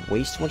we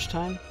waste much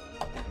time.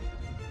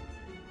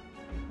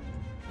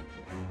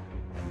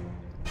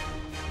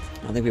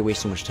 I don't think we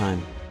waste so much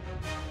time.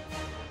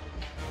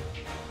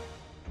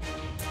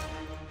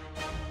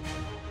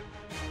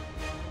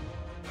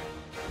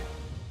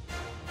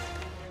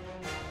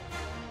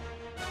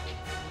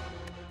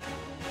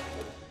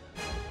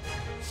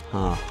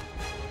 Huh.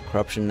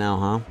 Corruption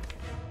now,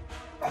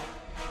 huh?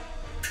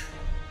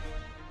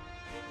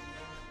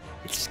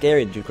 It's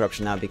scary to do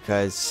corruption now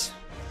because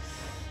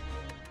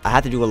I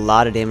have to do a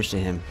lot of damage to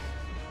him.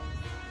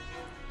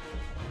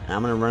 And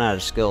I'm gonna run out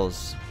of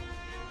skills.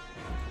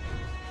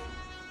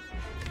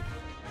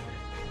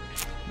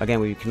 Again,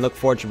 we can look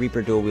forward to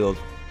Reaper dual wield,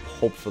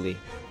 hopefully.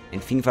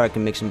 And Fiendfire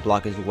can make some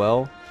block as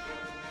well.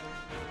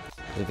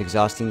 With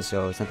exhausting,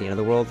 so it's not the end of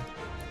the world.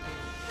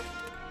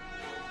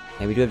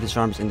 And we do have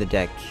disarms in the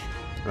deck,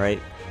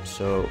 right?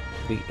 So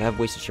we have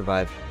ways to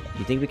survive. Do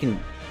you think we can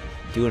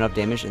do enough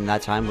damage in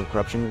that time with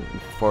corruption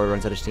before it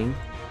runs out of steam?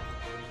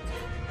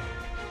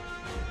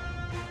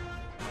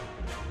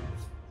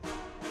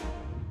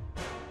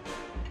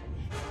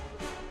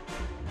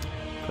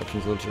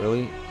 Corruption's a little too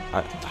early.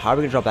 How are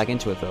we gonna drop back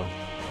into it though?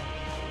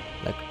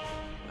 Like,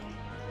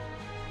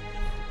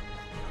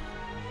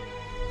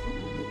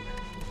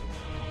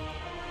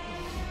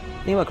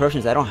 the thing about corruption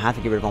is I don't have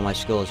to get rid of all my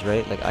skills,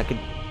 right? Like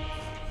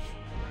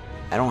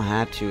I don't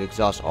have to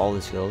exhaust all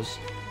the skills.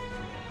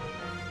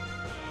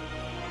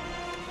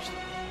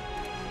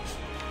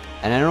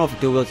 And I don't know if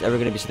dual wield's ever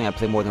going to be something I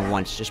play more than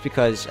once, just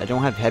because I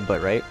don't have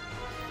headbutt, right?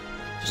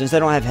 So since I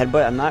don't have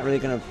headbutt, I'm not really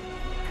going to...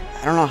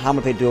 I don't know how I'm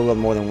going to play dual wield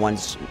more than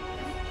once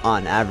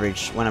on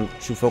average when I'm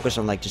too focused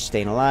on like just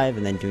staying alive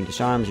and then doing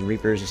disarms and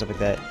reapers and stuff like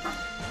that.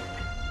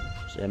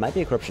 So it might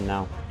be a corruption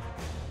now.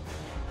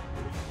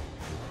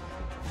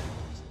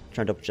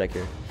 Trying to double check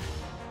here.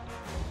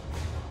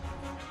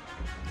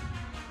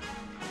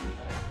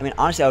 I mean,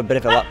 honestly, I would bet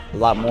if a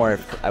lot more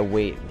if I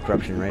wait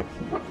corruption, right?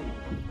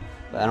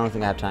 But I don't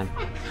think I have time.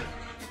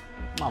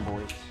 Come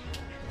on, boys.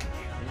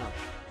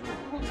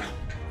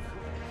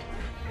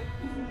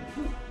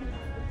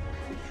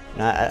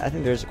 No, I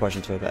think there is a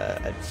question to it,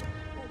 but I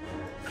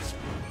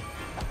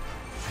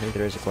think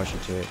there is a question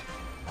to it.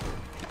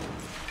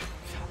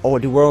 Oh, I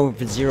do whirlwind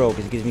for 0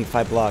 because it gives me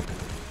 5 block.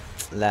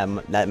 That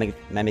might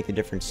make the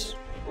difference.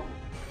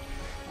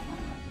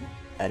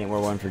 Adding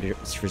whirlwind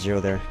for 0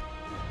 there,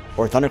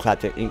 or thunderclap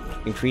to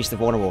increase the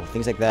vulnerable,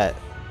 things like that.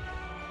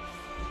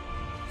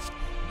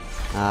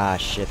 Ah,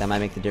 shit, that might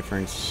make the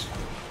difference.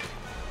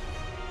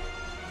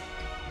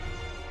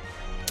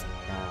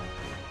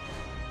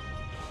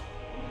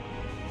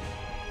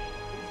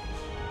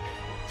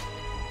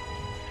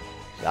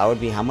 That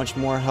would be how much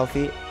more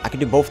healthy? I could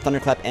do both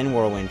thunderclap and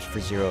whirlwind for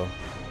 0.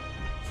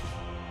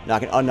 No, I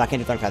can. Oh no, I can't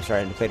do thunderclap.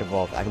 Sorry, I didn't play it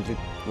evolved. I can do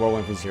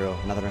whirlwind for 0.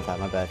 Not thunderclap.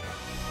 My bad.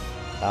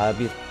 It'd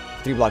be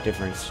 3 block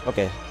difference.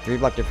 Okay, 3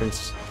 block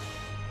difference.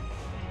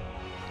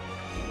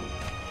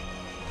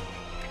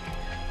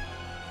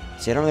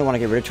 See, I don't really want to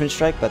get rid of Twin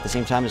Strike, but at the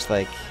same time, it's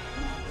like...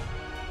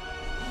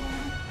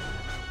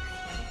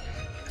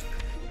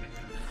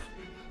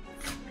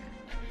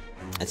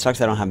 It sucks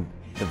that I don't have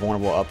the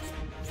vulnerable up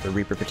for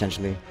Reaper,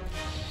 potentially.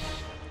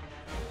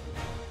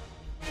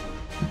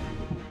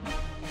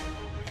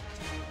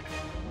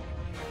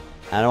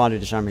 I don't want to do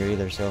Disarm here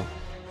either, so...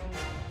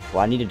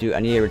 Well, I need to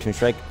get Twin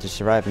Strike to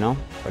survive, no?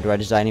 Or do I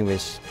just die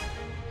anyways?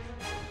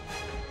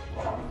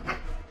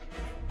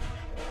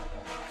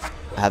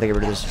 I have to get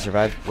rid of this to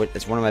survive.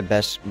 It's one of my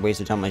best ways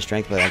to dump my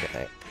strength, but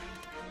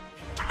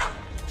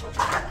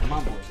come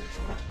on, boys.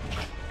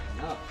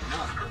 Come up.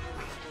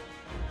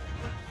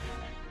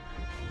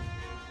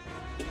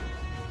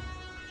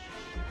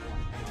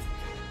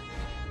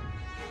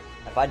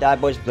 If I die,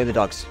 boys, play the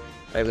dogs.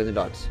 Play the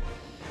dogs.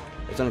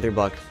 It's only 3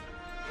 block.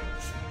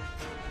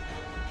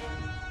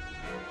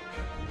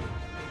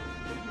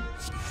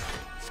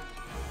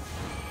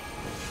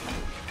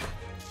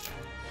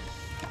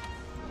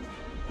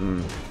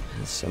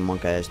 That's a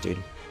monk ass dude.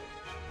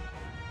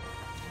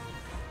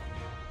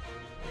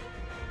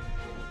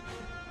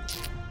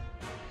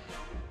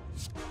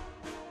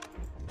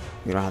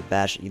 We don't have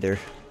bash either.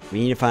 We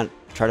need to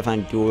try to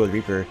find dual with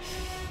Reaper.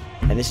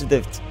 And this is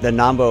the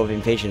Nambo of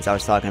Impatience I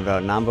was talking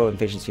about. Nambo of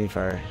Impatience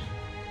Fiendfire.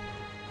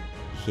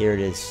 Here it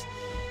is.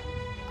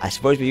 I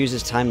suppose we use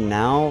this time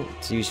now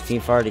to use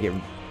Fiendfire to get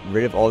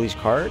rid of all these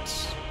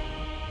cards.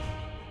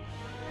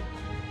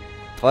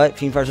 But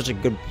Fiendfire is such a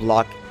good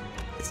block.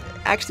 It's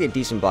actually a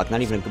decent block,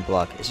 not even a good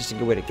block. It's just a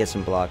good way to get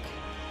some block.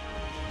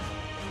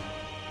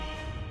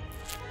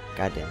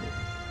 God damn it.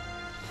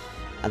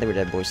 I think we're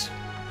dead, boys.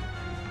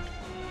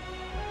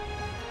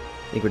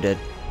 I think we're dead.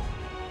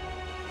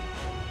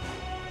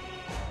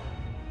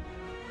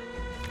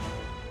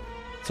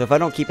 So if I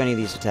don't keep any of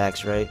these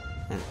attacks, right?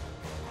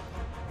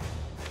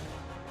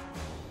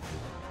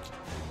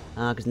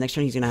 Because next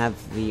turn he's going to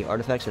have the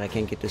artifacts and I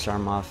can't get this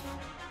arm off.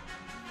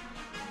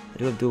 I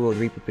do have dual with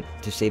Reaper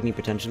to save me,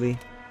 potentially.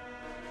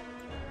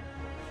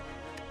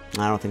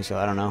 I don't think so.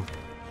 I don't know.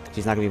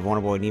 He's not going to be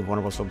vulnerable. I need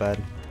vulnerable so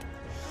bad.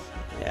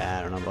 Yeah,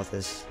 I don't know about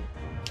this.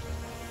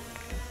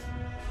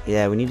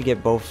 Yeah, we need to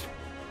get both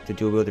the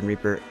dual wield and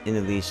Reaper in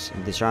the least.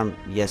 Disarm,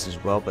 yes,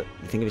 as well, but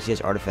the thing is he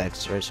has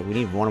artifacts, right? So we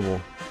need vulnerable.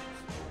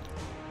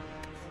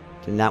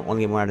 To not want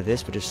to get more out of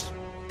this, but just...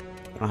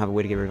 I don't have a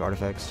way to get rid of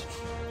artifacts.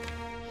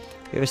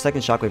 We have a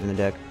second Shockwave in the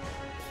deck.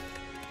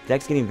 The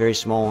deck's getting very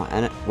small,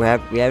 and we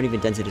haven't even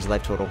dented his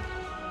life total.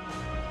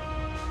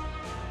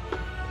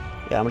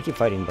 Yeah, I'm going to keep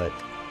fighting, but...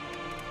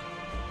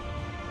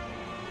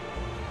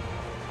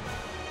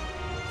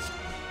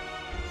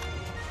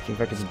 King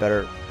Factor is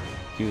better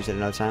used at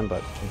another time,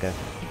 but okay.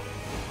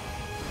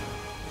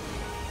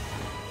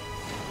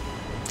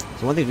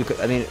 So one thing we could,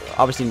 I mean,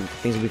 obviously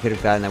things that we could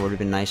have gotten that would have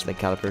been nice, like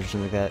calipers or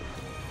something like that.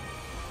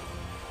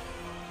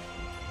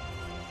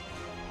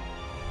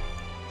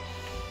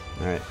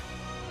 Alright.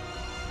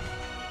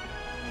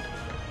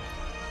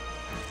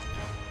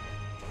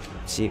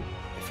 See,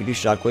 if we do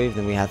Shockwave,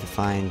 then we have to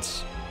find...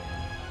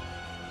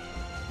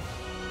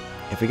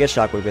 If we get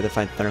Shockwave, we have to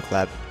find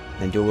Thunderclap,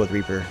 then dual with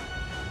Reaper.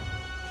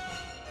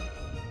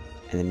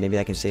 And then maybe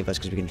that can save us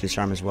because we can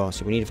disarm as well.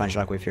 So we need to find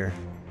Shockwave here.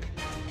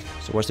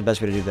 So what's the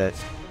best way to do that?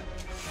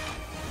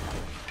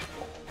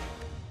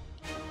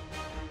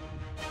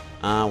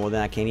 Well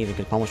then I can't even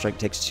because Pummel Strike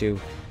takes 2.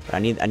 But I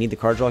need the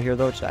card draw here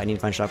though, so I need to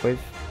find Shockwave.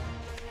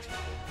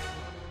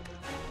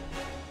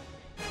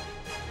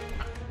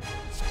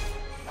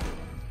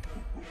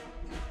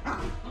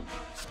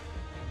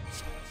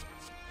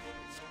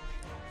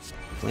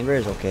 Flame Bear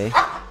is okay.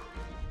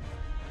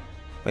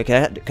 Wait,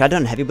 could I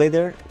done Heavy Blade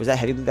there? Was that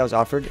Heavy Blade that was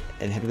offered?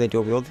 And Heavy Blade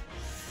dual wield?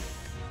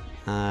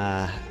 No,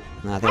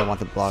 I think I want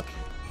the block.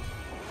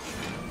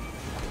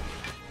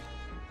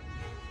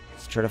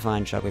 Let's try to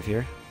find Shockwave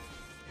here.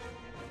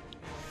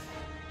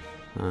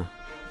 Huh.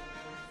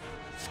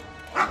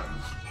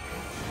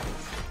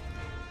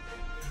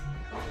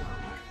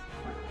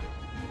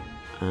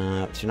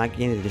 So not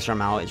getting the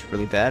disarm out is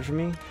really bad for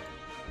me.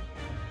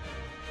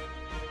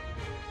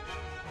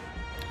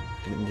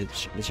 The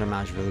disarm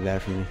out is really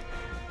bad for me.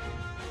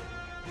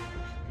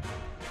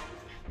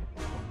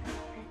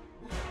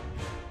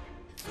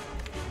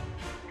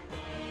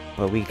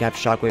 But we have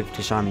Shockwave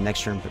disarm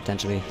next turn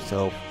potentially,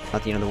 so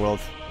not the end of the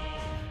world.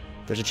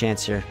 There's a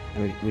chance here,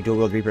 and we dual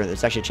wield Reaper.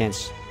 There's actually a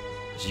chance.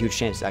 There's a huge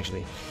chance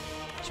actually.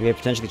 So we have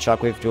potentially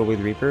Shockwave dual wield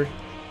Reaper.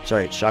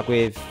 Sorry,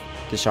 Shockwave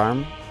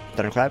disarm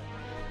Thunderclap.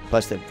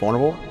 Plus the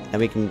vulnerable,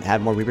 and we can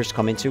have more Reapers to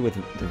come into with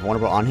the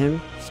vulnerable on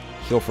him,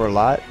 heal for a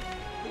lot.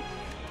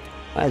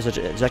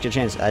 There's actually a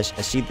chance. I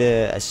see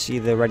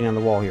the writing on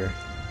the wall here.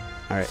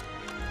 All right.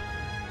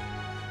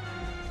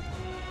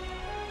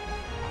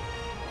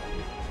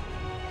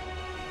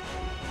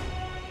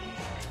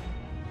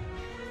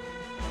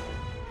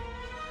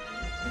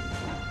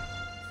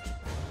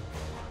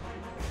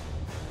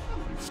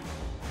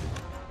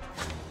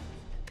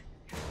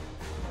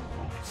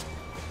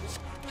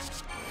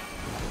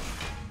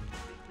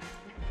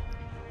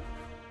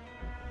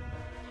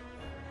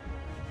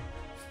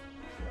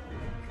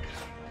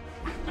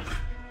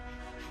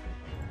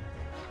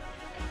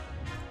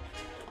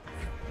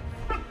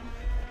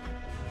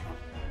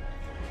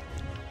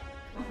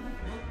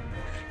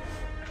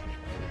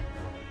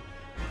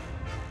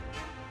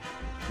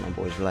 Come on,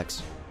 boys,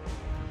 relax.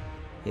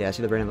 Yeah, I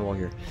see the brain on the wall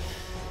here.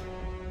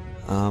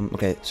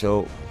 Okay,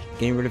 so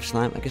getting rid of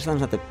Slime. I guess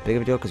Slime's not that big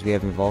of a deal because we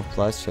have Evolve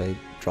Plus, so he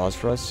draws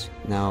for us.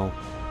 Now,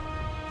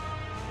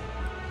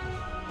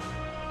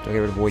 do I get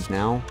rid of Voids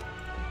now?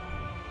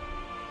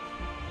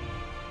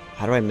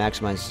 How do I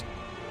maximize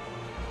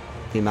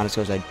the amount of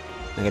skills I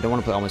don't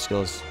want to play all my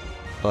skills,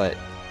 but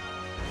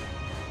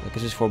like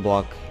this is 4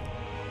 block.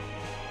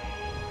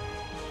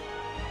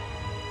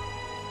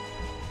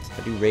 If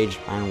I do Rage,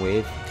 Iron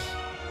Wave.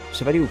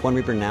 So if I do 1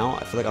 Reaper now,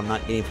 I feel like I'm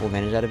not getting full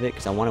advantage out of it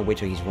because I want to wait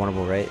till he's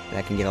vulnerable, right? And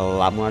I can get a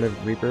lot more out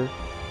of Reaper.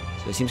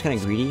 So it seems kind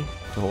of greedy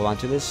to hold on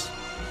to this.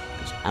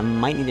 I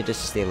might need it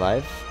just to stay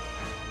alive.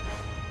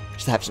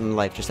 Just to have some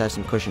life, just to have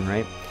some cushion,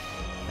 right?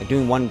 Like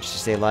doing 1 just to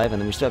stay alive,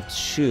 and then we still have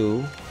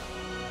 2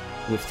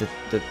 with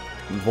the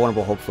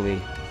vulnerable,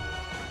 hopefully.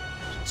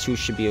 2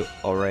 should be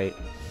alright.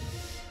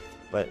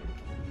 But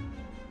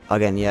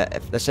again, yeah,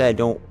 if, let's say I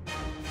don't...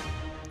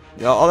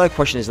 All that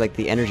question is like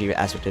the energy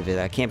aspect of it.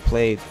 I can't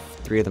play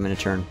 3 of them in a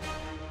turn.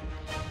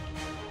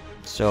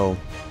 So,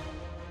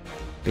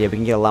 but yeah, we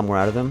can get a lot more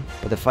out of them.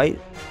 But the fight,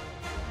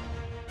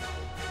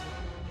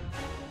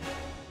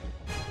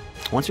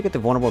 once we get the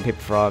vulnerable Paper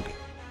Frog,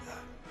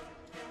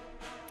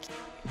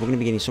 we're going to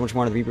be getting so much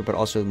more out of the Reaper, but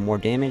also more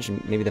damage,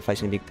 and maybe the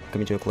fight's going to be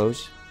coming to a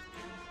close.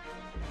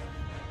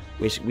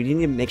 We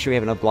need to make sure we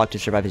have enough block to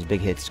survive his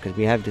big hits, because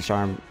we have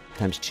disarm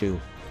times 2.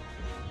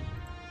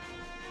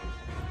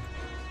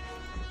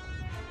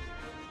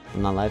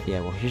 I'm not live?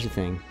 Yeah, well, here's the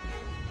thing.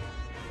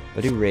 If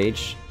I do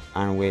Rage,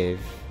 Iron Wave,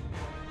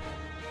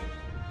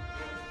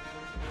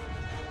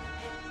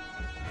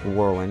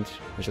 Whirlwind.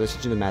 So let's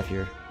do the math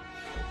here.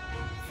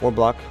 4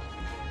 block,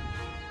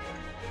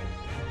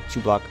 2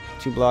 block,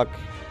 2 block,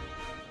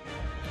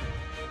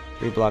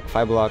 3 block,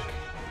 5 block,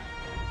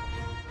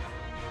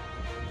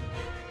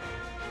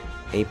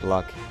 8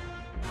 block.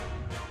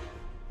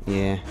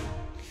 Yeah.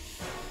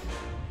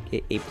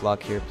 Get 8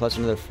 block here, plus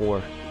another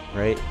 4,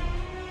 right?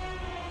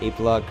 8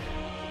 block,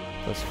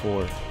 plus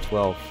 4,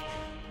 12.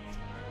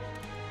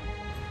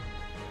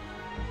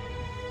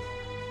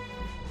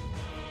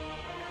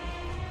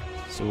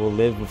 So we'll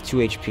live with 2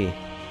 HP.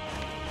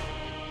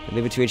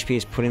 Live with 2 HP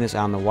is putting this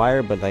on the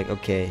wire, but like,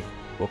 okay,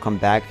 we'll come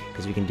back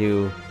because we can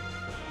do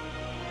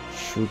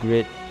True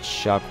Grit,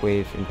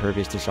 Shockwave,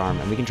 Impervious, Disarm,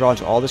 and we can draw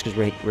into all this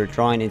because we're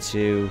drawing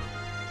into.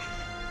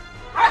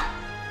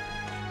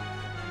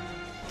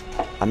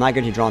 I'm not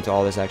guaranteed to draw into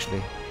all this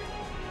actually.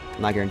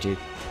 I'm not guaranteed.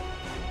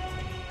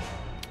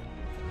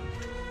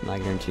 Not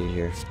guaranteed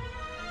here.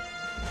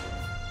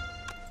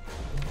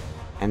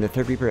 And the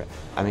third Reaper,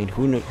 I mean,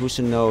 who's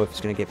to know if it's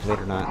gonna get played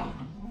or not?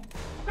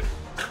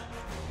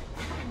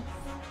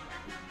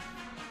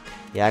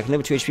 Yeah, I can live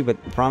with 2 HP,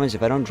 but the problem is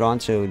if I don't draw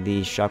into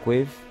the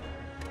Shockwave,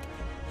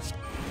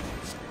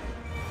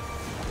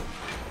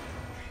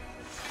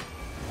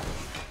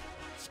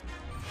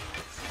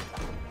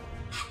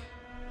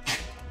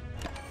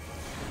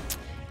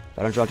 if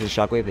I don't draw into the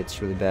Shockwave,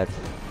 it's really bad.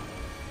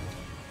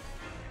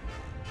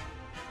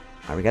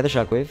 Alright, we got the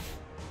Shockwave.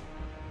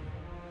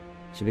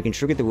 So we can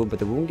trigger the wound, but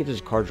the wound gives us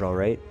a card draw,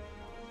 right?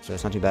 So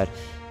it's not too bad.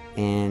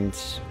 And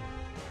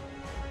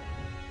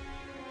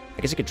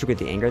I guess I could trigger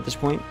the Anger at this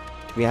point.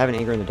 Do we have an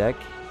Anger in the deck?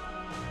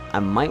 I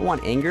might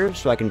want Anger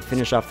so I can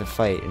finish off the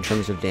fight in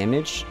terms of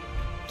damage.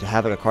 To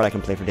have like a card I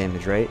can play for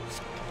damage, right?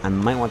 I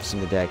might want this in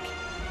the deck.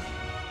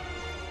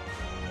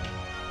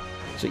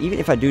 So even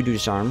if I do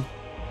disarm,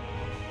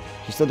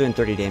 he's still doing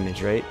 30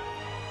 damage, right?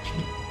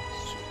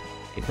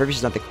 Impervious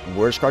is not the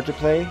worst card to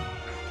play.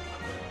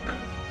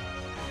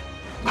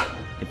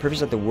 Impervious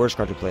is not the worst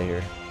card to play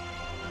here.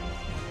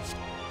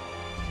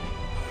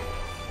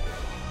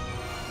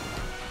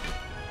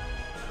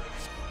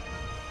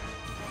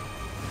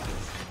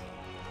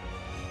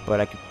 But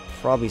I could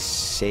probably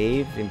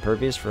save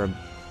Impervious for a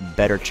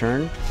better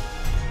turn.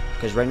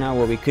 Because right now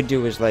what we could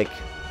do is like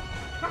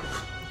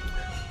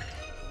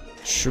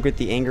trigger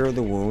the Anger of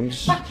the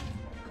Wounds.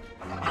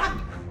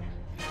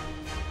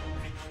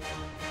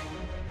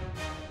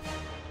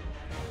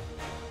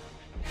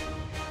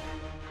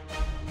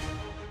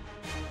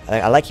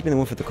 I like keeping the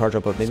wound for the card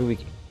drop, but maybe we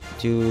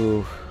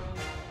do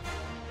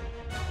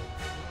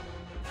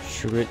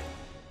trigger it.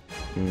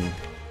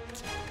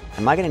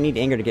 Am I gonna need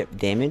Anger to get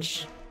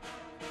damage?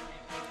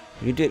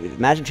 You do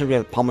imagine trying to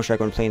have Pommel Strike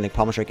when playing like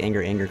Pommel Strike,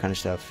 Anger kind of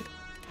stuff.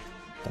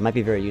 That might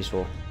be very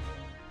useful.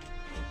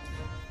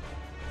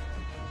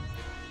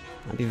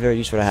 Might be very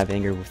useful to have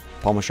Anger with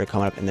Pommel Strike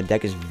coming up, and the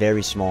deck is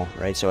very small,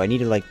 right? So I need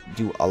to like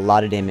do a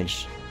lot of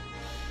damage.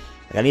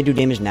 Like, I need to do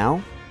damage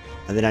now,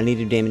 and then I need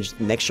to do damage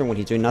next turn when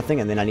he's doing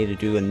nothing, and then I need to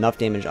do enough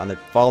damage on the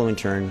following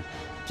turn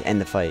to end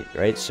the fight,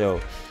 right? So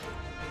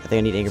I think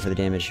I need Anger for the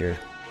damage here.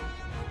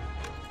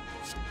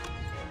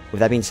 With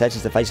that being said,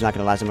 since the fight's not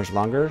going to last that much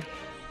longer,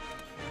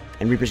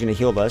 and Reaper's going to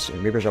heal us,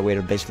 and Reaper's our way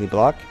to basically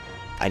block,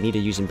 I need to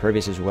use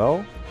Impervious as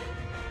well.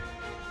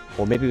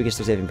 Or maybe we can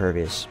still save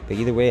Impervious. But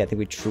either way, I think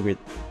we trigger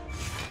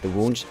the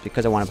wounds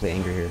because I want to play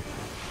Anger here.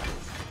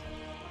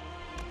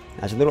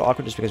 Now, it's a little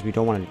awkward just because we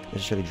don't want to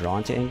necessarily draw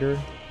into Anger.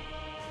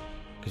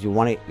 Because we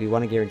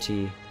want to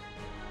guarantee...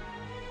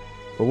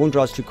 Well, wound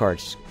draws 2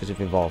 cards because of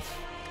Evolve,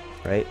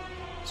 right?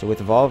 So with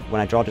Evolve,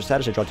 when I draw to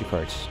status, I draw 2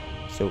 cards.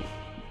 So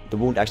the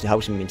wound actually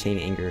helps me maintain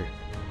Anger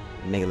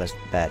and make it less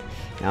bad.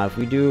 Now, if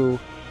we do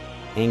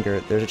Anger,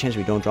 there's a chance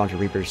we don't draw into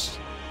Reapers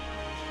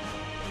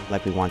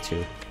like we want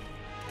to.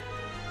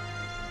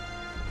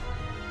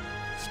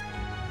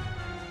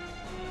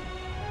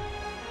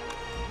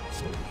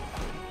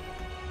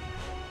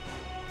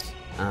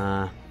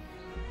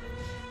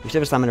 We should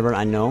have a Slam Burn,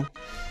 I know.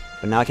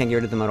 But now I can't get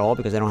rid of them at all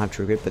because I don't have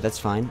True Grip, but that's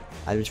fine.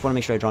 I just want to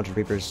make sure I draw into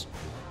Reapers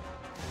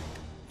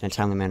in a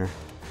timely manner.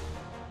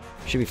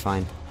 Should be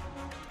fine.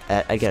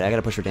 I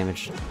gotta push for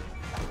damage.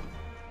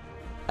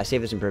 I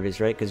save this Impervious,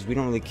 right? Because we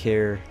don't really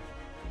care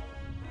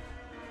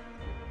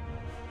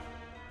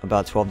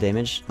about 12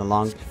 damage. The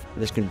long,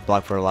 this can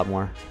block for a lot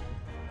more.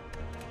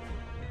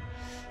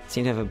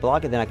 Seems to have a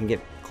block, and then I can get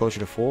closer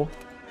to full.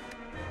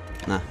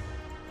 Nah.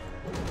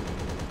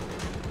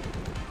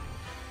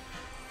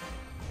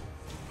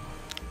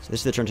 So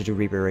this is the turn to do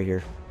Reaper right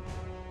here.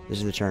 This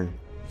is the turn.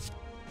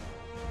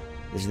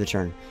 This is the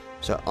turn.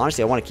 So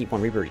honestly, I want to keep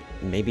one Reaper.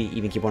 Maybe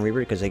even keep one Reaper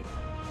because I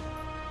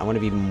want to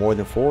be more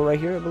than full right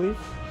here, I believe.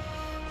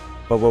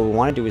 But what we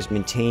want to do is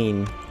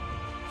maintain.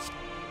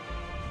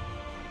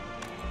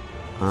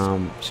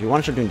 So we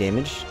want to start doing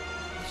damage.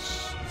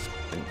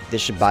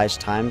 This should buy us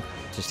time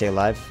to stay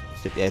alive.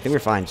 Yeah, I think we're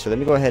fine. So let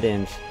me go ahead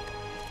and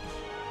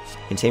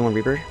maintain one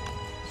Reaper.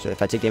 So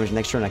if I take damage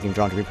next turn, I can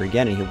draw into Reaper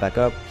again and heal back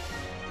up.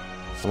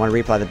 I want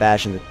to reapply the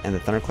Bash and the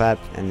Thunderclap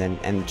and then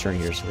end the turn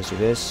here. So let's do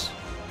this.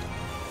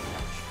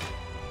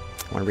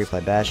 I want to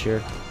reapply Bash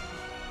here.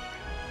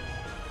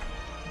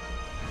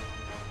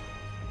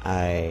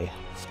 I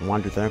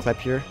want to do Thunderclap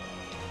here.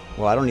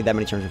 Well, I don't need that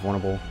many turns of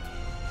vulnerable.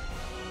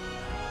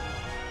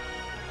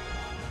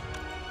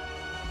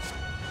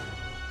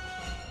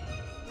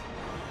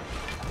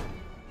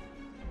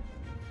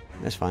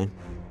 That's fine.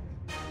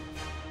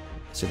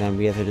 So then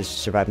we have to just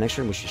survive next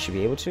turn, which should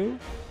be able to.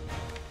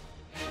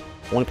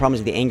 Only problem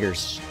is the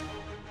Angers.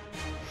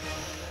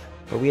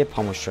 But we have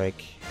Pommel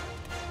Strike.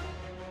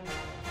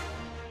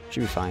 Should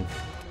be fine.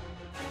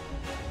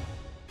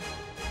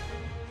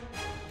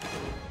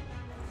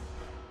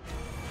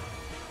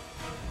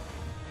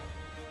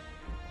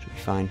 Should be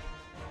fine.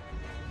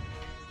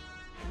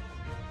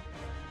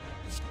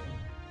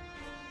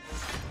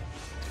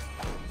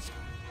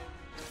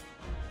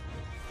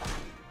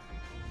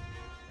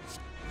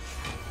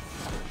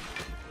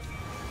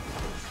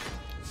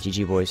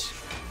 GG, boys.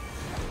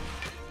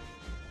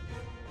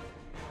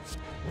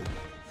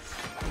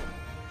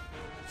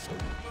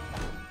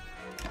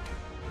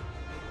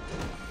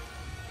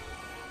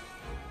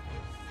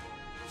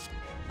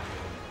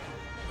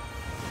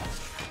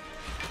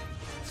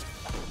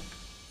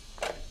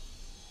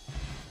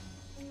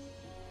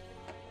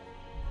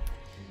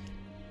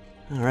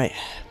 Alright.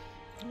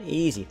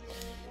 Easy.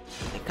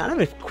 Kind of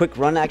a quick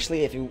run,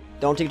 actually, if you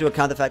don't take into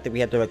account the fact that we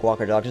had to like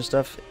walk our dogs and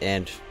stuff,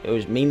 and it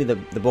was mainly the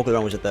bulk of the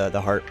run was at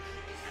the heart.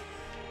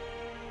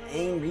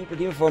 And Reaper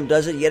Demon Form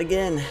does it yet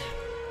again.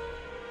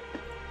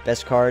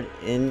 Best card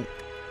in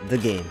the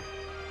game.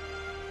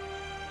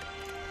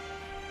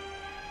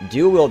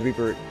 Dual Wield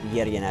Reaper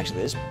yet again,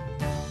 actually. This